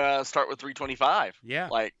going to start with 325. Yeah,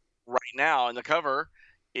 Like right now, and the cover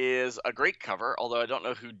is a great cover, although I don't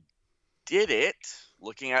know who did it.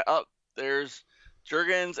 Looking at there's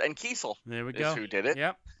Jurgens and Kiesel there we is go. who did it.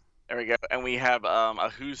 Yep. There we go. And we have a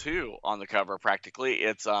who's who on the cover practically.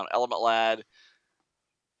 It's Element Lad,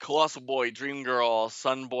 Colossal Boy, Dream Girl,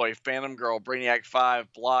 Sun Boy, Phantom Girl, Brainiac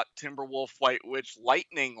 5, Block, Timberwolf, White Witch,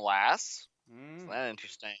 Lightning Lass. Isn't that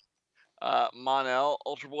interesting? Mon-El,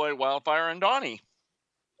 Ultra Boy, Wildfire, and Donnie.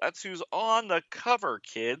 That's who's on the cover,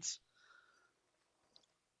 kids.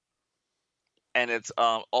 And it's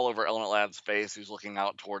all over Element Lad's face, who's looking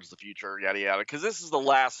out towards the future, yada yada. Because this is the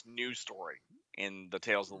last news story in the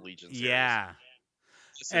Tales of the Legion series. Yeah.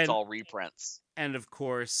 It's all reprints. And of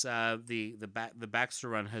course, the Baxter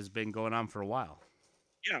run has been going on for a while.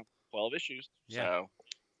 Yeah, 12 issues. Yeah. So,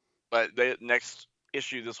 but the next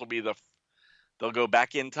issue, this will be they'll go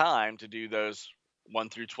back in time to do those 1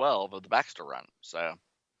 through 12 of the Baxter run. So.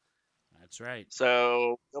 That's right.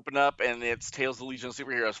 So open up and it's Tales of the Legion of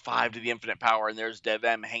Superheroes 5 to the Infinite Power, and there's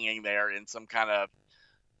Dev-Em hanging there in some kind of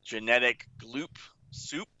genetic gloop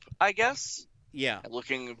soup, I guess. Yeah.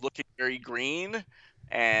 Looking very green.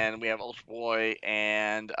 And we have Ultra Boy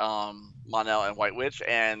and Mon-El and White Witch,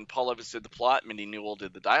 and Paul Levis did the plot. Mindy Newell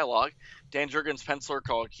did the dialogue. Dan Jurgens penciler,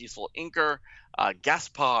 Carl Kiesel inker.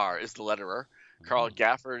 Gaspar is the letterer. Carl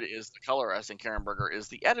Gafford is the colorist, and Karen Berger is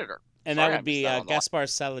the editor. And that would be Gaspar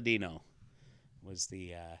Saladino. Was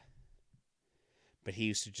the but he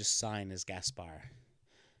used to just sign as Gaspar.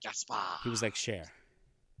 Gaspar. He was like Cher.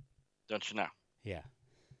 Don't you know? Yeah.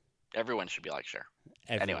 Everyone should be like Cher.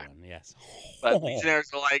 Everyone, anyway, yes. But Legionnaires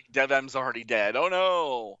are like, Dev-Em's already dead. Oh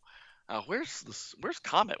no! Where's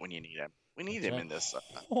Comet when you need him? We need him in this.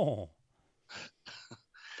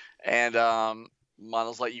 And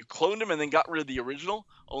Mon-El's like, you cloned him and then got rid of the original?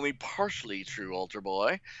 Only partially true, Ultra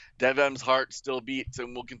Boy. Dev-Em's heart still beats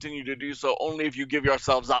and will continue to do so only if you give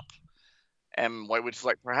yourselves up. And White Witch is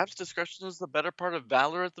like, perhaps discretion is the better part of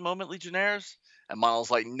valor at the moment, Legionnaires? And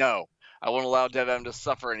Mon-El's like, no, I won't allow Dev-Em to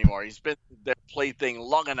suffer anymore. He's been their plaything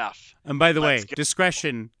long enough. And by the way,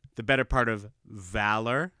 discretion, the better part of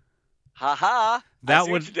valor. Ha-ha! That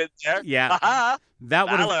would, you did there. Yeah. Ha-ha!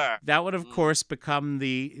 That would of course become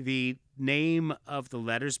the name of the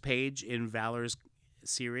letters page in Valor's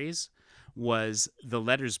series was the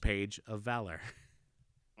letters page of Valor.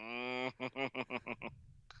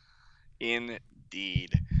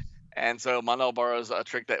 Indeed. And so Mon-El borrows a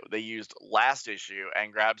trick that they used last issue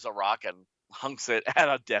and grabs a rock and hunks it at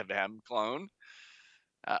a Dev-Em clone.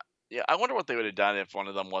 Yeah, I wonder what they would have done if one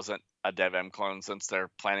of them wasn't a Dev-Em clone, since they're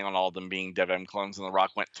planning on all of them being Dev-Em clones and the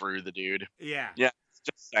rock went through the dude. Yeah. Yeah,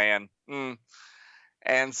 just saying.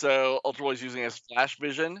 And so Ultra Boy's using his flash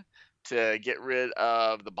vision to get rid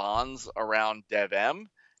of the bonds around Dev-Em,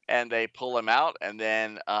 and they pull him out, and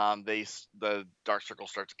then the Dark Circle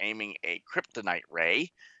starts aiming a kryptonite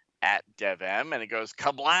ray at Dev-Em, and it goes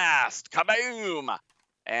kablast, kaboom,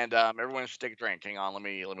 and everyone should take a drink. Hang on, let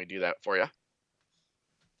me do that for you.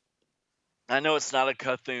 I know it's not a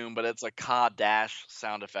Cthulhu, but it's a ka-dash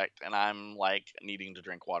sound effect, and I'm like needing to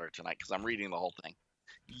drink water tonight because I'm reading the whole thing.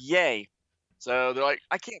 Yay! So they're like,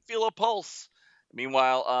 I can't feel a pulse.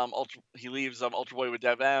 Meanwhile, he leaves Ultra Boy with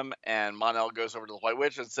Dev-Em, and Mon-El goes over to the White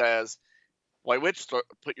Witch and says, White Witch,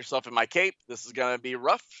 put yourself in my cape. This is going to be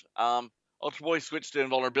rough. Ultra Boy switched to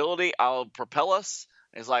invulnerability. I'll propel us.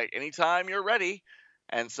 And he's like, anytime you're ready.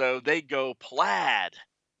 And so they go plaid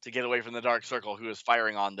to get away from the Dark Circle, who is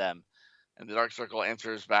firing on them. And the Dark Circle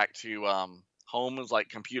answers back to Holmes like,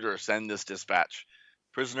 computer, send this dispatch.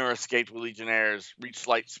 Prisoner escaped with Legionnaires, reached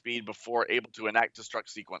light speed before able to enact destruct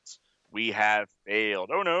sequence. We have failed.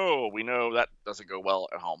 Oh no, we know that doesn't go well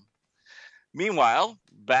at home. Meanwhile,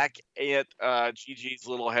 back at GG's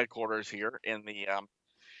little headquarters here in the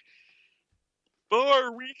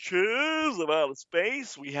far reaches of outer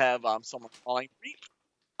space, we have someone calling Reap.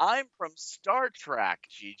 I'm from Star Trek,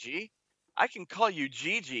 GG. I can call you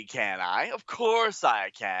Gigi, can I? Of course I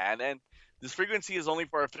can. And this frequency is only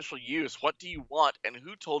for official use. What do you want, and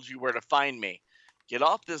who told you where to find me? Get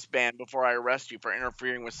off this band before I arrest you for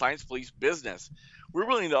interfering with Science Police business. We're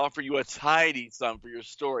willing to offer you a tidy sum for your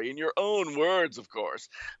story, in your own words, of course,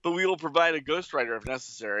 but we will provide a ghostwriter if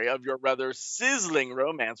necessary of your rather sizzling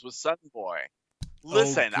romance with Sunboy.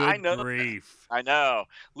 Listen, I good know. grief. I know.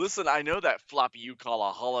 Listen, I know that floppy you call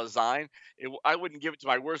a holozyne. I wouldn't give it to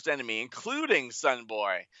my worst enemy, including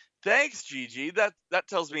Sunboy. Thanks, Gigi. That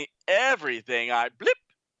tells me everything. I blip.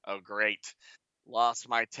 Oh, great. Lost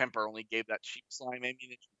my temper. Only gave that cheap slime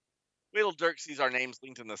ammunition. Wait till Dirk sees our names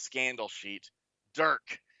linked in the scandal sheet.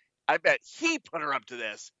 Dirk. I bet he put her up to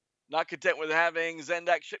this. Not content with having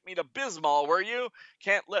Zendak ship me to Bismol, were you?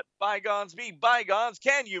 Can't let bygones be bygones,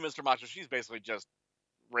 can you, Mr. Macho? She's basically just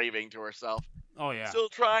raving to herself. Oh, yeah. Still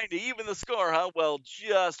trying to even the score, huh? Well,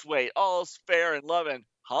 just wait. All's fair and loving.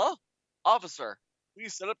 Huh? Officer,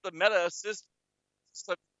 please set up the meta assist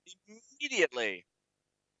system immediately.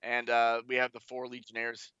 And we have the 4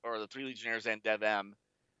 Legionnaires, or the 3 Legionnaires and Dev M.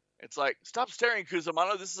 It's like, stop staring,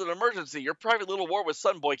 Kuzumano. This is an emergency. Your private little war with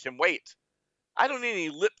Sunboy can wait. I don't need any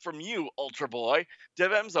lip from you, Ultra Boy.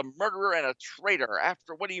 Dev M's a murderer and a traitor.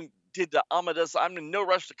 After what he did to Amadeus, I'm in no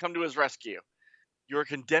rush to come to his rescue. You're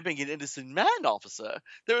condemning an innocent man, officer.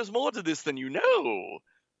 There is more to this than you know.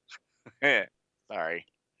 Sorry.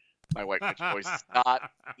 My white witch voice is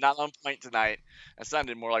not on point tonight. I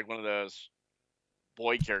sounded more like one of those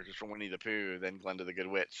boy characters from Winnie the Pooh than Glenda the Good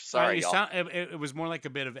Witch. Sorry, y'all. It was more like a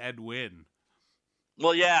bit of Ed Wynn.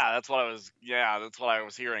 Well, yeah, that's what I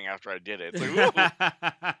was hearing after I did it. It's like,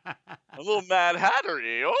 a little Mad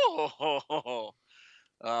Hattery. Oh.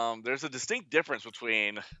 There's a distinct difference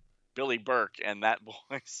between Billy Burke and that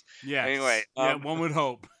voice. Yes. Anyway, one would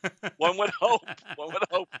hope. One would hope.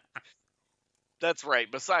 That's right.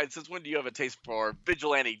 Besides, since when do you have a taste for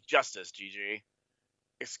vigilante justice, Gigi?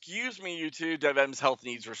 Excuse me, you two. Dev M's health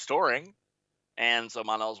needs restoring. And so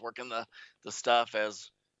Monel's working the stuff as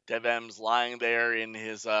Dev M's lying there in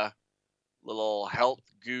his little health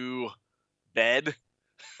goo bed.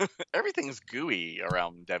 Everything's gooey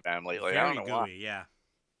around Dev M lately. I don't know gooey, why. Yeah.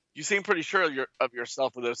 You seem pretty sure of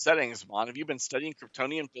yourself with those settings, Mon. Have you been studying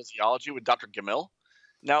Kryptonian physiology with Dr. Gamil?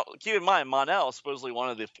 Now, keep in mind, Monel is supposedly one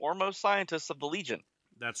of the foremost scientists of the Legion.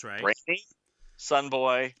 That's right. Brainy,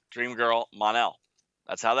 Sunboy, Dream Girl, Monel.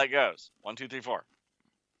 That's how that goes. 1, 2, 3, 4.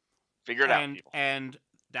 Figure it out, people. And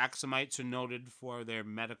Daxamites are noted for their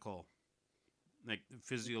medical, like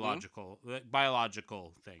physiological,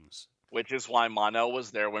 biological things. Which is why Monel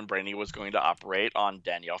was there when Brainy was going to operate on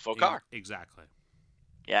Danielle Fokar. Exactly.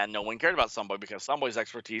 Yeah, no one cared about Sunboy because Sunboy's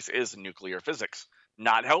expertise is nuclear physics.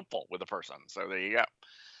 Not helpful with a person. So there you go.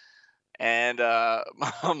 And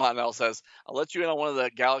Monel says, I'll let you in on one of the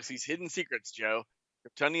galaxy's hidden secrets, Joe.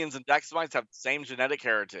 Kryptonians and Daxamites have the same genetic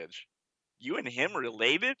heritage. You and him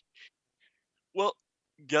related? Well,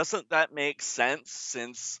 doesn't that make sense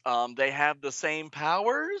since they have the same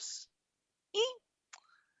powers?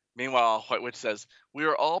 Meanwhile, White Witch says, we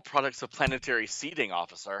are all products of planetary seeding,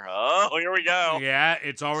 officer. Oh, here we go. Yeah,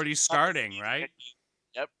 it's already starting, right?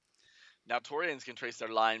 Yep. Now Torians can trace their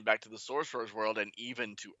line back to the Sorcerer's world and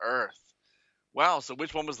even to Earth. Wow, so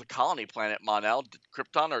which one was the colony planet, Monel?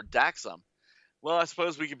 Krypton or Daxam? Well, I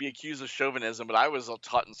suppose we could be accused of chauvinism, but I was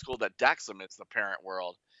taught in school that Daxam is the parent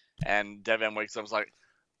world. And Dev M wakes up and is like,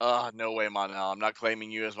 no way, Monel. I'm not claiming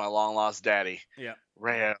you as my long-lost daddy. Yeah.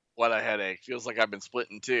 Rhea, what a headache. Feels like I've been split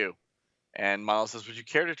in two. And Monel says, would you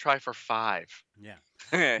care to try for 5? Yeah.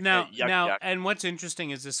 Now, yuck. And what's interesting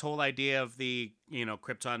is this whole idea of the,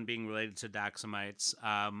 Krypton being related to Daxamites.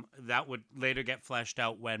 That would later get fleshed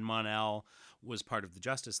out when Monel was part of the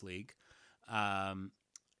Justice League.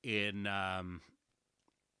 In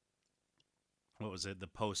what was it? The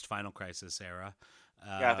post-Final Crisis era.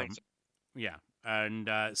 Yeah, I think so. Yeah. And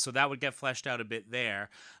so that would get fleshed out a bit there.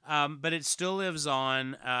 But it still lives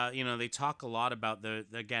on. They talk a lot about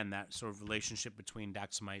that sort of relationship between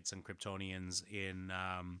Daxamites and Kryptonians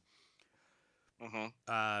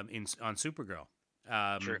on Supergirl.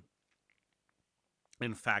 True.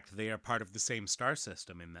 In fact, they are part of the same star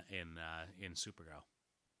system in Supergirl.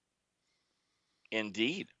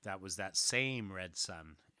 Indeed. That was that same red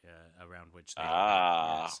sun around which they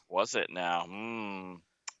yes. Was it now?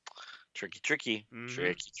 Tricky.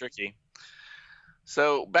 Mm-hmm. Tricky.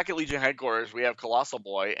 So back at Legion headquarters, we have Colossal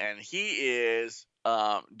Boy, and he is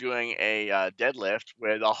doing a deadlift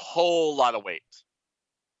with a whole lot of weight.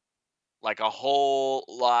 Like a whole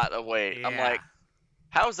lot of weight. Yeah. I'm like,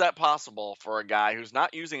 how is that possible for a guy who's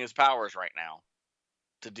not using his powers right now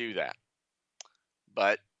to do that?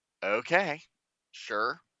 But okay,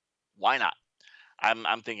 sure. Why not?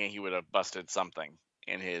 I'm thinking he would have busted something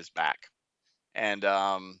in his back. And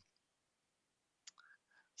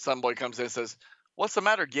Sunboy comes in and says, "What's the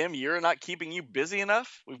matter, Gim? You're not keeping you busy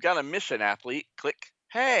enough? We've got a mission, athlete." Click.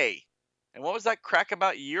 "Hey, and what was that crack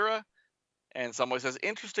about Yura?" And Sunboy says,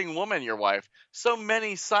 "Interesting woman, your wife. So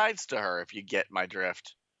many sides to her, if you get my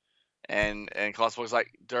drift." And Colossus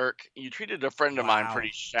like, "Dirk, you treated a friend of mine Wow.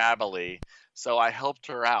 pretty shabbily, so I helped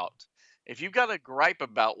her out. If you've got a gripe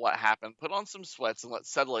about what happened, put on some sweats and let's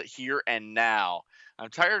settle it here and now. I'm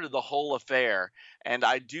tired of the whole affair, and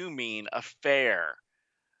I do mean affair.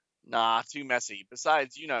 Nah, too messy.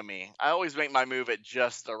 Besides, you know me. I always make my move at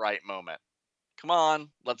just the right moment. Come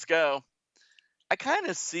on, let's go." I kind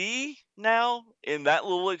of see now in that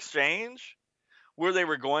little exchange where they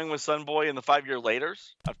were going with Sunboy in the 5 year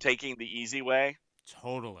laters of taking the easy way.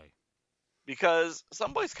 Totally. Because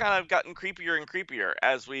Sunboy's kind of gotten creepier and creepier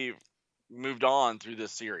as we've moved on through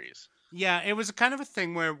this series. Yeah, it was a kind of a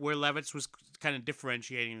thing where Levitz was kind of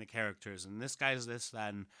differentiating the characters, and this guy's this,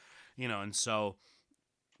 that, and and so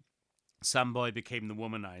Sunboy became the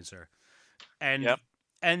womanizer, and Yep.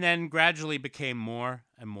 and then gradually became more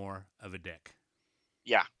and more of a dick.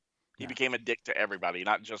 Yeah. He Yeah. became a dick to everybody,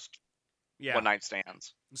 not just Yeah. one night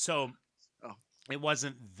stands. So it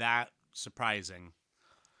wasn't that surprising.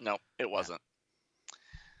 No, it wasn't.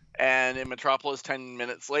 And in Metropolis 10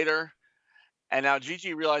 minutes later, and now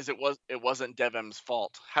Gigi realized it wasn't Devem's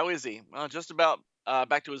fault. How is he? Well, just about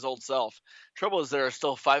back to his old self. Trouble is there are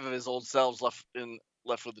still 5 of his old selves left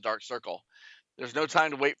with the Dark Circle. There's no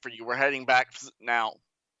time to wait for you. We're heading back now.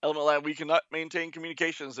 Element Lab, we cannot maintain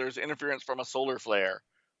communications. There's interference from a solar flare.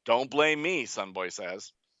 Don't blame me, Sunboy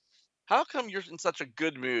says. How come you're in such a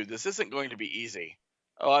good mood? This isn't going to be easy.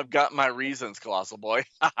 Oh, I've got my reasons, Colossal Boy.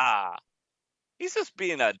 Haha. He's just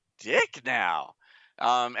being a dick now.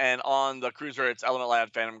 And on the cruiser, it's Element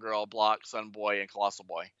Lad, Phantom Girl, Block, Sunboy, and Colossal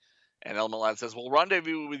Boy. And Element Lad says, "We'll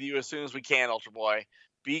rendezvous with you as soon as we can, Ultra Boy.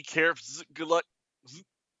 Be careful. Good luck."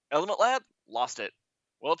 Element Lad lost it.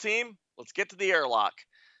 "Well, team, let's get to the airlock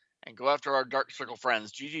and go after our Dark Circle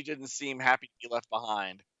friends." Gigi didn't seem happy to be left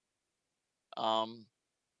behind. And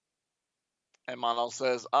Monel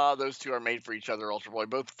says, "Those two are made for each other, Ultra Boy.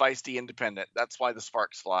 Both feisty, independent. That's why the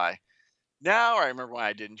sparks fly." Now I remember why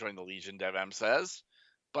I didn't join the Legion, DevM says.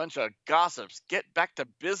 "Bunch of gossips. Get back to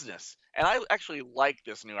business." And I actually like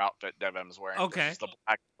this new outfit DevM's wearing. Okay. This is the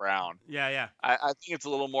black and brown. Yeah. I think it's a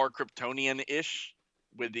little more Kryptonian-ish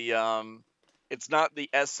with the it's not the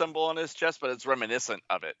S symbol on his chest, but it's reminiscent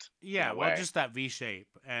of it. Yeah, well, just that V shape,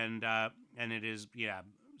 and it is, yeah.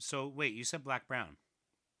 So wait, you said black brown?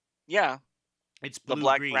 Yeah, it's blue the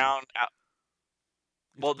black green. Brown.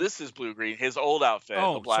 Well, this is blue green. His old outfit.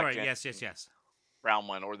 Oh, the black sorry. Yes. Brown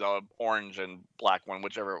one, or the orange and black one,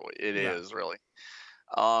 whichever it is, really.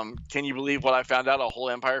 Can you believe what I found out? A whole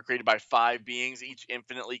empire created by 5 beings, each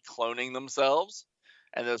infinitely cloning themselves.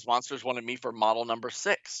 And those monsters wanted me for model number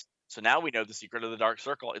 6. So now we know the secret of the Dark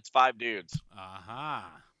Circle. It's 5 dudes.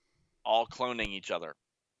 Aha. All cloning each other.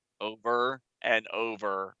 Over and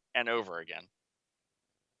over and over again.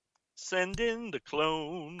 Send in the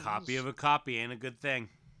clones. Copy of a copy ain't a good thing.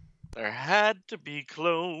 There had to be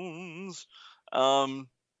clones. And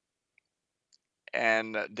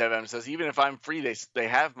Devem says, "Even if I'm free, they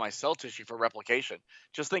have my cell tissue for replication.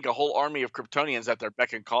 Just think, a whole army of Kryptonians at their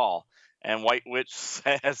beck and call." And White Witch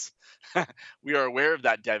says, "We are aware of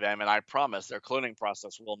that, Devem, and I promise their cloning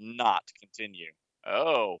process will not continue."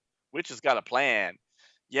 Oh, Witch has got a plan.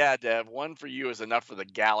 "Yeah, Dev, one for you is enough for the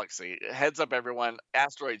galaxy. Heads up, everyone.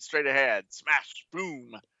 Asteroid straight ahead. Smash,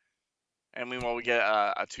 boom." And meanwhile, we get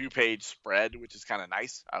a 2-page spread, which is kind of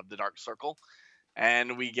nice, of the Dark Circle.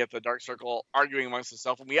 And we get the Dark Circle arguing amongst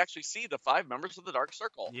itself, and we actually see the 5 members of the Dark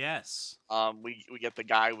Circle. Yes. We get the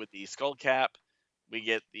guy with the skull cap. We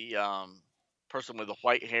get the person with the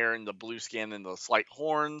white hair and the blue skin and the slight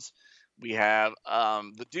horns. We have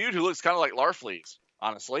the dude who looks kind of like Larfleeze,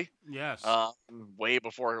 honestly. Yes. Way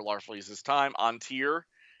before Larfleeze's time, on tier.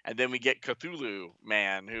 And then we get Cthulhu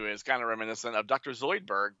Man, who is kind of reminiscent of Dr.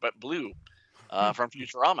 Zoidberg, but blue, from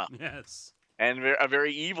Futurama. Yes. And a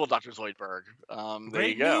very evil Dr. Zoidberg. There you go.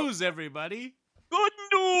 Great news, everybody. Good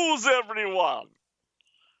news, everyone.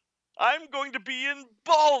 I'm going to be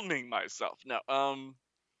embalming myself. No,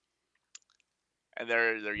 and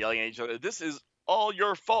they're yelling at each other. "This is all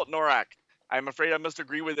your fault, Norak. I'm afraid I must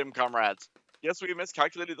agree with him, comrades. Yes, we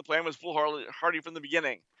miscalculated. The plan was foolhardy from the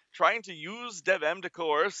beginning. Trying to use Devem to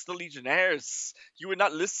coerce the Legionnaires. You would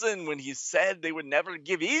not listen when he said they would never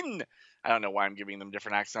give in." I don't know why I'm giving them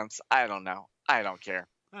different accents. I don't know. I don't care.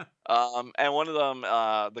 Huh. And one of them,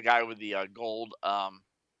 the guy with the gold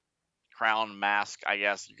crown mask, I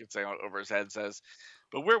guess you could say, over his head, says,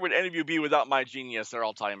 "But where would any of you be without my genius?" They're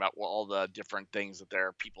all talking about all the different things that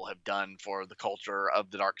their people have done for the culture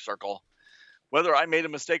of the Dark Circle. "Whether I made a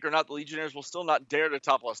mistake or not, the Legionnaires will still not dare to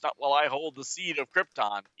topple us, not while I hold the seed of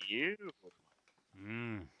Krypton." Ew.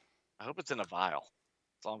 I hope it's in a vial.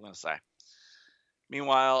 That's all I'm going to say.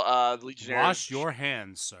 Meanwhile, the Legionnaires... Wash your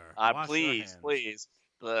hands, sir. Please.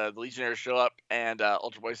 The Legionnaires show up, and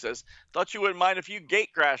Ultra Boy says, "Thought you wouldn't mind a few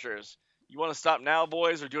gate crashers. You want to stop now,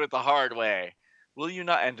 boys, or do it the hard way? Will you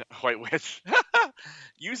not?" And White Witch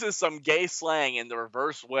uses some gay slang in the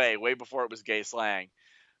reverse way before it was gay slang.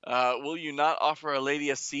 "Will you not offer a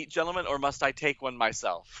lady a seat, gentlemen, or must I take one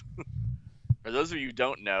myself?" For those of you who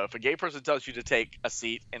don't know, if a gay person tells you to take a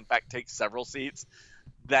seat, in fact, take several seats,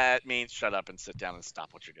 that means shut up and sit down and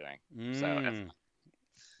stop what you're doing. So,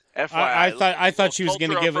 FYI, I thought she was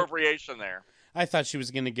going to give appropriation there. I thought she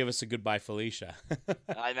was going to give us a goodbye, Felicia.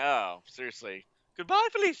 I know, seriously. Goodbye,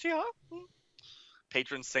 Felicia.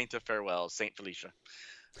 Patron saint of farewell, Saint Felicia.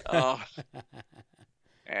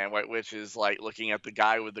 And White Witch is like looking at the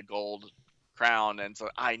guy with the gold crown and so,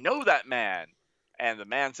 "I know that man." And the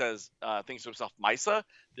man says, thinks to himself, "Misa,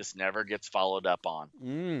 this never gets followed up on."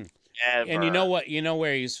 Ever. And you know what? You know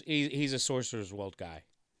where he's a Sorcerer's World guy.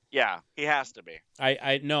 Yeah, he has to be.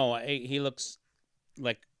 I know. He looks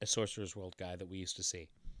like a Sorcerer's World guy that we used to see.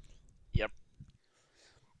 Yep.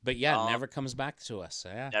 But yeah, never comes back to us.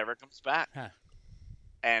 Yeah. Never comes back. Huh.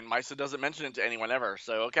 And Misa doesn't mention it to anyone ever,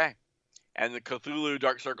 so okay. And the Cthulhu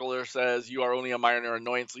Dark Circler says, "You are only a minor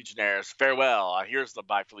annoyance, Legionnaires. Farewell." Here's the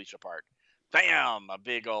bye Felicia part. Bam! A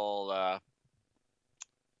big old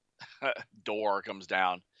door comes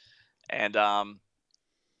down. And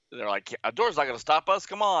they're like, "A door's not going to stop us.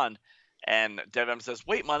 Come on." And Dev-Em says,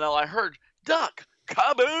 "Wait, Mon-El, I heard. Duck!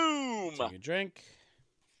 Kaboom!" Take a drink.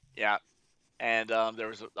 Yeah. And there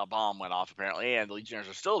was a bomb went off, apparently, and the Legionnaires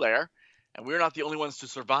are still there. And we're not the only ones to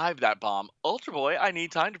survive that bomb. "Ultra Boy, I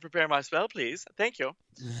need time to prepare my spell, please. Thank you."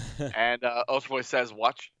 And Ultra Boy says,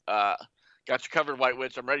 "Watch, got you covered, White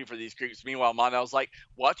Witch. I'm ready for these creeps." Meanwhile, Mon-El's like,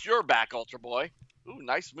 "Watch your back, Ultra Boy." "Ooh,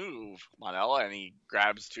 nice move, Mon-El." And he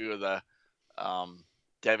grabs two of the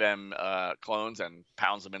Dev-Em clones and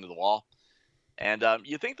pounds them into the wall. And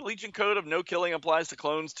 "You think the Legion Code of no killing applies to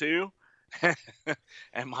clones too?"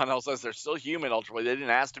 And Mon-El says, "They're still human, Ultra Boy. They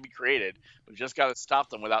didn't ask to be created. We've just got to stop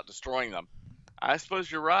them without destroying them." "I suppose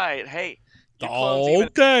you're right. Hey, you clones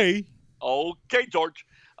okay, George.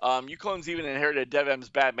 You clones even inherited Dev-Em's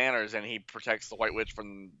bad manners, and he protects the White Witch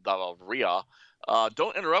from the Rhea.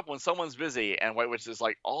 Don't interrupt when someone's busy." And White Witch is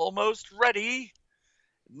like, "Almost ready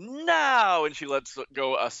now." And she lets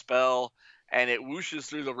go a spell, and it whooshes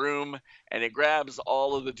through the room, and it grabs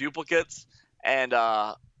all of the duplicates. And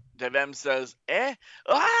Dev-Em says, no!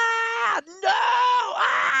 Ah!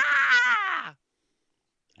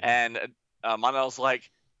 And Mon-El's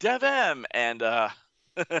like, "Dev-Em!" And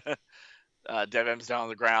Dev-Em's down on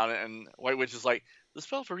the ground, and White Witch is like, "The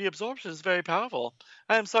spell for reabsorption is very powerful.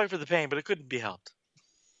 I am sorry for the pain, but it couldn't be helped."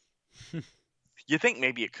 You think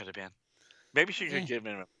maybe it could have been. Maybe she could give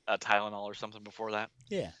him a Tylenol or something before that.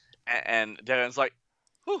 Yeah. And Dev-Em's like,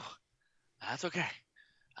 "Whew, that's okay.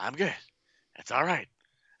 I'm good. It's all right.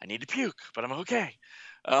 I need to puke, but I'm okay."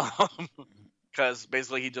 Because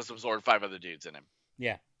basically he just absorbed 5 other dudes in him.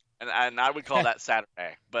 Yeah. And I would call that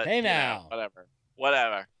Saturday. But hey now.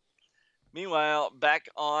 Whatever. Meanwhile, back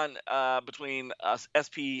on between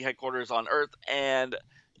SP headquarters on Earth and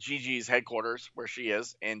Gigi's headquarters, where she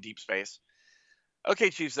is in deep space. "Okay,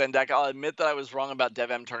 Chief Zendak, I'll admit that I was wrong about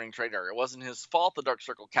Dev-Em turning traitor. It wasn't his fault the Dark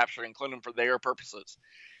Circle captured and cloned him for their purposes.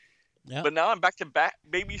 Yep. But now I'm back to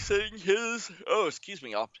babysitting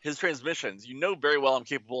his transmissions. You know very well I'm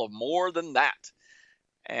capable of more than that."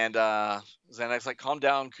 And Zendak's like, "Calm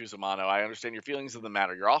down, Kuzumano. I understand your feelings in the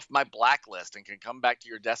matter. You're off my blacklist and can come back to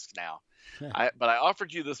your desk now. But I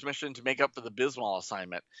offered you this mission to make up for the Bismol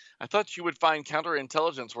assignment. I thought you would find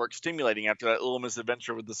counterintelligence work stimulating after that little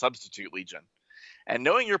misadventure with the Substitute Legion. And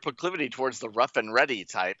knowing your proclivity towards the rough and ready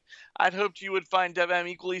type, I'd hoped you would find Dev-Em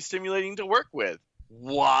equally stimulating to work with."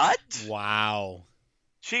 What? Wow.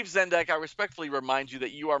 "Chief Zendak, I respectfully remind you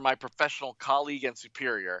that you are my professional colleague and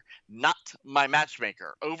superior, not my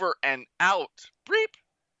matchmaker. Over and out. Breep."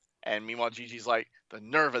 And meanwhile, Gigi's like, "The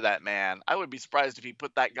nerve of that man. I would be surprised if he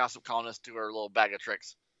put that gossip columnist to her little bag of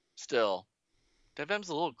tricks. Still, Dev-Em's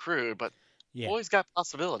a little crude, but boy's got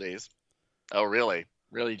possibilities." "Oh, really?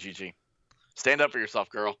 Really, Gigi? Stand up for yourself,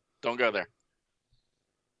 girl. Don't go there."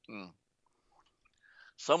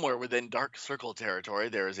 Somewhere within Dark Circle territory,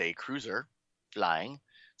 there is a cruiser flying.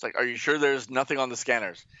 It's like, "Are you sure there's nothing on the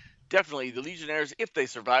scanners?" "Definitely. The Legionnaires, if they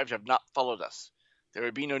survived, have not followed us. There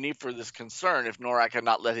would be no need for this concern if Norak had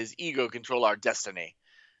not let his ego control our destiny.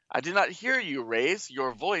 I did not hear you, Raze.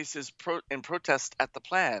 Your voice is in protest at the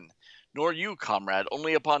plan. Nor you, comrade.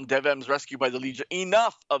 Only upon Devem's rescue by the Legion.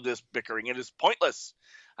 Enough of this bickering. It is pointless.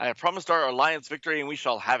 I have promised our alliance victory, and we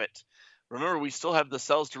shall have it. Remember, we still have the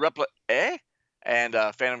cells to replicate. Eh? And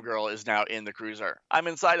Phantom Girl is now in the cruiser. I'm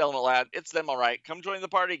inside, Element Lad. It's them, all right. Come join the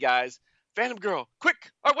party, guys. Phantom Girl,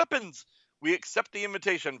 quick! Our weapons! We accept the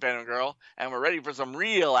invitation, Phantom Girl, and we're ready for some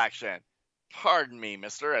real action. Pardon me,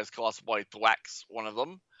 mister, as Colossal Boy thwacks one of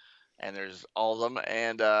them. And there's all of them,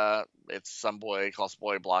 and it's some boy, Colossal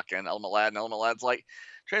Boy, blocking Element Lad, and Element Lad's like,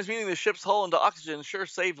 transmuting the ship's hull into oxygen sure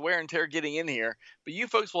saved wear and tear getting in here, but you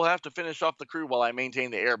folks will have to finish off the crew while I maintain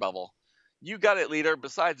the air bubble. You got it, leader.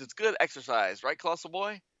 Besides, it's good exercise, right, Colossal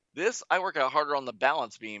Boy? This, I work out harder on the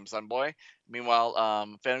balance beam, son boy. Meanwhile,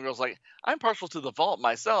 Phantom Girl's like, I'm partial to the vault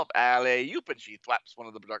myself, alley-oop, and she thwaps one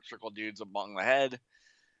of the Dark Circle dudes among the head.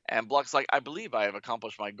 And Block's like, I believe I have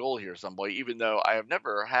accomplished my goal here, son boy, even though I have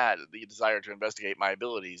never had the desire to investigate my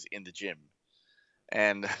abilities in the gym.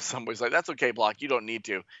 And somebody's like, that's okay, Block, you don't need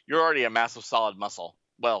to. You're already a massive solid muscle.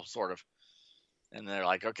 Well, sort of. And they're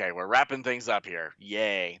like, okay, we're wrapping things up here.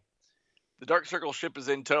 Yay. The Dark Circle ship is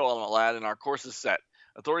in tow, Element Lad, and our course is set.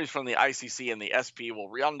 Authorities from the ICC and the SP will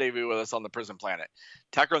rendezvous with us on the prison planet.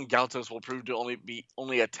 Takron Galtos will prove to be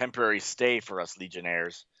only a temporary stay for us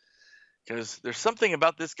Legionnaires. Because there's something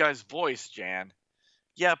about this guy's voice, Jan.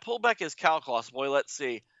 Yeah, pull back his Calcloss, boy. Let's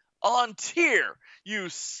see. On tier, you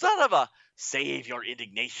son of a... Save your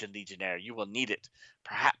indignation, Legionnaire. You will need it.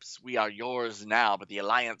 Perhaps we are yours now, but the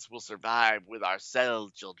Alliance will survive with our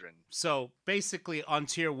cell children. So, basically,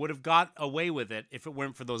 Ontier would have got away with it if it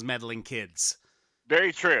weren't for those meddling kids.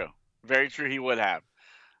 Very true. Very true, he would have.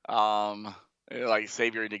 Like,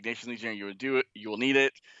 save your indignation, Legionnaire. You will do it. You will need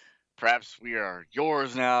it. Perhaps we are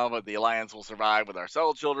yours now, but the Alliance will survive with our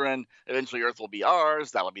cell children. Eventually, Earth will be ours.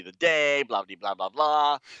 That'll be the day. Blah, blah, blah,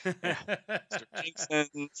 blah. Mr.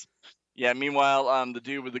 Jinxons. Yeah, meanwhile, the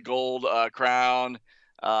dude with the gold crown,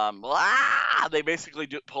 they basically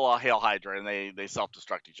pull a Hail Hydra, and they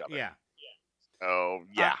self-destruct each other. Yeah. So,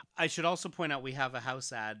 yeah. I should also point out we have a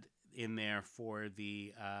house ad in there for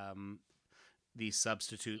the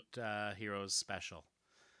Substitute Heroes special.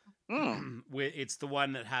 It's the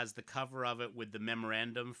one that has the cover of it with the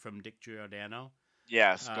memorandum from Dick Giordano.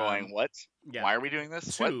 Yes, going, what? Yeah. Why are we doing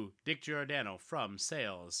this? To what? Dick Giordano from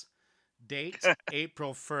Sales. Date,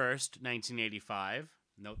 April 1st, 1985.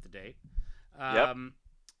 Note the date.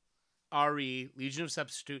 RE, Legion of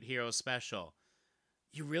Substitute Heroes special.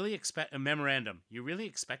 You really expect... A memorandum. You really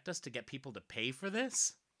expect us to get people to pay for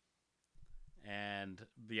this? And,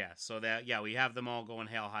 yeah, so that... Yeah, we have them all going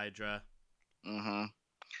Hail Hydra. Mm-hmm.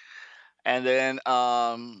 And then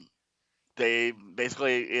they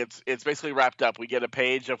basically it's basically wrapped up. We get a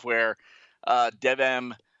page of where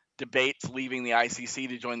Devem debates leaving the ICC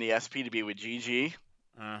to join the SP to be with Gigi.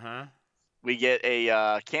 We get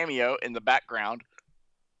a cameo in the background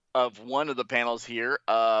of one of the panels here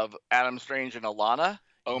of Adam Strange and Alana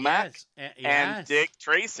Omak and Dick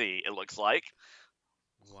Tracy. It looks like.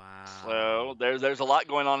 Wow. So there's a lot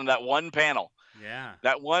going on in that one panel. Yeah.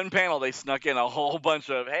 That one panel, they snuck in a whole bunch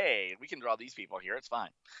of, hey, we can draw these people here. It's fine.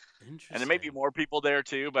 Interesting. And there may be more people there,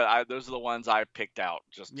 too, but those are the ones I picked out.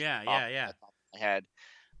 Just yeah. My head.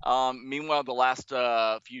 Meanwhile, the last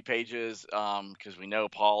few pages, because we know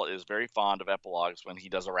Paul is very fond of epilogues when he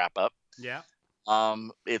does a wrap-up. Yeah.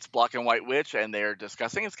 It's Black and White Witch, and they're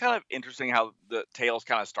discussing. It's kind of interesting how the tales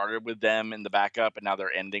kind of started with them in the backup, and now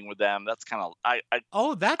they're ending with them. That's kind of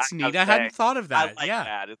that's neat. I hadn't thought of that. I like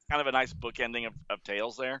that. It's kind of a nice book ending of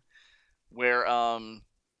tales there, where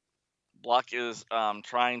Block is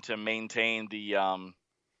trying to maintain the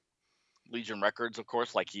Legion records, of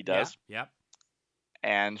course, like he does. Yeah.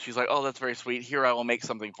 And she's like, "Oh, that's very sweet. Here, I will make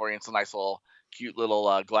something for you. It's a nice little." Cute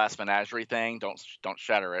little glass menagerie thing. Don't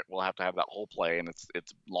shatter it. We'll have to have that whole play, and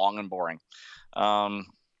it's long and boring. And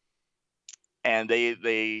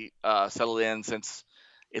they settled in since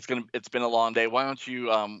it's been a long day. Why don't you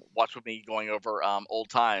watch with me going over old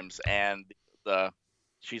times? And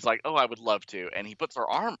she's like, oh, I would love to. And he puts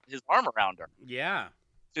his arm around her. Yeah,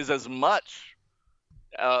 which is as much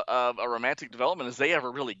of a romantic development as they ever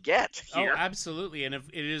really get here. Oh, absolutely. And it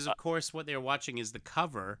is, of course, what they're watching is the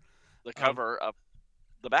cover. The cover of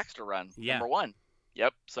the Baxter Run, number 1.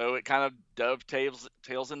 Yep. So it kind of dovetails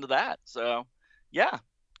into that. So, yeah.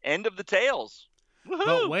 End of the tales. Woohoo!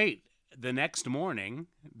 But wait, the next morning,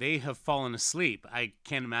 they have fallen asleep. I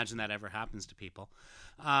can't imagine that ever happens to people.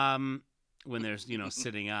 When they're,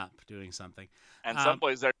 sitting up doing something. And some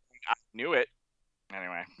boys are, I knew it.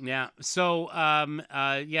 Anyway. Yeah. So,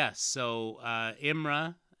 yes. So,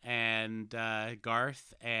 Imra and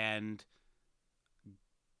Garth and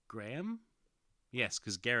Graham. Yes,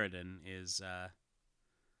 because Garridan is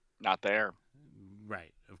Not there.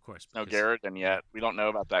 right, of course. No Because Garridan yeah, yet. We don't know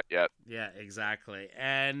about that yet. yeah, exactly.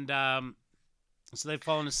 And so they've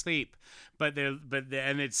fallen asleep,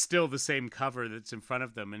 and it's still the same cover that's in front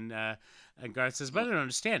of them. And Garth says, "But I don't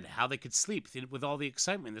understand how they could sleep with all the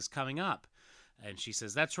excitement that's coming up." And she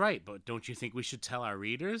says, "That's right, but don't you think we should tell our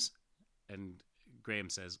readers?" And Graham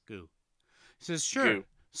says, "Goo." He says, "Sure. Goo.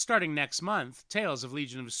 Starting next month, Tales of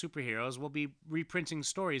Legion of Superheroes will be reprinting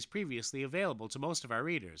stories previously available to most of our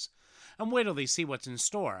readers. And wait till they see what's in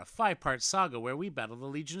store, a 5-part saga where we battle the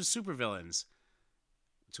Legion of Supervillains."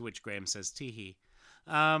 To which Graham says, "Teehee."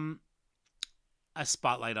 Um, a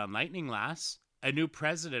spotlight on Lightning Lass, a new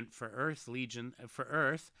president for Earth Legion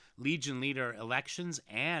leader elections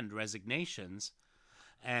and resignations.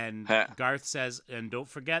 And Garth says, "And don't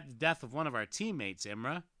forget the death of one of our teammates,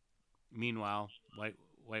 Imra." Meanwhile,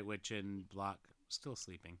 White Witch and Block still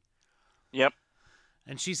sleeping. Yep.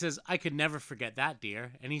 And she says, "I could never forget that,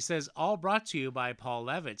 dear." And he says, "All brought to you by Paul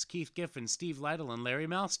Levitz, Keith Giffen, Steve Lytle, and Larry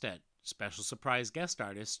Malstead. Special surprise guest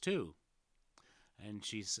artists, too." And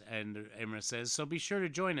Imra says, "So be sure to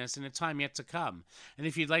join us in a time yet to come. And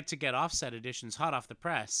if you'd like to get offset editions hot off the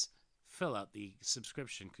press, fill out the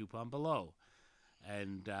subscription coupon below."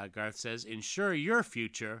 And Garth says, "Ensure your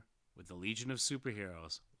future with the Legion of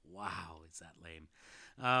Superheroes." Wow, is that lame?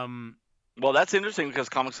 Well, that's interesting because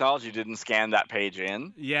Comixology didn't scan that page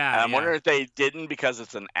in. Yeah. And I'm wondering if they didn't because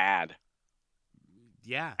it's an ad.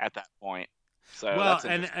 Yeah. At that point. So well, that's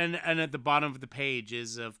and at the bottom of the page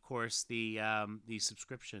is, of course, the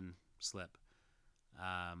subscription slip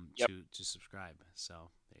to subscribe.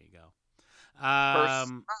 So there you go.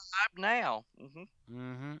 Subscribe now.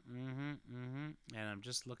 And I'm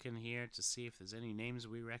just looking here to see if there's any names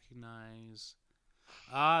we recognize.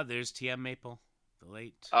 There's TM Maple, the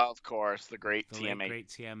late. Of course, the great TM Maple. Great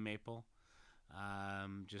TM Maple.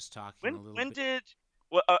 Just talking a little bit. When did?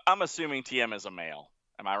 Well, I'm assuming TM is a male.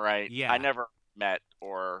 Am I right? Yeah. I never met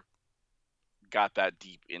or got that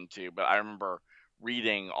deep into, but I remember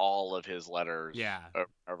reading all of his letters. Yeah.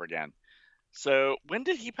 Over again. So when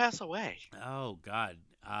did he pass away? Oh God,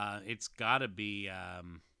 it's got to be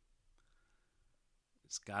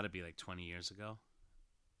like 20 years ago.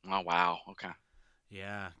 Oh wow. Okay.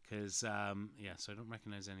 Yeah, because so I don't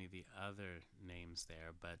recognize any of the other names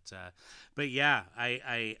there, but yeah,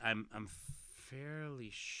 I'm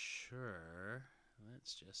fairly sure.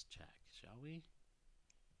 Let's just check, shall we?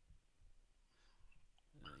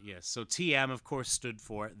 Yes, so TM, of course, stood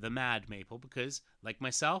for the Mad Maple because, like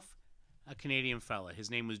myself, a Canadian fella.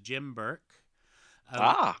 His name was Jim Burke.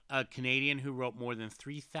 A Canadian who wrote more than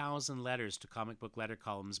 3,000 letters to comic book letter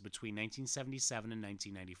columns between 1977 and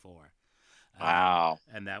 1994. Wow.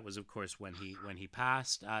 And that was, of course, when he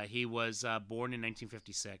passed. He was born in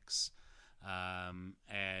 1956.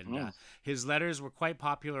 His letters were quite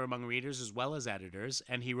popular among readers as well as editors,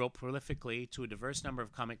 and he wrote prolifically to a diverse number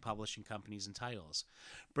of comic publishing companies and titles.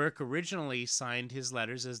 Burke originally signed his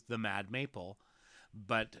letters as the Mad Maple,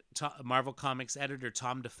 but Marvel Comics editor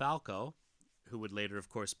Tom DeFalco, who would later, of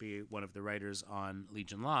course, be one of the writers on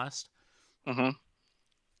Legion Lost,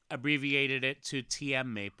 abbreviated it to TM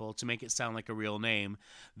Maple to make it sound like a real name,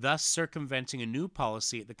 thus circumventing a new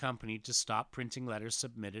policy at the company to stop printing letters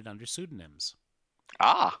submitted under pseudonyms.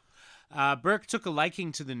 Burke took a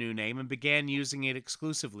liking to the new name and began using it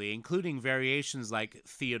exclusively, including variations like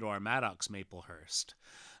Theodore Maddox Maplehurst.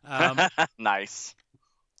 Nice.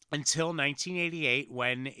 Until 1988,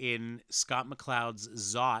 when in Scott McCloud's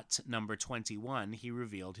Zot number 21, he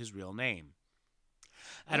revealed his real name.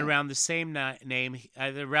 Around the same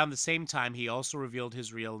time, he also revealed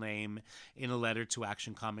his real name in a letter to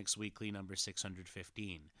Action Comics Weekly number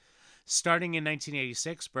 615. Starting in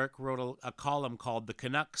 1986, Burke wrote a column called "The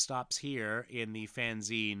Canuck Stops Here" in the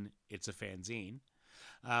fanzine It's a Fanzine.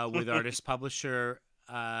 With artist-publisher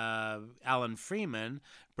Alan Freeman,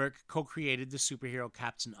 Burke co-created the superhero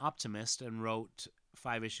Captain Optimist and wrote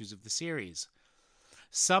 5 issues of the series.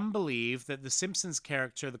 Some believe that the Simpsons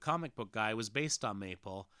character, the comic book guy, was based on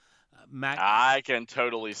Maple. I can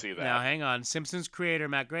totally see that. Now, hang on. Simpsons creator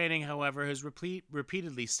Matt Groening, however, has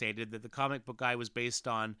repeatedly stated that the comic book guy was based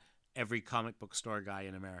on every comic book store guy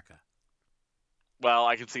in America. Well,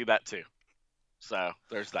 I can see that too. So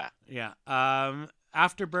there's that. Yeah.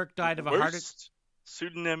 After Burke died of a heart attack.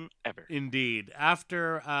 Pseudonym ever. Indeed.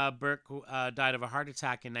 After Burke died of a heart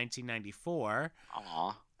attack in 1994.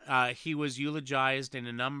 He was eulogized in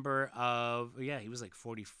a number of... Yeah, he was like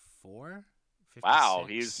 44? 56? Wow,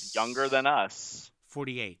 he's younger than us.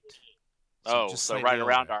 48. So Oh, just so slightly right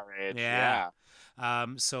around over. our age. Yeah. Yeah.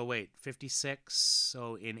 So wait, 56.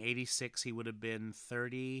 So in 86 he would have been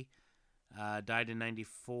 30. Died in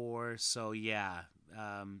 94. So yeah.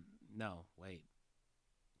 No, wait.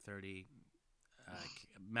 30.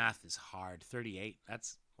 Math is hard. 38.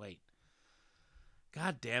 That's wait.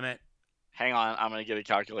 God damn it. Hang on, I'm gonna get a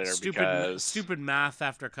calculator because Stupid math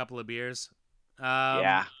after a couple of beers.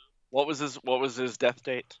 yeah. What was his death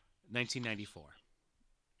date? 1994.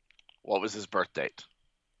 What was his birth date?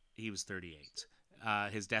 He was 38.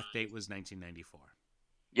 His death date was 1994.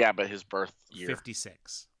 Yeah, but his birth year.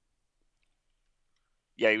 56.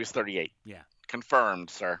 Yeah, he was 38. Yeah. Confirmed,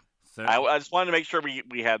 sir. I just wanted to make sure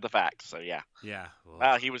we had the facts. So yeah. Yeah.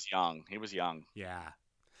 Well, he was young. Yeah.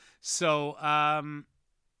 So,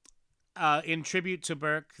 in tribute to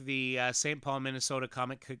Burke, the St. Paul, Minnesota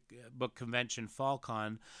Comic Book Convention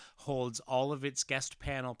FallCon holds all of its guest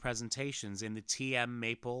panel presentations in the TM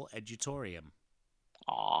Maple Edutorium.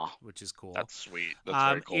 Aw, which is cool. That's sweet. That's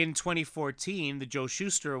very cool. In 2014, the Joe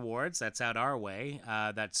Shuster Awards, that's out our way.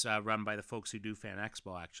 That's run by the folks who do Fan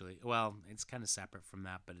Expo, actually. Well, it's kind of separate from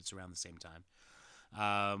that, but it's around the same time.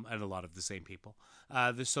 And a lot of the same people.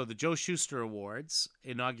 So the Joe Shuster Awards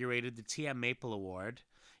inaugurated the TM Maple Award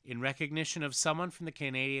in recognition of someone from the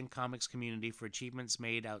Canadian comics community for achievements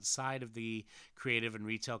made outside of the creative and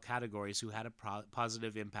retail categories who had a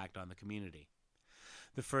positive impact on the community.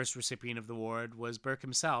 The first recipient of the award was Burke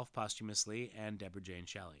himself, posthumously, and Deborah Jane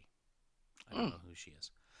Shelley. I don't know who she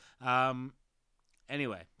is.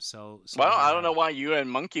 Anyway, so well, I don't know why you and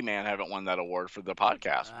Monkey Man haven't won that award for the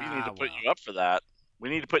podcast. We need to put you up for that. We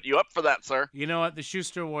need to put you up for that, sir. You know what? The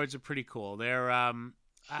Shuster Awards are pretty cool. They're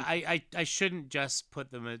I shouldn't just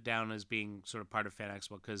put them down as being sort of part of Fan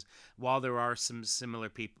Expo, because while there are some similar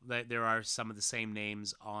people, there are some of the same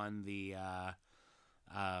names on the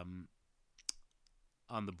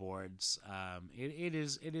boards. It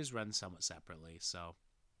is run somewhat separately. So,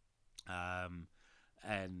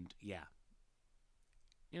 and yeah,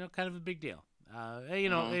 kind of a big deal.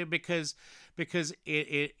 Because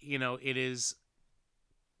it is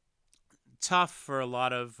tough for a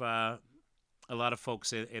lot of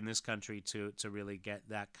folks in this country to really get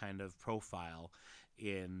that kind of profile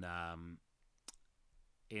in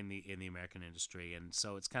the American industry, and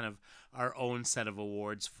so it's kind of our own set of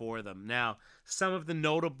awards for them. Now, some of the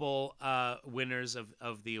notable winners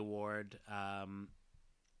of the award,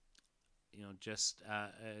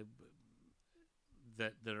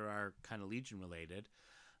 that are kind of Legion related.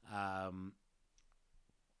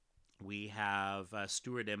 We have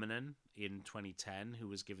Stuart Immonen in 2010, who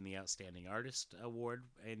was given the Outstanding Artist Award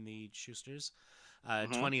in the Schusters.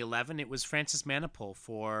 2011, it was Francis Manapul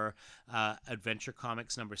for Adventure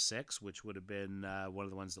Comics #6, which would have been one of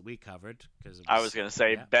the ones that we covered. I was going to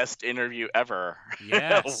say best interview ever.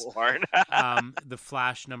 Yes. Award. The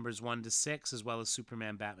Flash numbers 1 to 6, as well as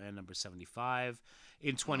Superman Batman #75.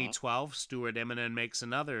 In 2012, Stuart Immonen makes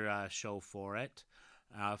another show for it,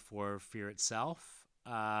 for Fear Itself.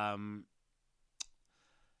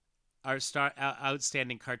 Our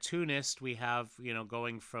outstanding cartoonist, we have,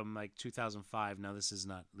 going from like 2005. Now, this is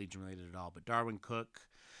not Legion related at all, but Darwin Cook.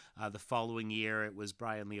 The following year, it was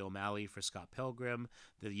Brian Lee O'Malley for Scott Pilgrim.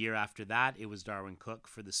 The year after that, it was Darwin Cook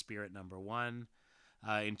for The Spirit #1.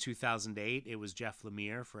 In 2008, it was Jeff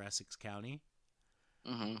Lemire for Essex County.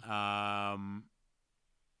 And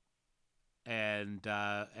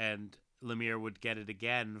Lemire would get it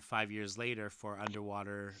again 5 years later for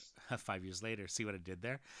Underwater. 5 years later, see what I did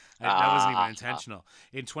there? That wasn't even intentional.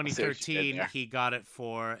 In 2013, he got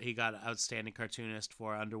Outstanding Cartoonist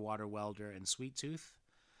for Underwater Welder and Sweet Tooth.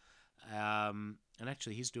 And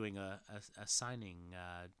actually, he's doing a signing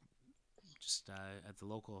just at the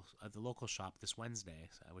local shop this Wednesday,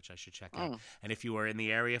 which I should check out. And if you are in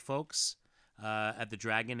the area, folks, at the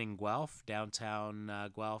Dragon in Guelph, downtown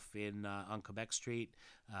Guelph on Quebec Street,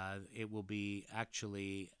 it will be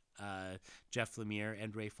actually Jeff Lemire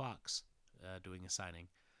and Ray Fox doing a signing.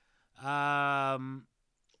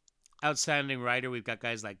 Outstanding writer, we've got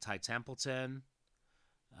guys like Ty Templeton,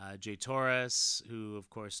 Jay Torres, who of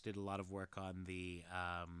course did a lot of work on the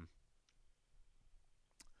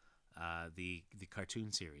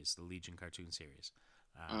cartoon series, the Legion cartoon series.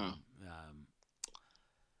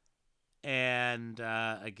 And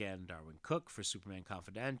again, Darwin Cook for Superman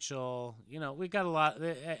Confidential. We got a lot.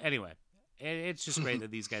 Anyway, it's just great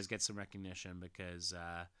that these guys get some recognition, because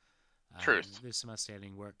there's some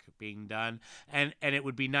outstanding work being done, and it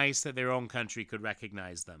would be nice that their own country could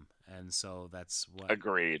recognize them. And so that's what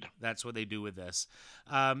agreed. That's what they do with this.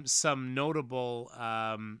 Some notable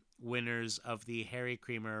winners of the Harry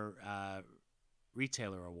Creamer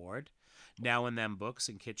Retailer Award. Now and Then Books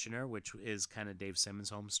in Kitchener, which is kind of Dave Simmons'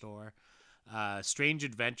 home store. Strange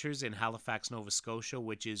Adventures in Halifax, Nova Scotia,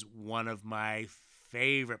 which is one of my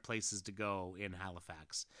favorite places to go in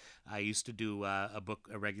Halifax. I used to do a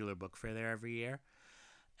regular book fair there every year,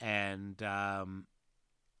 and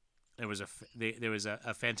there was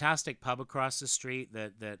a fantastic pub across the street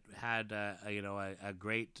that had a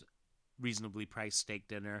great, reasonably priced steak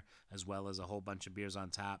dinner as well as a whole bunch of beers on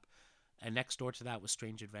tap. And next door to that was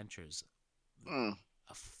Strange Adventures, a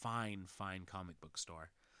fine comic book store,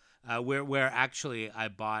 where actually I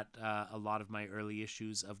bought a lot of my early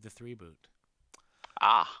issues of the Three Boot.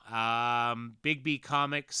 Big B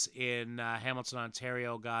Comics in Hamilton,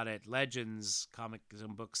 Ontario got it. Legends Comics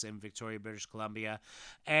and Books in Victoria, British Columbia.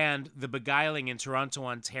 And The Beguiling in Toronto,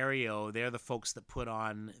 Ontario. They're the folks that put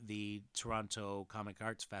on the Toronto Comic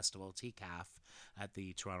Arts Festival, TCAF, at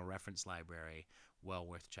the Toronto Reference Library. Well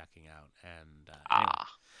worth checking out. And anyway.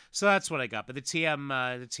 So that's what I got. But the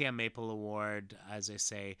TM Maple Award, as I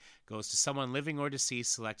say, goes to someone living or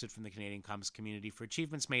deceased selected from the Canadian comics community for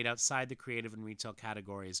achievements made outside the creative and retail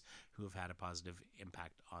categories who have had a positive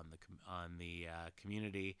impact on the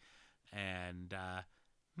community. And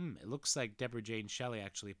it looks like Deborah Jane Shelley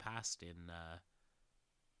actually passed in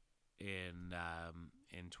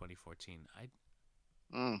 2014. I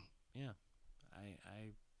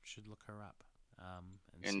should look her up.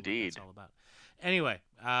 And see what that's all about. Anyway,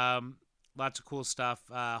 lots of cool stuff.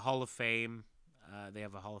 Hall of Fame. They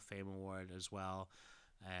have a Hall of Fame award as well.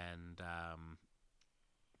 And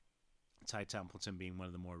Ty Templeton being one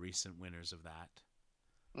of the more recent winners of that.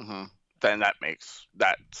 Mm-hmm. Then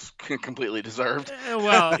that's completely deserved.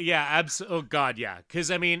 Well, yeah, absolutely. Oh God, yeah.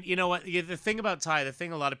 Because I mean, you know what? The thing about Ty, the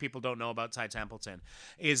thing a lot of people don't know about Ty Templeton,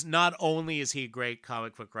 is not only is he a great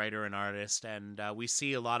comic book writer and artist, and we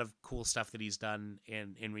see a lot of cool stuff that he's done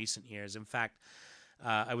in recent years. In fact,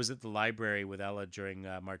 I was at the library with Ella during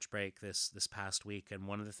March break this past week, and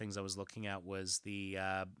one of the things I was looking at was the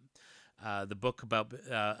book about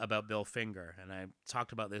Bill Finger, and I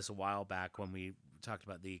talked about this a while back when we talked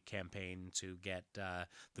about the campaign to get the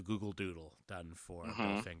Google Doodle done for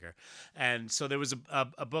Bill Finger. And so there was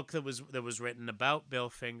a book that was written about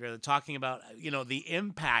Bill Finger, talking about the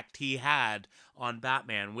impact he had on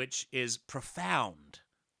Batman, which is profound.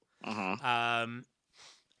 And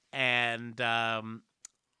Ty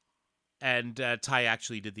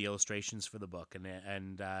actually did the illustrations for the book, and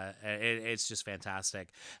it's just fantastic.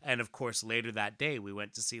 And of course, later that day, we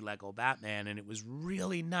went to see Lego Batman, and it was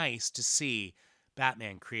really nice to see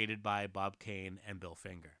Batman created by Bob Kane and Bill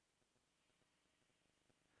Finger.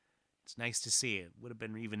 It's nice to see it. Would have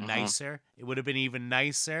been even nicer. It would have been even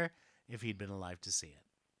nicer if he'd been alive to see it.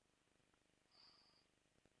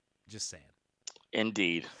 Just saying.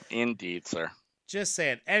 Indeed, sir. Just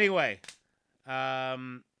saying. Anyway,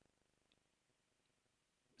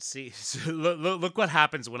 see, so look what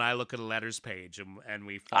happens when I look at a letters page and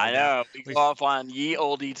we fall I know. We go off on ye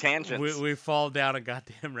olde tangents. We fall down a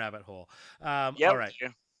goddamn rabbit hole. All right.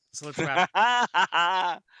 So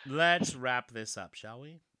let's wrap this up, shall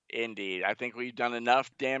we? Indeed. I think we've done enough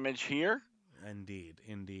damage here. Indeed.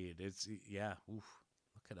 It's yeah. Oof.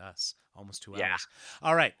 Look at us. Almost 2 hours.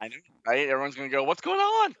 All right. I know, right? Everyone's going to go, what's going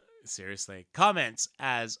on? Seriously. Comments,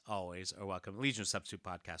 as always, are welcome. Legion of Substitute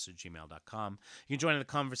Podcast at gmail.com. You can join in the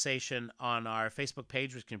conversation on our Facebook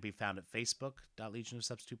page, which can be found at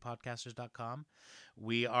facebook.legionofsubstitutepodcasters.com.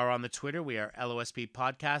 We are on the Twitter. We are LOSP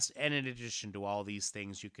Podcast. And in addition to all these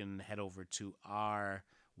things, you can head over to our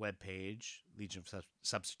webpage,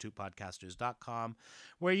 legionofsubstitutepodcasters.com,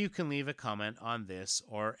 where you can leave a comment on this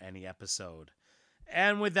or any episode.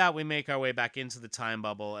 And with that, we make our way back into the time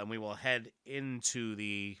bubble, and we will head into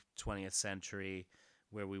the 20th century,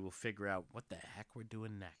 where we will figure out what the heck we're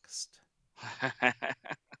doing next.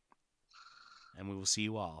 And we will see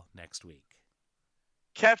you all next week.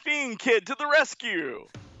 Caffeine Kid to the rescue!